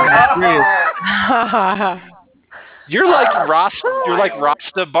 oh god, I'm serious. You're like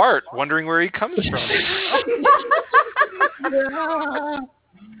Rasta Bart, wondering where he comes from.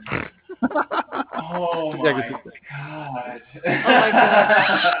 Oh my god. Oh my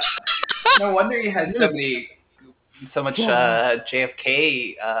god. No wonder you had so much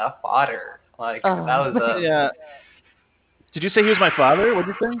JFK fodder. Like that was Yeah. Did you say he was my father? What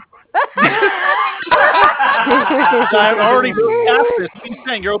did you say? I already asked this. What are you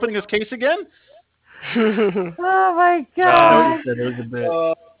saying? You're opening this case again? Oh my No, god. it was a bit.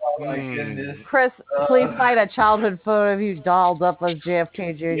 Oh my goodness. Chris, please find a childhood photo of you dolled up as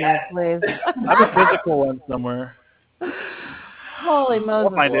JFK Jr., Yes. please. I have a physical one somewhere. Holy I'll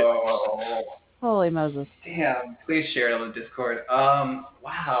Moses. find it. Whoa. Holy Moses. Damn. Please share it on the Discord.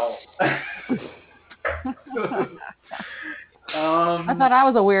 Wow. I thought I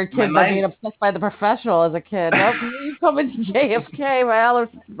was a weird kid by being obsessed by The Professional as a kid. Oh, you come into JFK by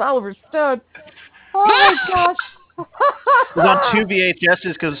Oliver Stone. Oh my gosh. It was on 2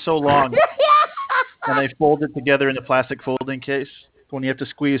 VHSs because it's so long. And they fold it together in the plastic folding case when you have to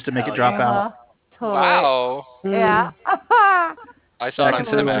squeeze to make it drop out. Totally. Wow. Yeah. I saw it on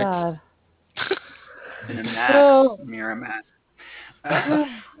Back in Cinemax. God. Miramax.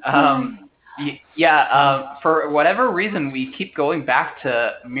 For whatever reason, we keep going back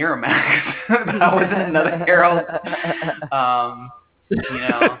to Miramax. That was another Harold.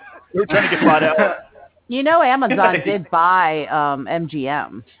 We're trying to get bought out. Amazon did buy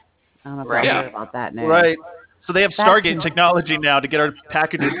MGM. I don't know if Right. you heard about that news. Right. So they have That's- Stargate technology now to get our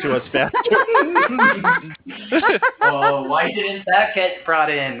packages to us faster. Oh, why didn't that get brought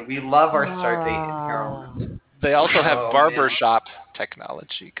in? We love our Stargate, Harold. They also have Oh, barbershop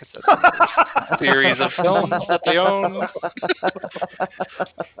technology because that's another series of films that they own.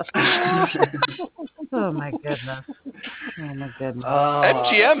 Oh my goodness. Oh my goodness.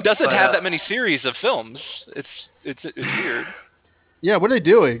 MGM doesn't but, have that many series of films. It's weird. Yeah, what are they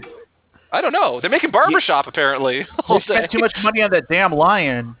doing? I don't know. They're making barbershop apparently. They spent too much money on that damn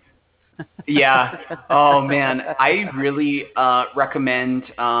lion. Yeah. Oh man, I really recommend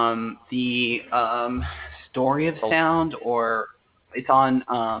the Story of Sound, or it's on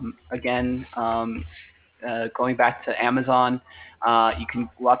going back to Amazon. You can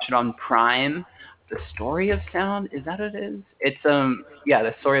watch it on Prime. The Story of Sound, is that what it is? It's the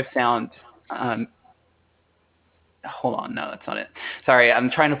Story of Sound. Hold on, no, that's not it. Sorry,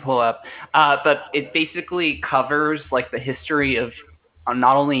 I'm trying to pull up. But it basically covers like the history of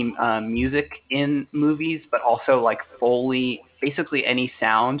not only music in movies, but also like Foley, basically any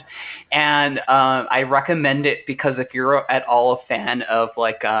sound. And I recommend it because if you're at all a fan of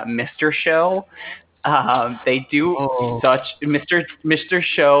like Mr. Show, they do such Mr.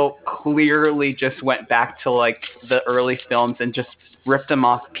 Show clearly just went back to like the early films and just ripped them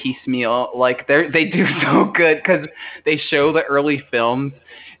off piecemeal. Like they do so good because they show the early films,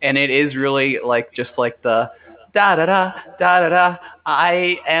 and it is really like just like the da da da da da da.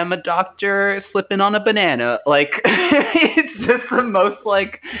 I am a doctor slipping on a banana. Like it's just the most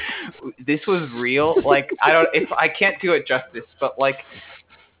like this was real. Like I can't do it justice, but like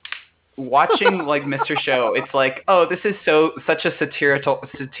watching like Mr. Show, it's like, oh, this is such a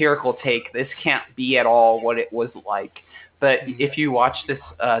satirical take. This can't be at all what it was like. But if you watch this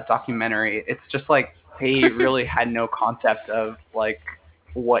documentary, it's just like they really had no concept of like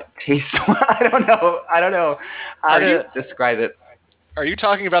what taste was. I don't know how to describe it. Are you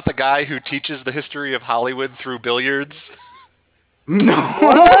talking about the guy who teaches the history of Hollywood through billiards? No.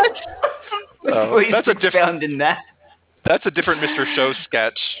 What? Please That's a expound in that. That's a different Mr. Show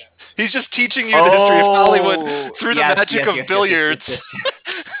sketch. He's just teaching you the history of Hollywood through the magic of billiards.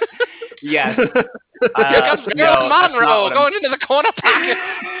 Yes. Here comes Marilyn Monroe going into the corner pocket.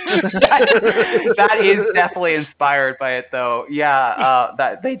 That is definitely inspired by it, though. Yeah,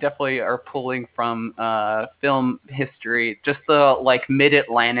 that they definitely are pulling from film history, just the like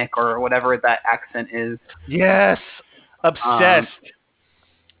mid-Atlantic or whatever that accent is. Yes, obsessed.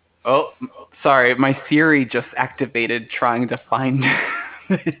 Oh, sorry, my Siri just activated trying to find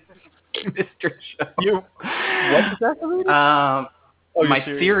Mr. Show. What just activated? My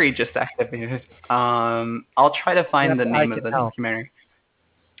Siri just activated. I'll try to find the name of the documentary.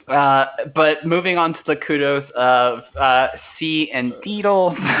 But moving on to the kudos of C and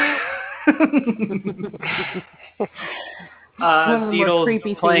Deedle.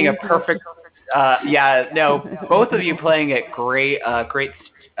 Deedle playing a perfect. Both of you playing a great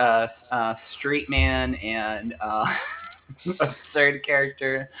straight man and absurd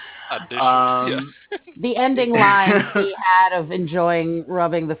character. The ending line he had of enjoying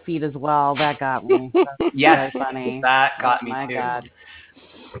rubbing the feet as well, that got me. That's yes, very funny. that got me my too.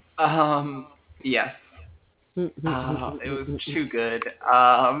 God. Yes. It was too good.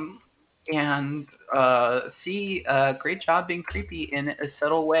 And great job being creepy in a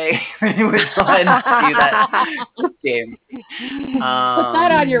subtle way. It was fun to see that game. Put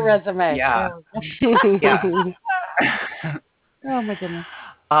that on your resume. Yeah. Yeah. Oh my goodness.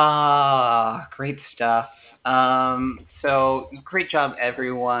 Great stuff. So great job,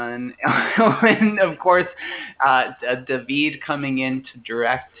 everyone. And of course, David coming in to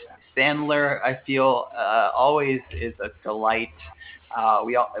direct Sandler, I feel always is a delight.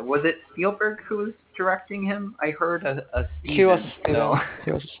 Was it Spielberg who was directing him? I heard a Steven.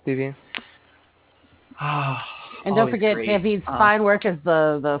 He was Steven. And don't forget David's fine work as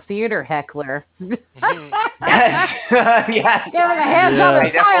the theater heckler. Yes. Give him a hand job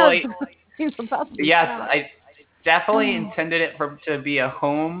of silence. He's supposed to be yes, shot. I definitely intended it to be a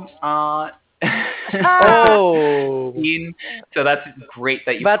home scene. So that's great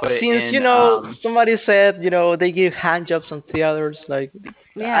that you but put it since in. somebody said they give hand jobs on theaters, like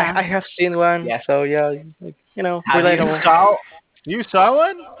Yeah. I have seen one. Yes. So yeah, like, Have relatable. You saw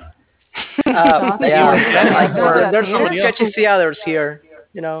one? There's some sketchy theaters here,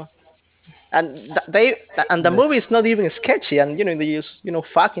 and the movie is not even sketchy, and they use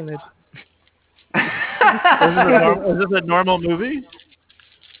fucking it. Is this a normal movie?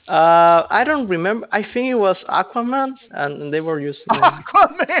 I don't remember. I think it was Aquaman, and they were using.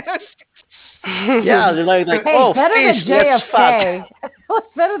 Aquaman. Yeah, they're like Hey, oh, better fish, than let's fuck. JFK. It's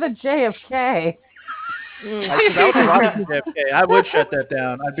better than JFK. That was a lot of JFK. I would shut that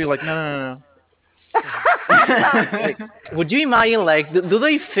down. I'd be like, no. Like, would you imagine, like, do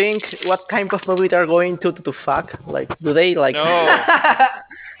they think what kind of movie they're going to fuck? Like, do they, like... No,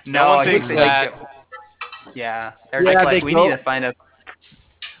 No, one I think thinks they that. Yeah, they're Yeah, just they like, we go- need to find a.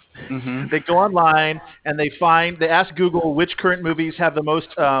 Mhm. They go online and they ask Google which current movies have the most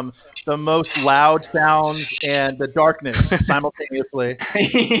loud sounds and the darkness simultaneously,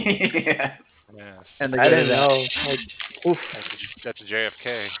 Yes. Yes, and they I go to don't that. know. Like, oof, that's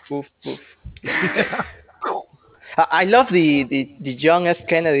JFK. oof, oof. I love the John F.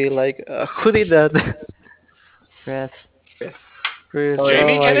 Kennedy, like, who did that? Chris. Chris,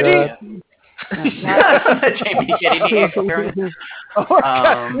 Jamie oh my Kennedy? God. Jamie Kennedy apparently.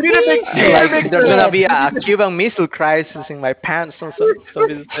 We need to make, Like, there's gonna be a Cuban Missile Crisis in my pants or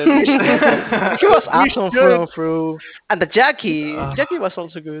something. He was awesome through, and the Jackie was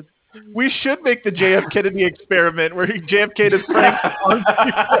also good. we should make the JF Kennedy experiment where JFK does pranks on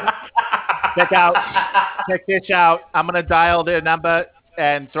people. Check this out. I'm gonna dial their number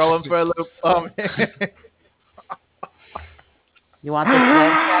and throw them for a loop. You want the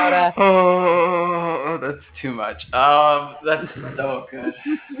clip, Soda? Oh, that's too much. That's so good.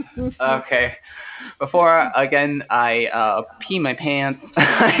 Okay. Before again, I pee my pants.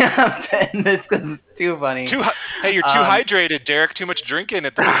 I have to end this because it's too funny. Hey, you're too hydrated, Derek. Too much drinking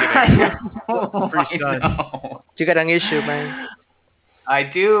at the beginning. I know. You got an issue, man. I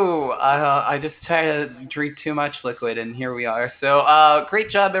do. I just try to drink too much liquid, and here we are. So, great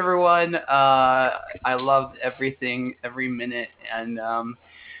job, everyone. I loved everything, every minute, and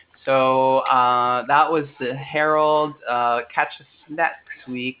so that was the Herald. Catch us next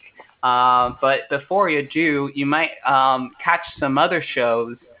week. But before you do, you might catch some other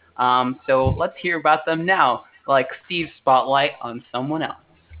shows. So let's hear about them now, like Steve's Spotlight on someone else.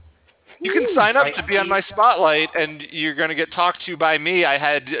 You can sign up Right, to be on Steve? my spotlight, and you're going to get talked to by me. I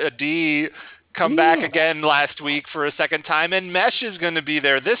had D come back again last week for a second time, and Mesh is going to be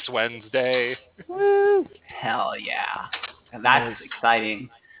there this Wednesday. Woo. Hell yeah. And that's exciting.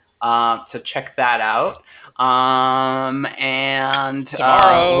 So check that out. And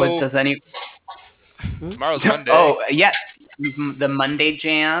Tomorrow. Tomorrow's Monday. Oh, yes. The Monday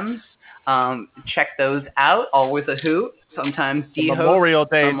jams. Check those out. Always a hoot. Sometimes The D-host. Memorial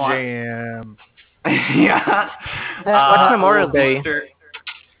Day somewhat. jam. Yeah. What's Memorial Day?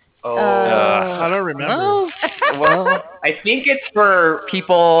 I don't remember. Well, I think it's for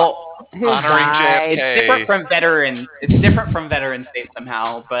people Honoring JFK. It's different from veterans. It's different from Veterans Day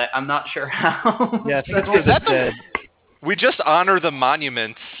somehow, but I'm not sure how. Yes, that's Is that dead. We just honor the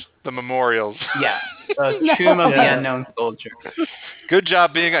monuments, the memorials. Yeah, the Tomb of the Unknown Soldier. Good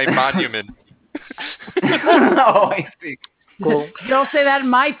job being a monument. Oh, I see. Cool. You don't say that in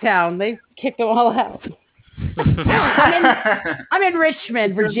my town. They kicked them all out. I'm in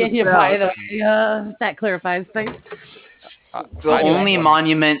Richmond, Virginia, by the way. If that clarifies things. The only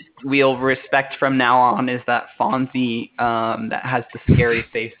monument we'll respect from now on is that Fonzie that has the scary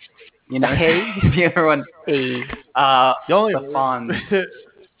face. You know, Hey. if you ever want, Hey. the Fonz.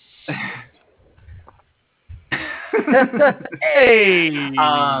 Hey.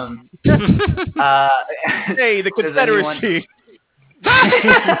 Hey, the does Confederacy.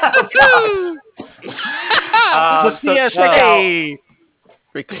 So CSA.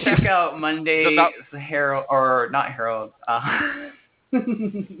 check out Monday's Herald, or not Herald,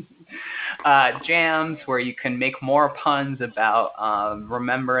 jams, where you can make more puns about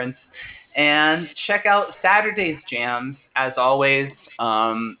remembrance. And check out Saturday's jams, as always,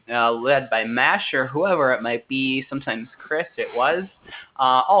 led by Mash or whoever it might be. Sometimes Chris, it was.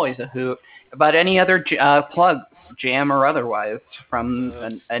 Always a hoot. But any other plugs, jam or otherwise,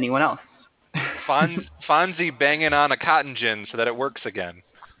 from anyone else? Fonzie banging on a cotton gin so that it works again.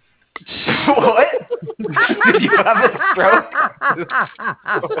 What? Did you have a stroke?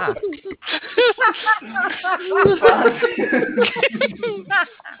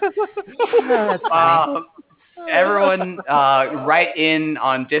 Everyone, write in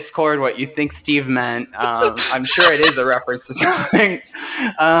on Discord what you think Steve meant. I'm sure it is a reference to something,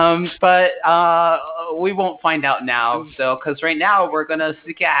 but we won't find out now. So, because right now we're gonna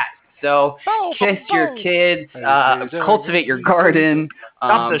scat. So, kiss your kids, cultivate your garden,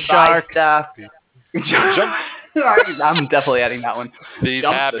 Dump the buy shark. stuff. I'm definitely adding that one. These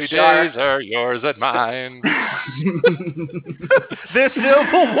Dump the happy shark. days are yours and mine. This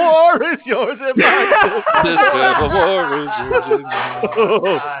Civil War is yours and mine. This Civil War is yours and mine.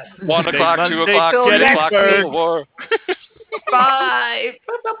 1 o'clock, 2 o'clock, till 10 o'clock, Gettysburg. Civil War. 5.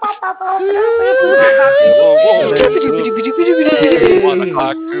 Civil War. 1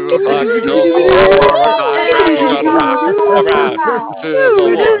 o'clock, 2 o'clock, Civil War. We're gonna rock around.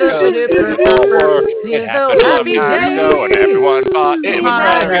 Civil War. Civil War. It happened a long time ago, and everyone thought it was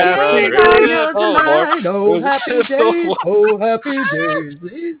Oh, happy Civil days, War. oh, happy days.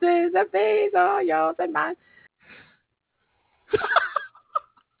 These days are yours and mine.